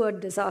heading to a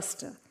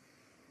disaster.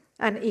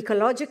 An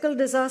ecological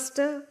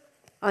disaster,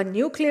 a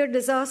nuclear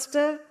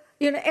disaster,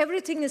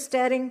 everything is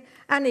staring.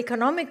 An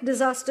economic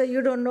disaster,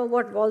 you don't know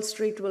what Wall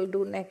Street will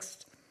do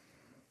next.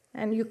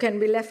 And you can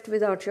be left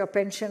without your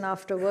pension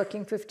after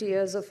working 50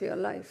 years of your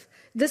life.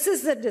 This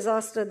is the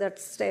disaster that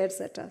stares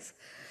at us.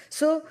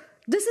 So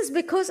this is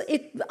because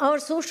our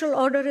social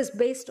order is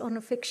based on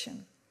a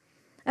fiction.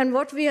 And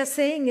what we are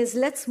saying is,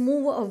 let's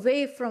move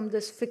away from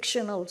this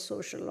fictional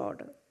social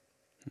order.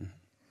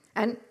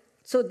 And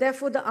so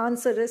therefore the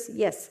answer is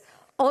yes,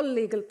 all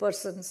legal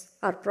persons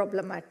are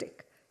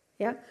problematic.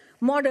 Yeah?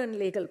 Modern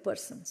legal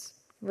persons,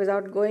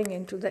 without going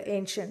into the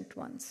ancient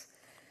ones.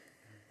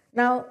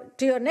 Now,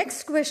 to your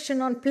next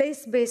question on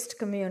place-based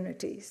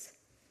communities.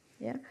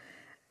 Yeah?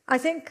 I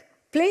think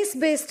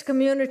place-based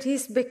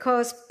communities,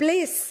 because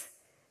place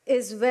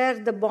is where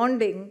the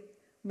bonding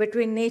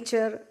between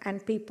nature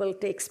and people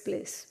takes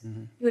place.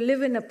 You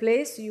live in a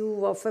place,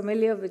 you are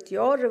familiar with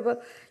your river.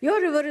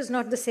 Your river is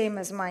not the same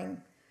as mine.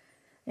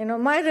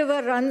 My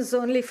river runs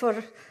only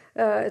for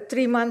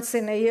 3 months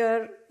in a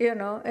year,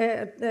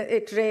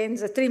 it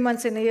rains. 3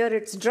 months in a year,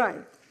 it's dry.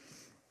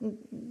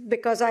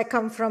 Because I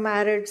come from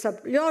arid,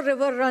 your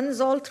river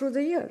runs all through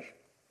the year.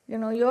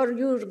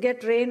 You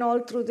get rain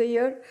all through the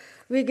year.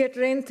 We get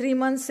rain 3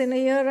 months in a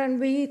year, and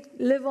we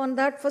live on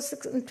that for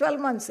 12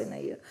 months in a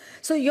year.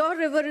 So your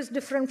river is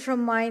different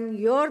from mine.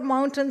 Your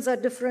mountains are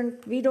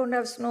different. We don't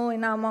have snow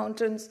in our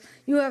mountains.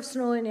 You have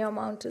snow in your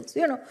mountains.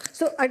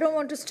 So I don't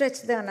want to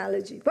stretch the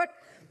analogy. But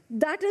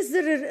that is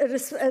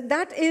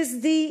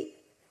the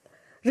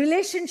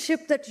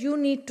relationship that you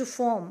need to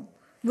form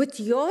with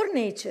your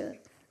nature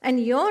and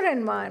your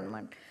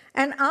environment,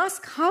 and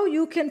ask how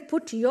you can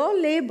put your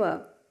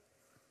labor,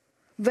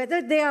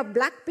 whether they are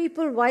black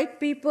people, white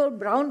people,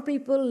 brown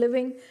people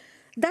living,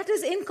 that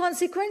is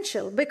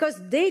inconsequential,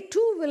 because they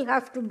too will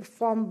have to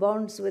form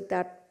bonds with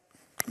that,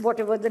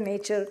 whatever the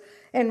nature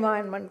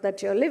environment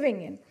that you're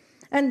living in.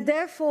 And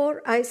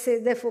therefore, I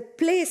say,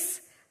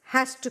 place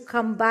has to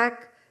come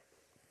back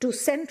to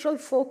central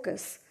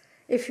focus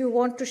if you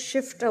want to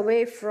shift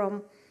away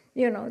from,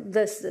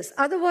 this.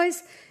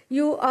 Otherwise,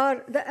 you are,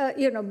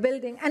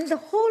 building. And the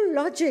whole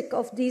logic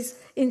of these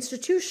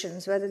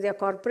institutions, whether they are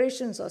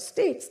corporations or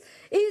states,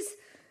 is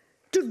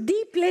to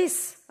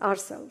deplace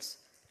ourselves,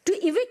 to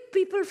evict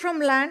people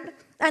from land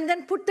and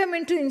then put them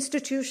into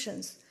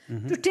institutions,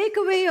 to take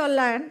away your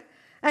land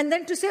and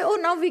then to say, oh,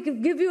 now we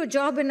can give you a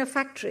job in a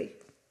factory.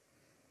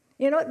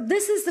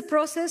 This is the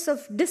process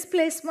of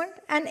displacement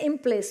and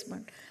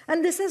emplacement.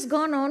 And this has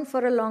gone on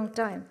for a long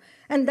time.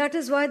 And that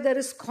is why there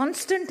is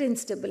constant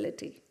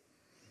instability.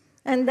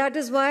 And that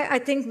is why I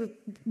think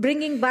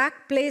bringing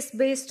back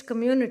place-based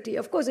community,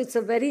 of course, it's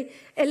a very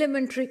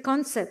elementary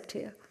concept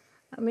here.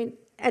 I mean,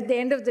 at the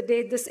end of the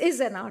day, this is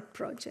an art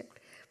project.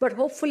 But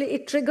hopefully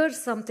it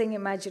triggers something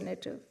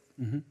imaginative.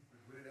 Would it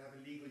have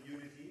a legal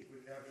unity?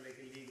 Would it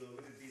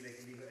be like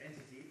a legal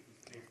entity?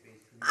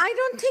 I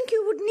don't think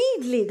you would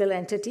need legal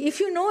entity. If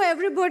you know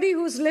everybody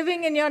who's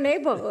living in your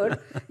neighborhood,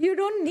 you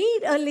don't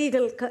need a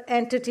legal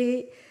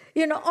entity,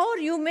 or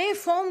you may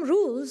form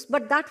rules,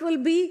 but that will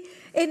be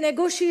a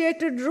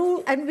negotiated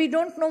rule, and we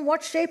don't know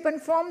what shape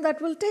and form that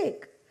will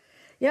take.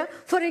 Yeah.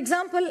 For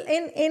example,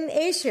 in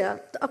Asia,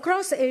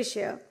 across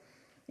Asia,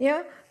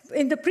 yeah,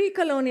 in the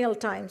pre-colonial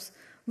times,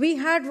 we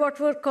had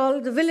what were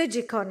called the village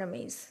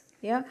economies,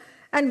 yeah,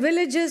 and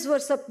villages were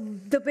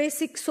the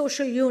basic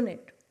social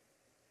unit.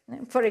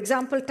 For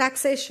example,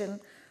 taxation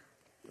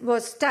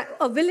was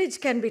a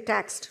village can be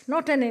taxed,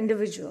 not an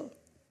individual.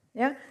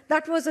 Yeah,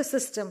 that was a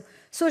system.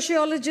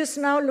 Sociologists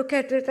now look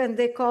at it and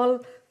they call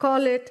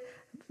it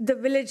the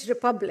village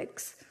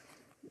republics.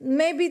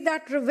 Maybe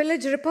that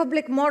village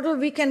republic model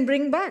we can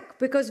bring back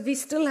because we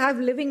still have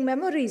living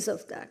memories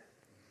of that.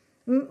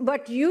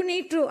 But you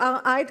need to,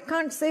 I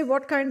can't say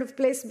what kind of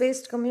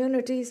place-based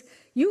communities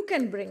you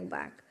can bring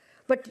back.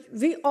 But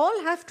we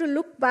all have to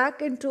look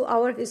back into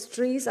our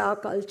histories, our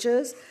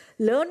cultures,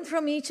 learn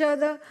from each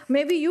other.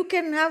 Maybe you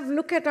can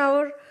look at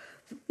our,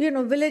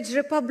 village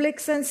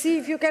republics and see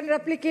if you can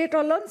replicate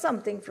or learn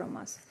something from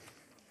us.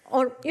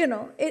 Or,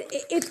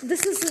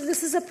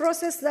 this is a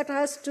process that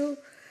has to,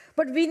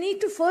 but we need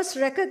to first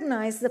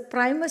recognize the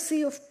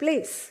primacy of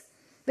place,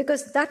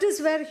 because that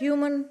is where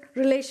human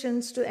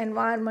relations to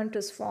environment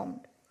is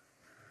formed.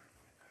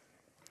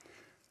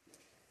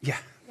 Yeah,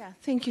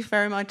 thank you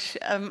very much.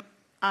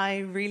 I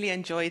really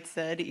enjoyed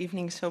the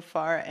evening so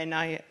far, and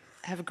I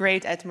have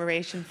great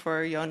admiration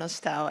for Jonas,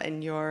 Staal,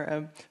 and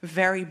your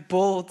very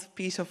bold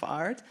piece of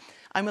art.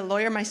 I'm a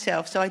lawyer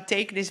myself, so I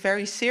take this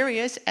very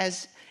serious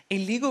as a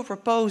legal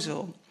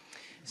proposal.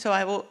 So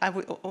I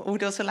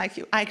would also like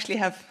you, I actually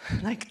have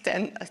like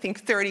 10, I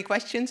think 30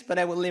 questions, but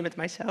I will limit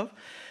myself.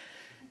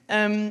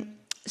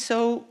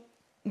 So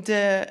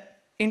the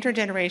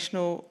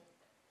Intergenerational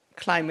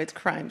Climate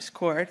Crimes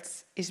Court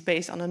is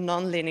based on a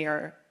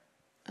non-linear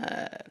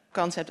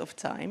concept of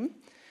time.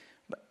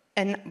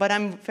 But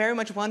I'm very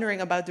much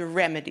wondering about the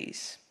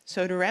remedies.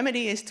 So the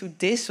remedy is to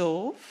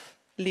dissolve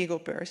legal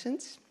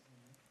persons.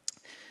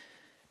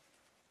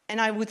 And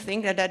I would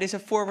think that that is a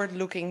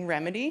forward-looking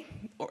remedy,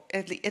 or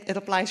it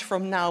applies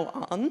from now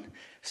on.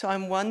 So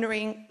I'm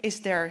wondering,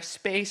 is there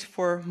space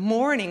for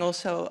mourning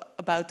also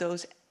about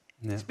those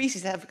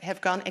species that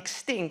have gone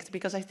extinct?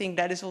 Because I think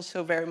that is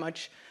also very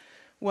much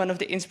one of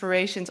the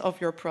inspirations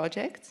of your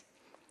project.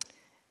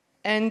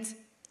 And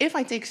if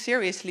I take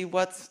seriously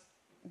what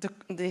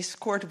this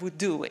court would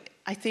do,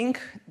 I think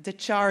the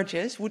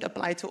charges would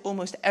apply to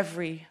almost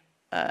every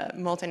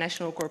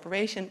multinational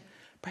corporation,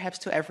 perhaps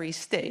to every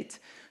state.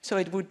 So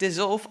it would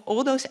dissolve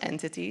all those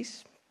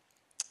entities,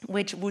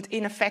 which would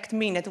in effect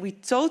mean that we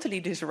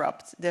totally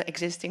disrupt the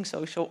existing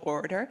social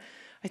order.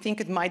 I think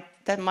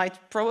that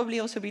might probably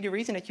also be the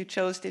reason that you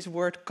chose this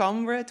word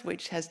comrade,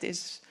 which has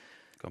this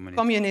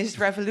communist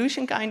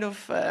revolution kind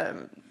of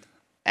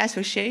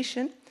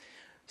association.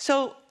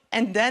 So,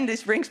 and then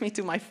this brings me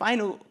to my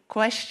final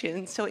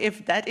question. So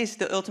if that is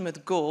the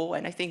ultimate goal,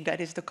 and I think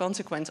that is the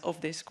consequence of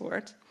this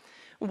court,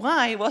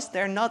 why was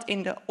there not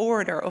in the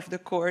order of the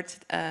court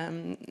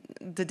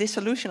the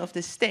dissolution of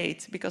the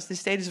state? Because the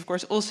state is, of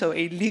course, also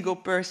a legal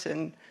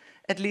person,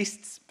 at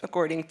least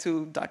according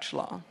to Dutch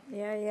law.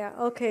 Yeah.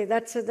 Okay,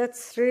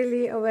 that's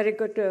really a very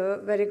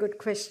good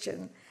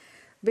question,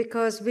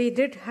 because we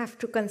did have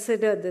to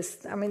consider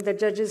this. I mean, the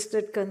judges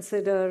did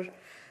consider,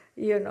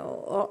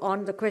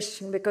 on the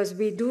question, because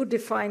we do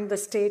define the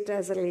state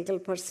as a legal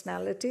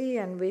personality,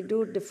 and we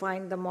do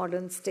define the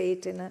modern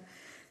state in a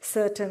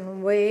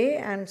certain way,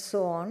 and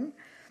so on.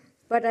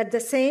 But at the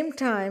same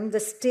time, the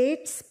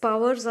state's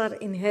powers are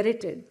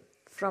inherited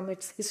from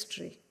its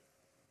history.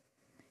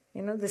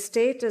 The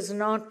state is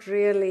not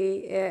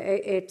really,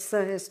 it's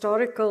a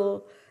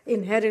historical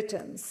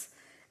inheritance,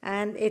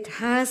 and it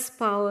has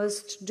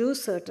powers to do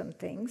certain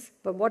things.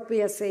 But what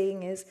we are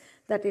saying is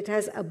that it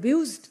has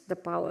abused the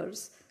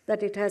powers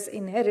that it has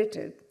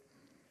inherited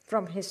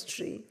from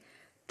history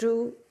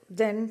to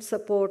then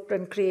support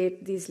and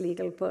create these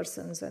legal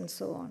persons and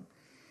so on.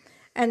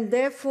 And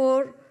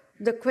therefore,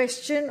 the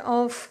question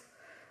of,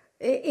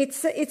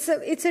 it's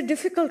a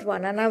difficult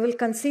one, and I will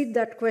concede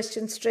that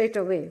question straight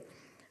away,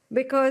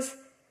 because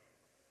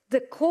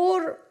the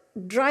core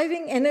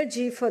driving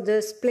energy for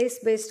this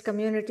place-based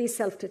community is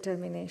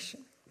self-determination.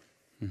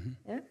 Mm-hmm.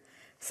 Yeah?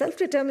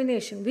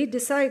 Self-determination, we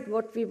decide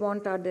what we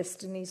want our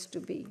destinies to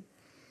be.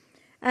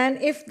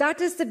 And if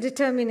that is the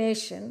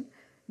determination,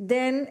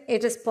 then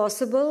it is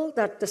possible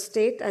that the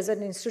state as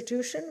an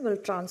institution will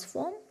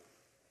transform.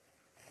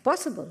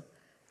 Possible.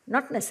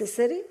 Not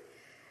necessary.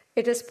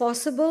 It is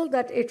possible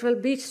that it will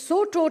be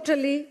so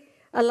totally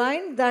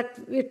aligned that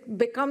it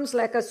becomes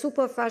like a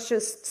super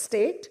fascist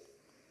state,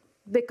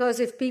 because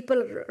if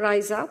people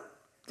rise up,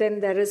 then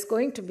there is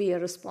going to be a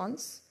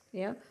response.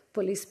 Yeah,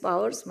 police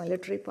powers,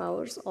 military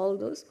powers, all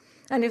those.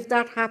 And if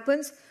that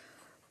happens,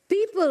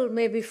 people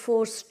may be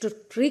forced to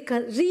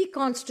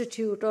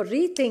reconstitute or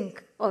rethink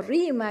or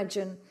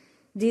reimagine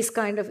these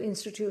kind of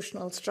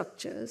institutional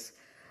structures.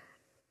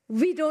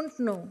 We don't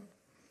know.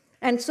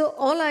 And so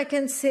all I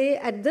can say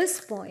at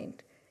this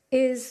point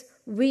is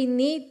we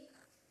need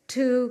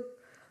to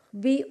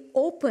be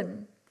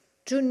open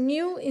to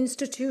new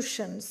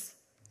institutions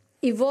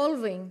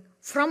evolving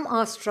from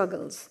our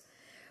struggles.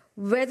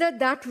 Whether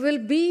that will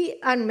be,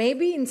 and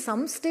maybe in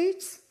some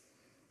states,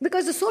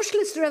 because the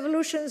socialist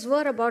revolutions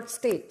were about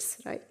states,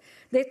 right?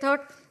 They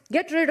thought,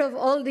 get rid of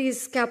all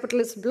these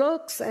capitalist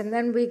blocks, and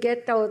then we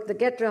get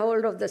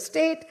hold of the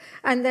state,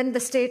 and then the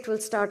state will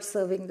start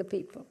serving the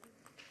people.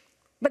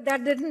 But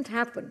that didn't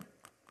happen.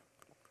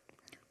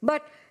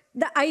 But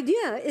the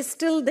idea is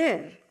still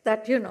there,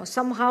 that,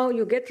 somehow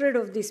you get rid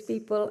of these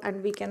people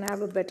and we can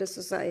have a better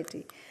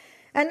society.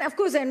 And of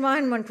course, the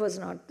environment was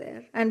not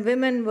there, and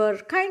women were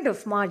kind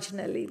of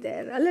marginally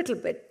there, a little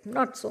bit,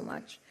 not so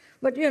much.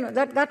 But,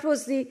 that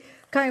was the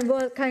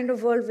kind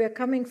of world we're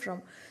coming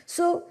from.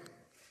 So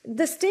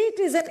the state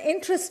is an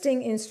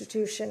interesting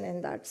institution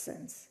in that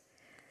sense.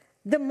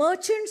 The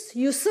merchants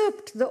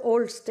usurped the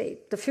old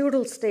state, the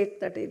feudal state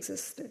that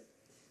existed.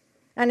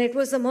 And it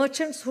was the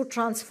merchants who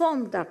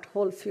transformed that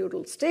whole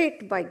feudal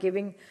state by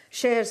giving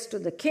shares to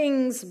the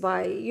kings,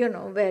 by,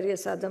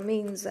 various other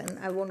means. And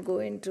I won't go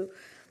into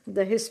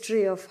the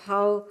history of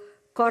how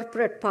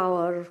corporate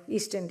power,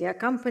 East India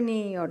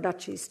Company or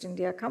Dutch East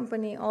India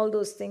Company, all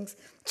those things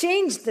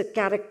changed the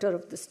character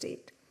of the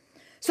state.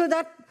 So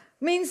that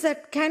means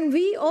that can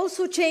we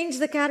also change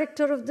the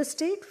character of the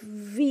state?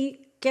 We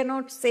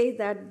cannot say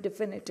that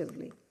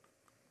definitively.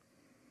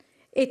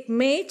 It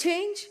may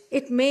change,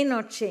 it may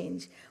not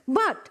change.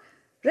 But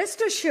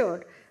rest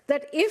assured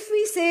that if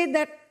we say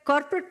that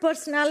corporate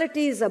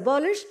personality is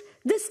abolished,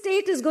 this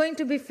state is going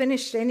to be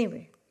finished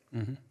anyway.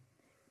 Mm-hmm.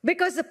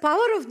 Because the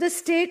power of the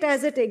state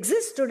as it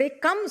exists today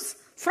comes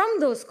from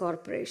those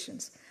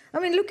corporations. I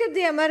mean, look at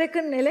the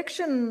American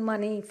election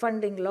money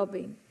funding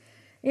lobbying.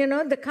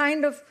 The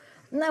kind of...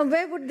 Now,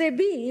 where would they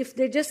be if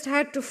they just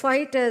had to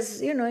fight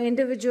as,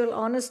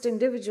 honest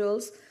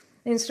individuals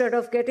instead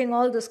of getting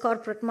all this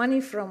corporate money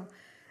from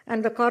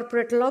and the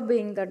corporate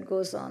lobbying that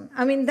goes on?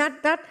 I mean,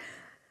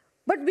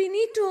 but we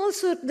need to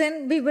also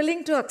then be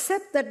willing to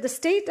accept that the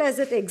state as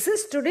it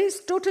exists today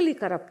is totally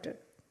corrupted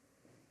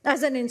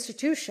as an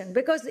institution,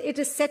 because it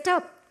is set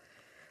up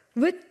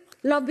with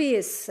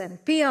lobbyists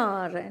and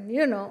PR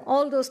and,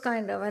 all those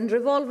and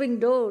revolving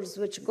doors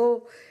which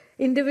go,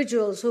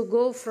 individuals who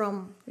go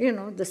from,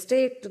 the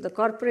state to the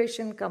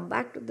corporation, come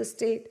back to the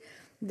state.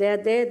 They're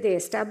there, they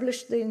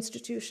establish the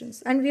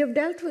institutions. And we have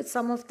dealt with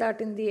some of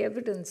that in the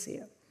evidence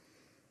here.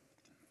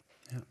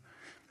 Yeah.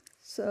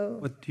 So,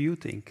 what do you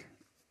think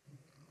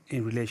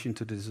in relation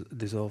to this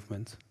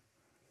dissolvement?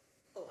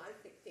 Oh, I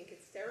think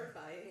it's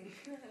terrifying.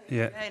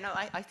 Yeah.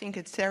 I think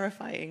it's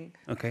terrifying.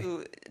 Okay.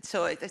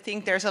 So I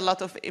think there's a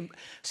lot of...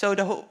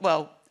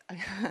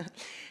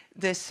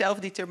 The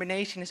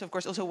self-determination is, of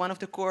course, also one of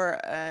the core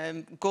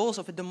goals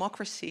of a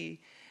democracy.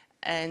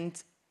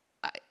 And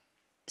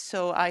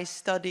so I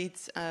studied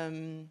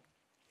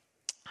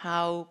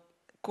how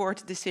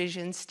court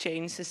decisions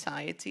change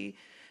society.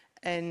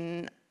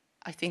 And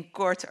I think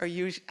courts are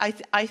usually...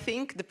 I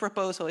think the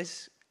proposal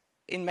is,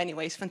 in many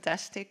ways,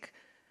 fantastic.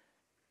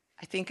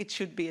 I think it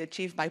should be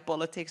achieved by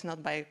politics,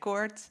 not by a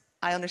court.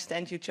 I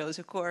understand you chose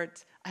a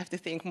court. I have to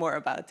think more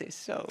about this.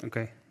 So.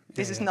 Okay.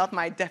 This is not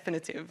my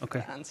definitive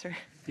answer.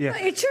 Yeah.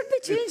 It should be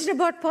changed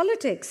about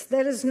politics.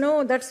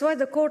 That's why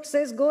the court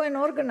says go and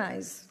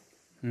organize.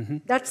 Mm-hmm.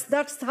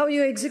 That's how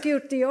you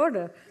execute the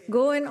order.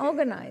 Go and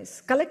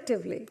organize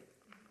collectively.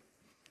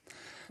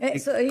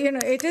 So,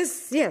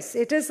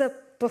 it is a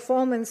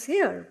performance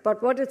here,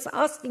 but what it's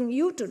asking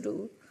you to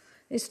do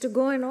is to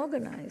go and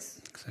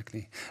organize.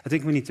 Exactly. I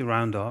think we need to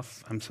round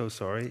off. I'm so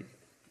sorry.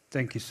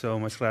 Thank you so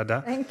much,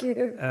 Radha. Thank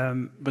you.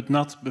 But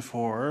not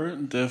before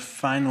the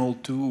final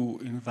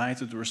two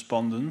invited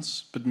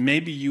respondents, but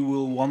maybe you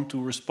will want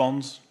to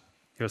respond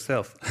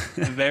yourself.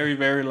 The very,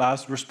 very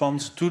last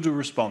response to the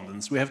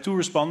respondents. We have two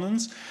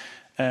respondents.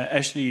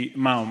 Ashley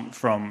Maum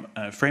from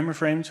Framer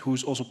Framed,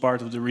 who's also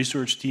part of the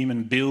research team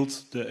and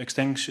built the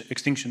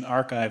Extinction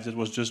Archive that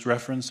was just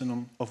referenced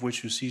and of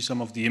which you see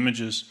some of the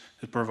images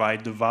that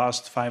provide the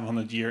vast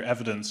 500-year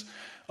evidence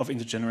of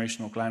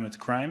intergenerational climate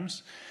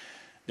crimes.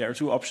 There are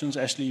two options.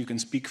 Ashley, you can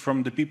speak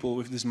from the people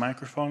with this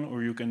microphone,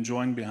 or you can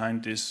join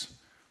behind this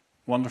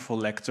wonderful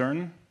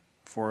lectern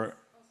for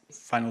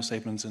final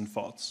statements and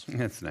thoughts.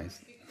 That's nice.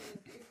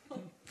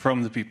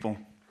 From the people.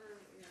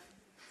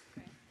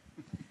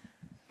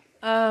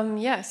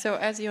 So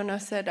as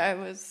Jonas said, I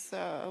was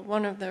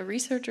one of the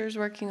researchers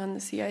working on the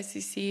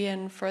CICC,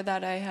 and for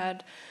that I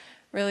had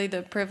really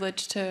the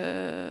privilege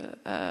to,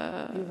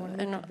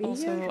 and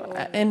also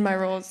in my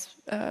roles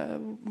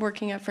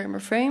working at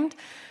Framer Framed,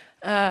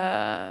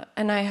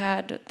 and I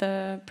had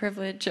the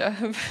privilege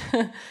of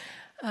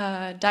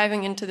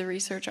diving into the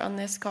research on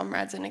this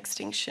Comrades in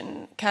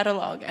Extinction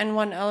catalog. And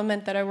one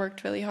element that I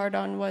worked really hard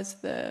on was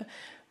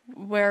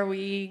where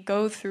we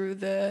go through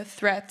the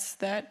threats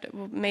that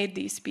made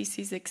these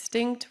species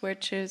extinct,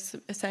 which is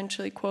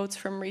essentially quotes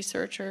from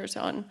researchers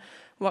on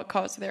what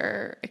caused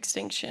their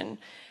extinction.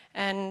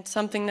 And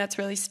something that's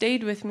really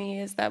stayed with me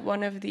is that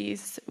one of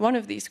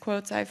these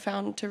quotes I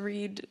found to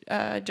read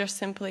just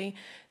simply,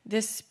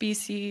 "This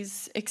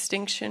species'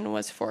 extinction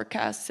was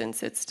forecast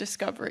since its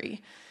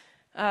discovery,"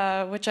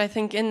 which I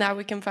think in that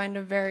we can find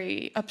a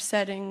very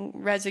upsetting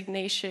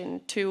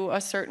resignation to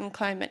a certain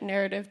climate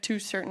narrative, to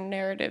certain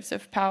narratives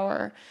of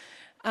power.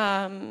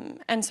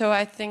 And so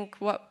I think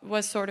what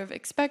was sort of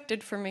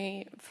expected for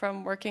me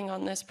from working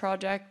on this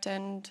project,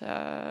 and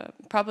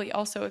probably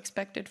also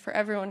expected for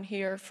everyone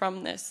here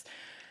from this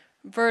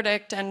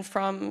verdict and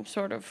from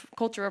sort of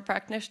cultural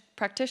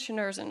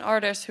practitioners and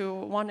artists who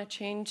want to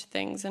change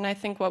things. And I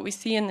think what we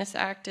see in this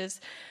act is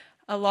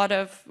a lot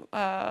of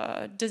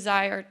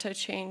desire to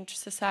change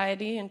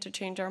society and to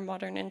change our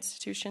modern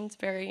institutions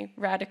very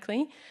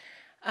radically.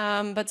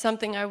 But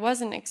something I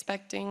wasn't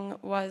expecting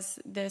was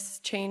this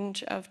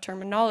change of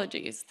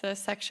terminologies, the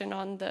section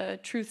on the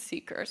truth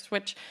seekers,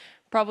 which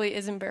probably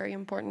isn't very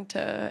important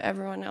to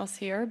everyone else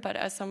here, but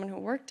as someone who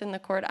worked in the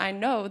court, I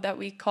know that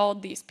we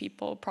called these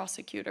people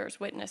prosecutors,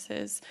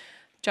 witnesses,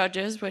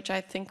 judges, which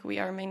I think we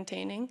are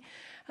maintaining.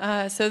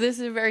 So this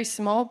is a very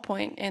small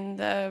point in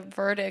the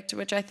verdict,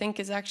 which I think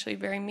is actually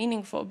very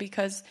meaningful,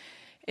 because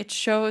it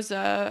shows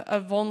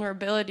a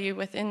vulnerability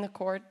within the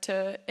court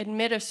to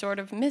admit a sort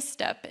of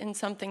misstep in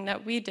something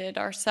that we did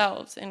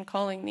ourselves in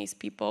calling these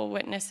people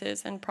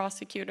witnesses and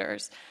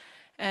prosecutors,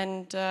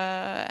 and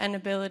an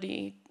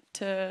ability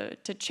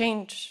to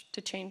change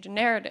a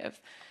narrative.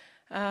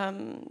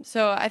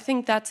 So I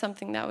think that's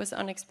something that was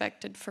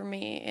unexpected for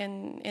me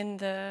in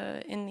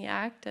the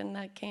act, and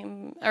that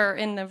came, or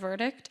in the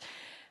verdict.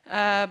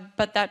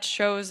 But that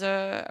shows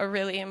a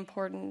really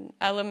important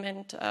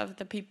element of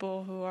the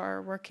people who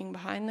are working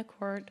behind the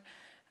court.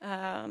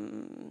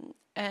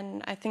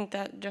 And I think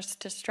that,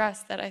 just to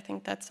stress that, I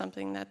think that's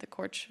something that the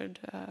court should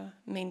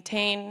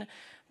maintain.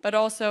 But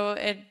also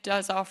it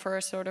does offer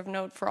a sort of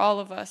note for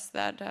all of us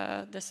that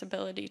this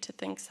ability to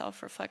think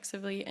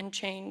self-reflexively and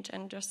change,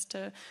 and just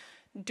to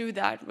do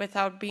that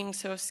without being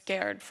so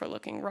scared for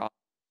looking wrong.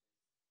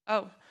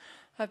 Oh,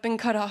 I've been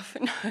cut off.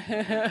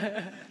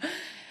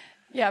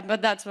 Yeah,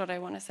 but that's what I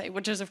want to say,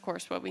 which is, of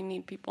course, what we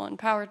need people in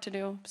power to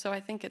do. So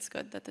I think it's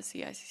good that the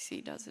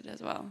CICC does it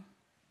as well.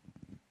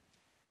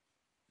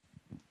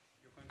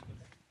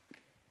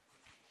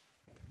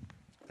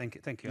 Thank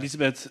you.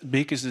 Elisabeth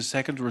Beek is the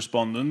second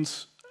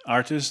respondent,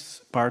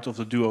 artist, part of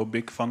the duo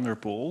Big Van der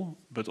Pol,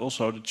 but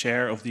also the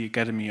chair of the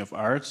Academy of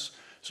Arts,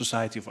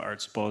 Society of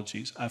Arts,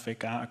 apologies,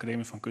 AVK,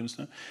 Academie van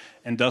Kunsten,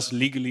 and thus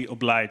legally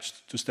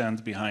obliged to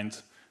stand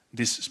behind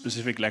this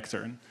specific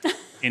lectern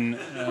in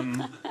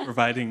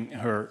providing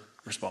her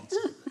response.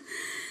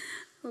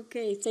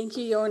 Okay, thank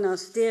you,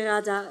 Jonas. Dear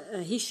Radha,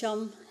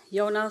 Hicham,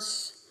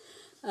 Jonas,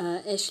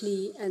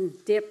 Ashley, and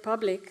dear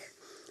public,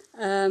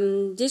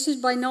 this is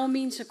by no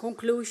means a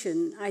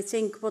conclusion. I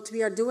think what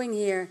we are doing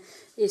here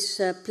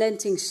is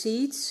planting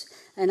seeds,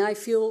 and I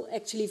feel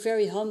actually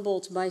very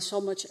humbled by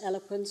so much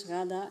eloquence,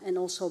 Radha, and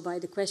also by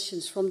the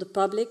questions from the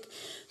public.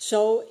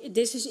 So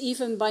this is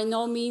even by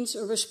no means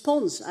a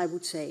response, I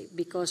would say,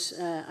 because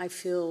I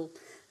feel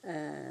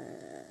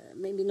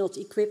maybe not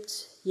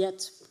equipped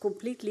yet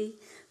completely,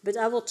 but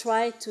I will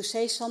try to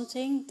say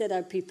something that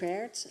I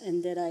prepared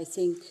and that I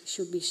think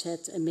should be said,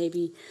 and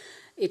maybe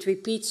it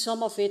repeats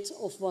some of it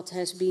of what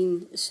has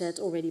been said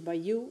already by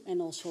you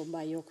and also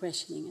by your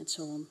questioning and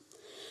so on.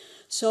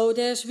 So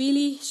there's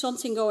really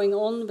something going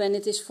on when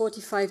it is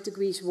 45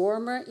 degrees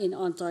warmer in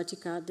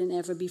Antarctica than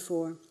ever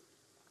before.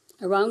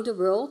 Around the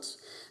world,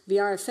 we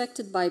are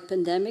affected by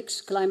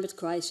pandemics, climate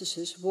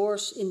crises,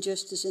 wars,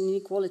 injustice and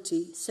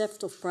inequality,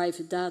 theft of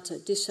private data,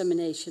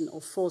 dissemination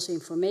of false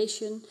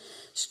information,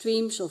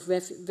 streams of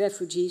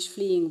refugees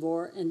fleeing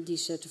war and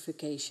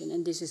desertification.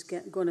 And this is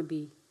going to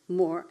be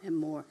more and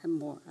more and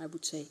more, I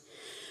would say.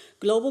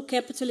 Global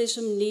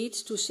capitalism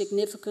leads to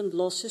significant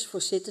losses for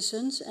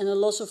citizens and a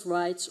loss of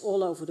rights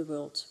all over the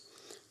world.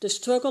 The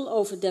struggle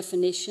over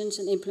definitions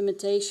and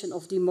implementation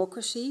of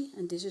democracy,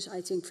 and this is,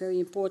 I think, very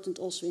important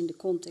also in the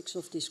context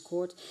of this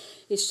court,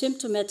 is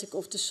symptomatic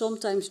of the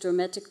sometimes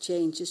dramatic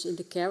changes in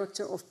the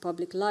character of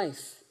public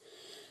life.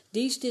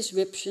 These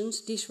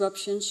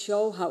disruptions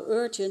show how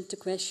urgent the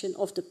question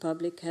of the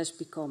public has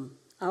become.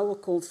 Our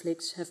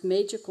conflicts have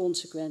major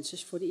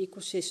consequences for the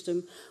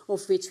ecosystem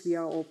of which we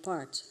are all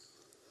part.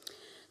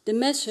 The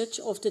message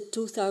of the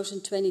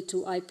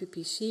 2022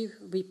 IPCC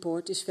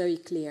report is very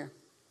clear.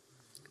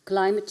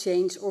 Climate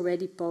change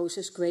already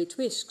poses great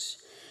risks.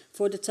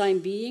 For the time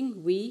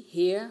being, we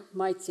here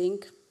might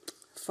think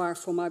far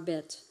from our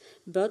bed.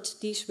 But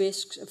these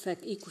risks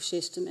affect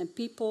ecosystem and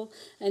people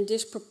and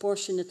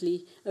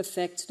disproportionately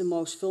affect the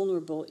most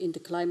vulnerable in the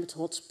climate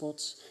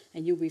hotspots,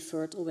 and you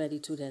referred already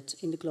to that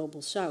in the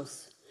Global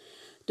South.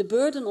 The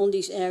burden on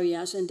these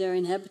areas and their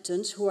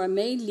inhabitants, who are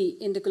mainly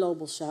in the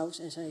Global South,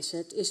 as I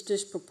said, is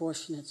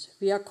disproportionate.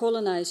 We are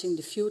colonizing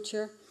the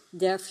future,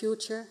 their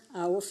future,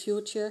 our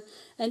future,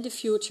 and the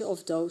future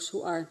of those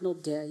who are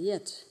not there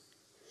yet.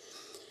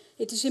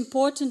 It is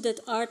important that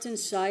art and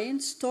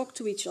science talk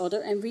to each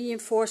other and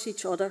reinforce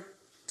each other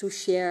to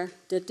share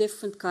the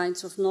different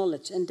kinds of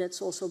knowledge, and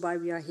that's also why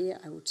we are here,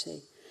 I would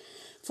say.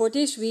 For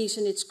this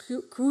reason, it's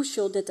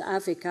crucial that the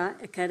AVK,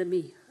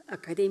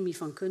 Academie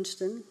van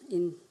Kunsten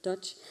in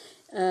Dutch,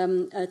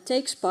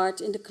 takes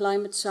part in the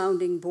Climate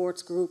Sounding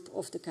Board group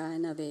of the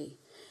KNAW.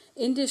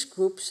 In this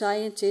group,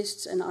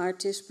 scientists and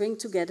artists bring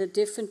together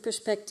different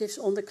perspectives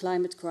on the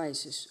climate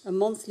crisis. A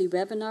monthly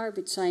webinar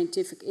with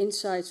scientific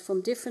insights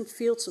from different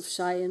fields of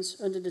science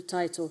under the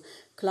title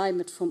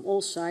Climate from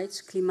All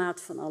Sides, Klimaat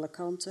van alle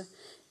kanten,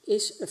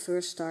 is a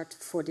first start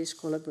for this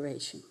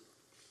collaboration.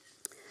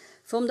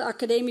 From the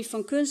Academie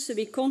van Kunsten,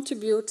 we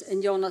contribute,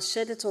 and Jonas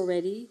said it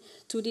already,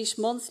 to these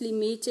monthly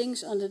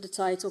meetings under the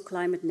title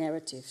Climate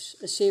Narratives,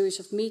 a series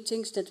of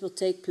meetings that will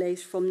take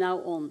place from now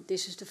on.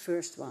 This is the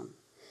first one.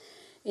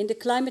 In the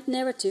Climate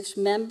Narratives,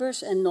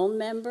 members and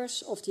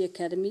non-members of the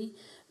Academy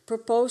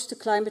propose the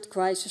climate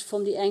crisis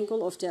from the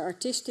angle of their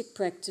artistic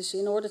practice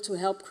in order to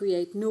help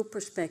create new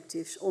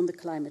perspectives on the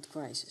climate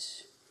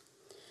crisis.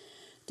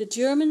 The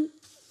German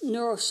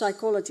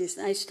neuropsychologist,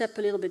 and I step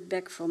a little bit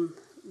back from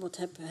what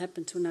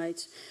happened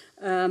tonight,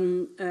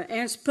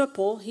 Ernst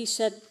Puppel, he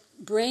said,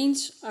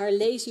 brains are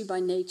lazy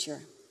by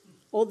nature.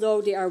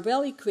 Although they are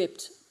well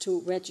equipped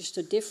to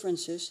register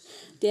differences,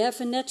 they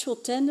have a natural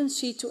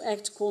tendency to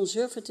act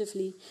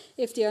conservatively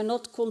if they are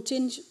not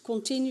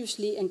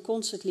continuously and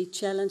constantly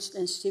challenged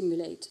and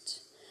stimulated.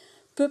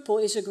 Puppel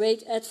is a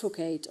great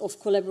advocate of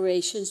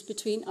collaborations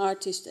between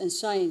artists and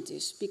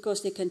scientists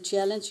because they can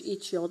challenge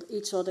each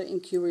other in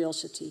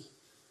curiosity,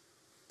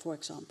 for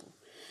example.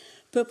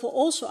 Puppel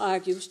also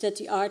argues that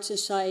the arts and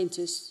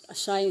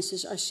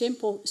sciences are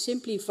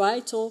simply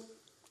vital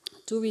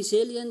to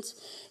resilient,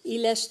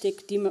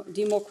 elastic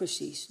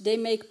democracies. They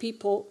make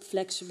people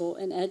flexible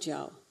and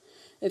agile.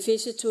 A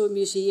visit to a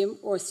museum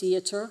or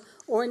theatre,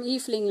 or an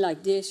evening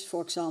like this,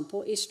 for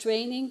example, is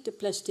training the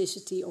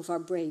plasticity of our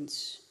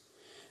brains.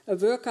 A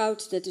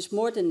workout that is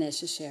more than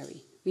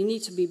necessary. We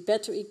need to be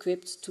better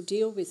equipped to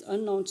deal with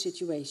unknown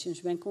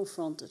situations when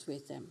confronted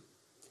with them.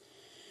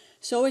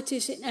 So it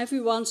is in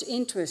everyone's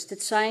interest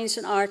that science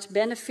and art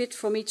benefit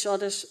from each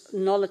other's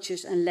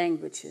knowledges and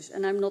languages.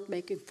 And I'm not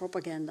making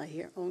propaganda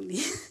here only.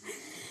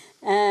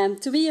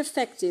 To be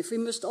effective, we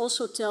must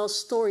also tell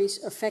stories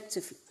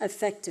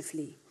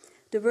effectively.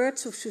 The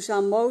words of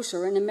Suzanne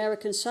Moser, an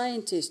American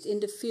scientist in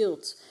the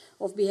field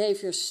of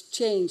behavior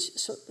change,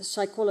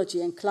 psychology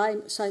and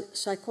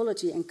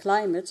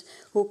climate,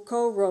 who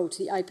co-wrote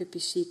the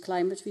IPCC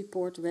climate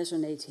report,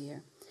 resonate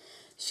here.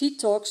 She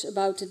talks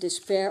about the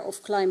despair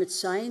of climate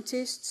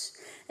scientists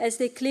as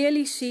they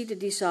clearly see the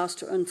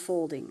disaster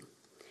unfolding.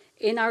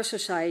 In our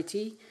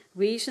society,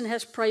 reason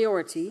has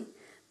priority,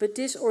 but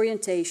this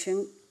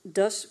orientation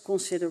does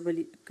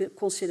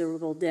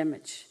considerable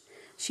damage.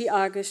 She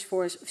argues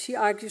for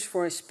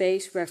a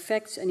space where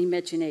facts and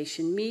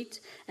imagination meet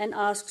and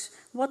asks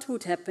what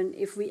would happen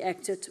if we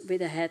acted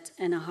with a head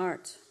and a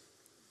heart.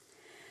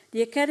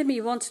 The Academy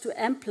wants to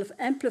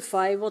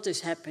amplify what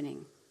is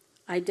happening.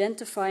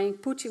 Identifying,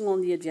 putting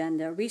on the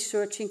agenda,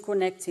 researching,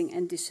 connecting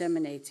and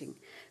disseminating,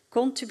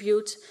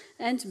 contribute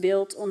and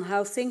build on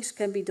how things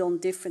can be done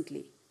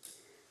differently.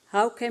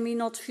 How can we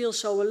not feel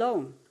so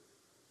alone?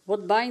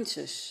 What binds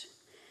us?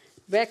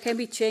 Where can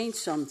we change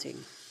something?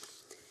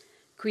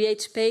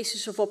 Create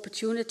spaces of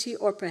opportunity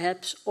or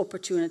perhaps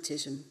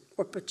opportunism,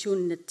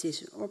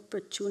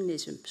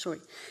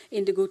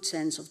 in the good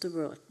sense of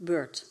the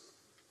word.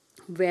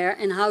 Where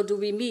and how do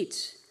we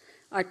meet?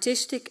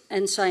 Artistic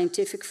and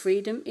scientific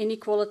freedom,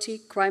 inequality,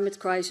 climate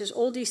crisis,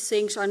 all these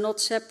things are not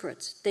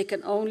separate. They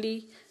can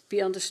only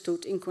be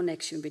understood in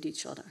connection with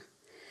each other.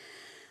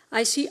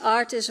 I see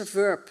art as a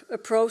verb, a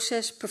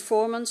process,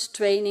 performance,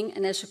 training,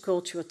 and as a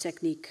cultural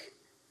technique.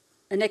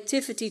 An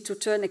activity to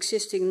turn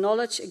existing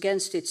knowledge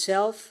against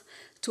itself,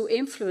 to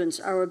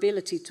influence our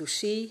ability to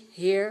see,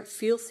 hear,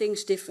 feel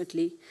things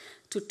differently,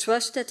 to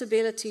trust that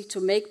ability to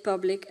make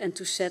public and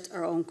to set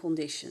our own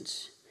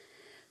conditions.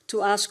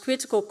 To ask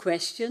critical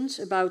questions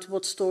about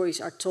what stories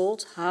are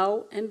told,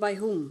 how and by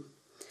whom.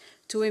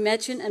 To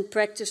imagine and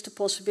practice the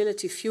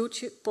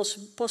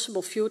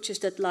possible futures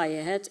that lie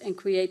ahead and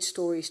create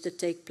stories that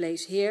take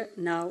place here,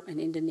 now and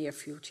in the near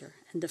future,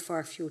 and the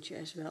far future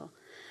as well.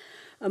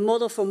 A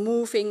model for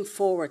moving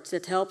forward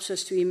that helps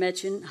us to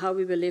imagine how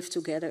we will live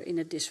together in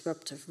a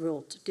disrupted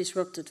world.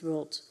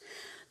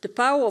 The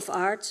power of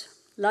art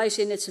lies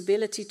in its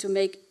ability to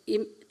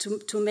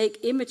make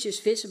images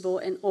visible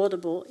and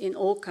audible in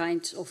all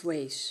kinds of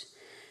ways.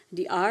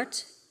 The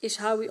art is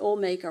how we all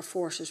make our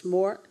forces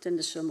more than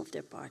the sum of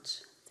their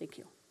parts. Thank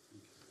you.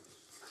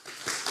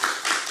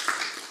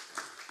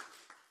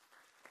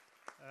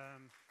 I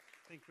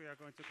think we are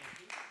going to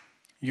conclude.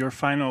 Your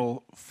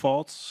final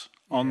thoughts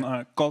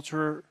on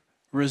culture,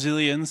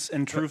 resilience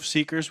and truth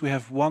seekers. We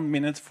have 1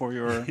 minute for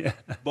your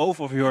both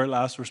of your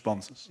last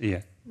responses.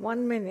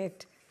 1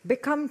 minute.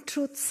 Become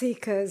truth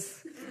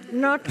seekers,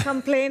 not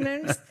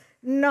complainants,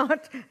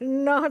 not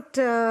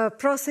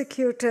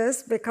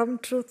prosecutors. Become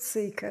truth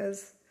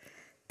seekers.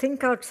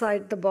 Think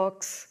outside the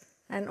box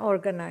and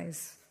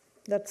organize.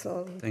 That's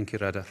all. Thank you,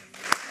 Radha.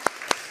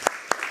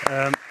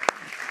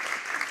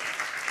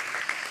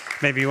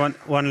 Maybe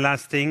one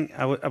last thing.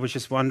 I was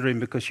just wondering,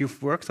 because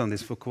you've worked on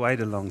this for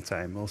quite a long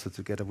time, also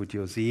together with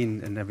your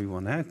zine and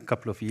everyone, a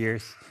couple of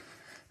years.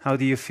 How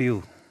do you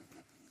feel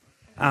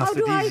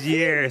after these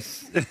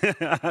years?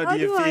 How do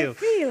you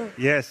feel?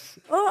 Yes.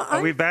 Oh,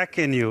 Are we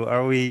backing you?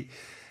 Are we?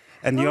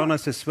 And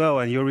Jonas as well,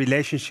 and your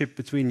relationship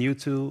between you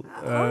two.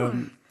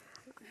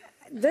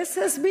 This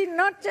has been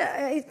not,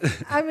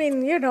 I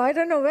mean, you know, I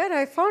don't know where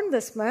I found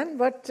this man,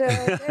 but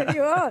there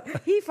you are.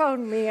 He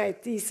found me,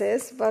 he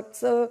says, but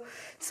so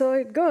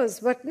it goes.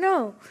 But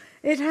no,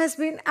 it has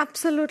been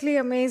absolutely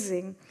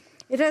amazing.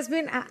 It has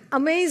been an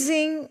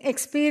amazing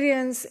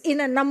experience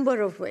in a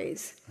number of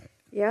ways.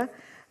 Yeah.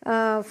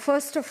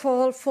 First of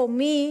all, for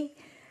me,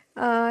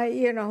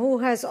 you know, who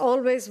has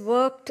always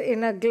worked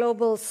in a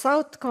global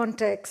South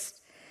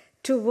context,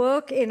 to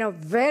work in a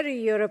very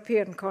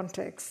European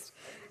context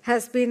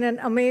has been an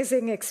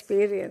amazing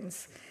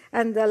experience.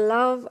 And the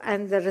love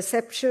and the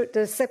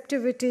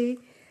receptivity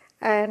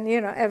and,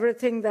 you know,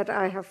 everything that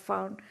I have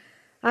found.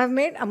 I've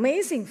made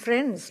amazing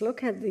friends.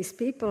 Look at these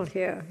people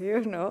here,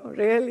 you know,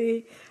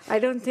 really. I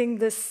don't think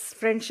this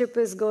friendship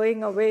is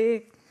going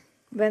away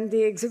when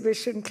the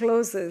exhibition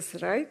closes,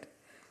 right?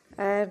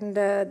 And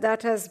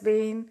that has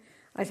been,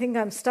 I think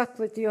I'm stuck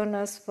with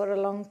Jonas for a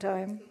long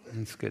time.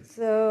 That's good.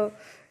 So,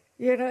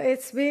 you know,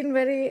 it's been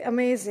very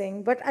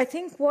amazing. But I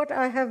think what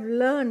I have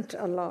learned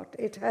a lot,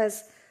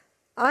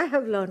 I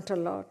have learned a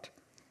lot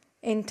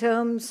in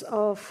terms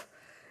of,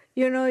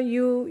 you know,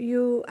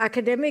 you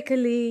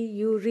academically,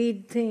 you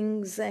read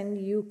things and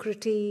you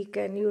critique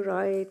and you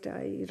write.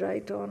 I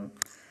write on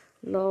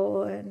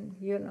law and,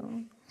 you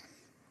know,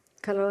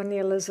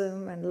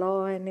 colonialism and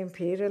law and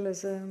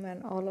imperialism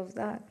and all of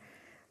that.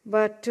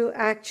 But to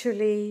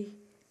actually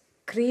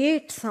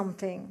create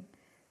something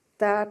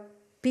that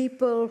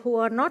people who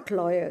are not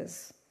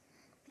lawyers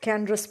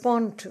can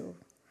respond to.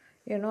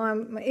 You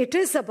know, it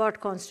is about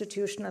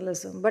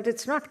constitutionalism, but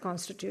it's not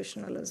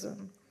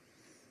constitutionalism.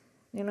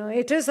 You know,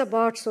 it is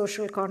about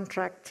social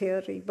contract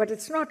theory, but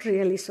it's not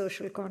really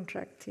social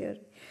contract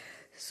theory.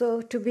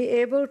 So to be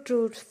able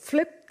to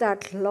flip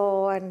that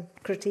law and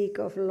critique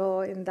of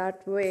law in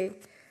that way,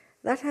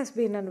 that has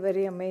been a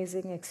very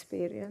amazing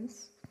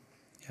experience.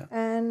 Yeah.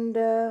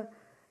 And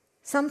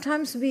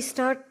sometimes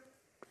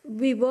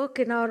we work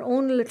in our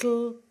own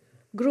little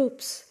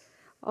groups,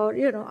 or,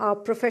 you know, our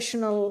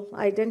professional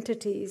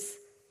identities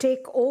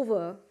take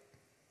over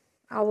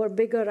our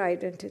bigger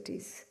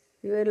identities.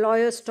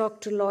 Lawyers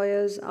talk to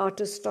lawyers,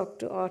 artists talk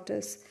to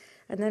artists,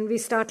 and then we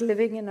start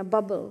living in a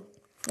bubble,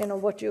 you know,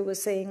 what you were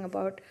saying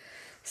about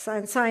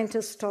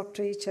scientists talk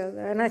to each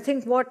other. And I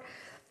think what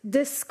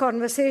this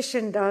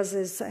conversation does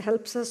is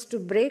helps us to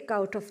break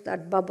out of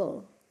that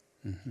bubble.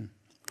 Mm-hmm.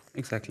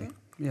 Exactly.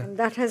 Yeah. And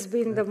that has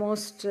been the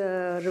most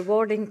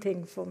rewarding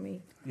thing for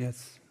me.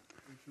 Yes.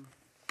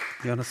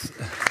 Jonas.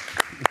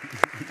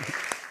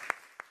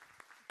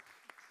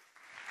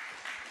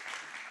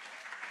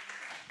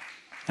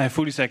 I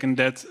fully second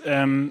that.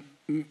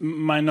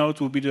 My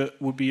note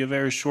would be a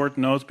very short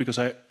note, because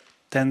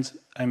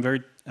I'm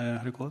very how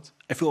do you call it?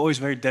 I feel always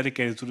very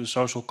dedicated to the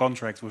social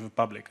contract with the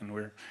public, and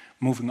we're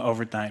moving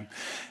over time.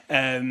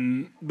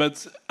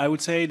 But I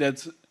would say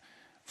that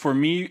for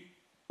me,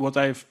 what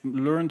I've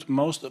learned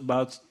most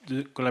about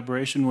the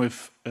collaboration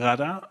with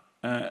Radha,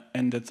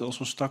 and that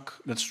also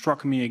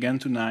struck me again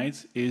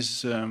tonight,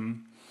 is the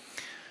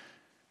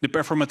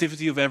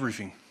performativity of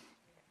everything.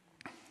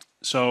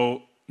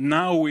 So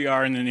now we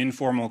are in an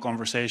informal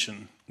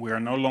conversation. We are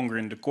no longer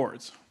in the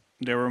court.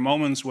 There were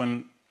moments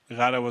when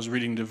Radha was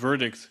reading the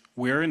verdict.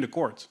 We are in the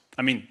court.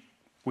 I mean,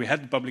 we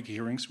had the public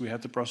hearings, we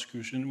had the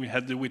prosecution, we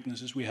had the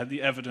witnesses, we had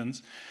the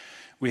evidence.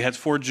 We had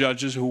 4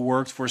 judges who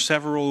worked for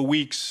several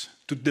weeks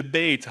to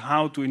debate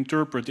how to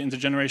interpret the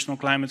Intergenerational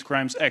Climate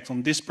Crimes Act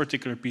on this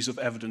particular piece of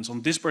evidence,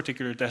 on this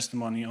particular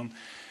testimony.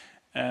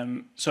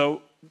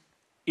 So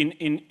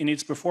in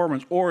its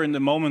performance, or in the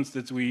moments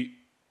that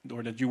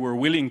you were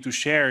willing to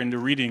share in the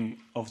reading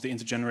of the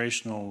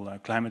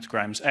Intergenerational Climate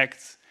Crimes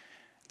Act,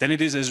 then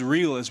it is as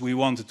real as we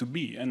want it to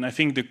be. And I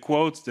think the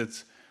quote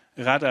that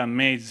Radha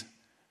made,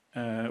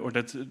 or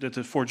that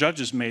the 4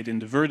 judges made in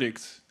the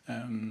verdict,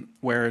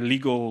 where a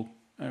legal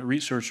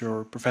researcher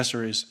or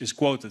professor is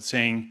quoted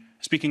saying,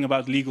 speaking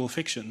about legal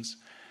fictions,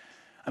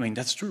 I mean,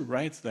 that's true,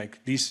 right?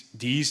 Like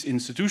these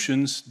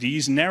institutions,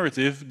 these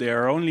narrative,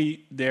 they're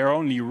only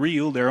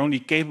real, they're only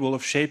capable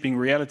of shaping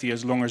reality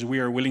as long as we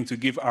are willing to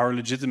give our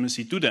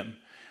legitimacy to them.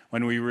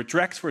 When we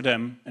retract for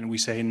them and we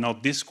say,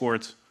 not this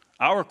court,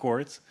 our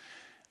court,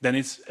 then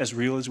it's as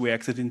real as we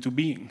acted into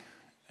being.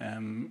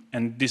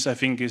 And this, I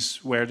think,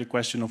 is where the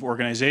question of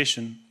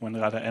organization, when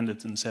Radha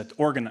ended and said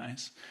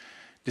organize,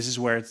 this is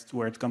where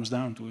it comes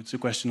down to. It's a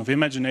question of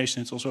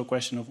imagination, it's also a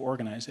question of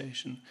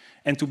organization.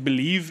 And to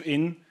believe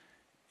in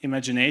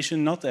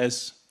imagination not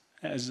as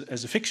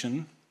a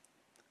fiction,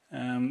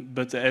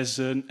 but as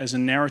a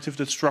narrative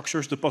that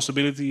structures the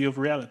possibility of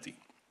reality.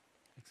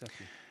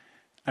 Exactly.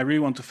 I really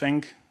want to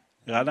thank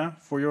Radha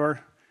for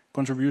your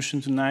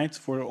contribution tonight,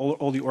 for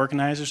all the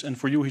organizers, and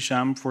for you,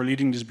 Hicham, for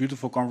leading these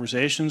beautiful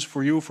conversations,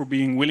 for you for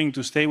being willing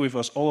to stay with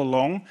us all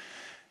along.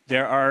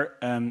 There are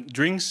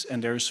drinks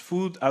and there's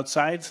food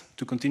outside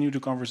to continue the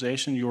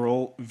conversation. You're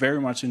all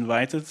very much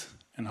invited,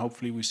 and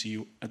hopefully we see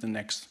you at the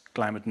next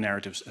Climate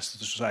Narratives as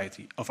the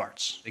Society of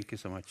Arts. Thank you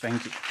so much.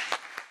 Thank you.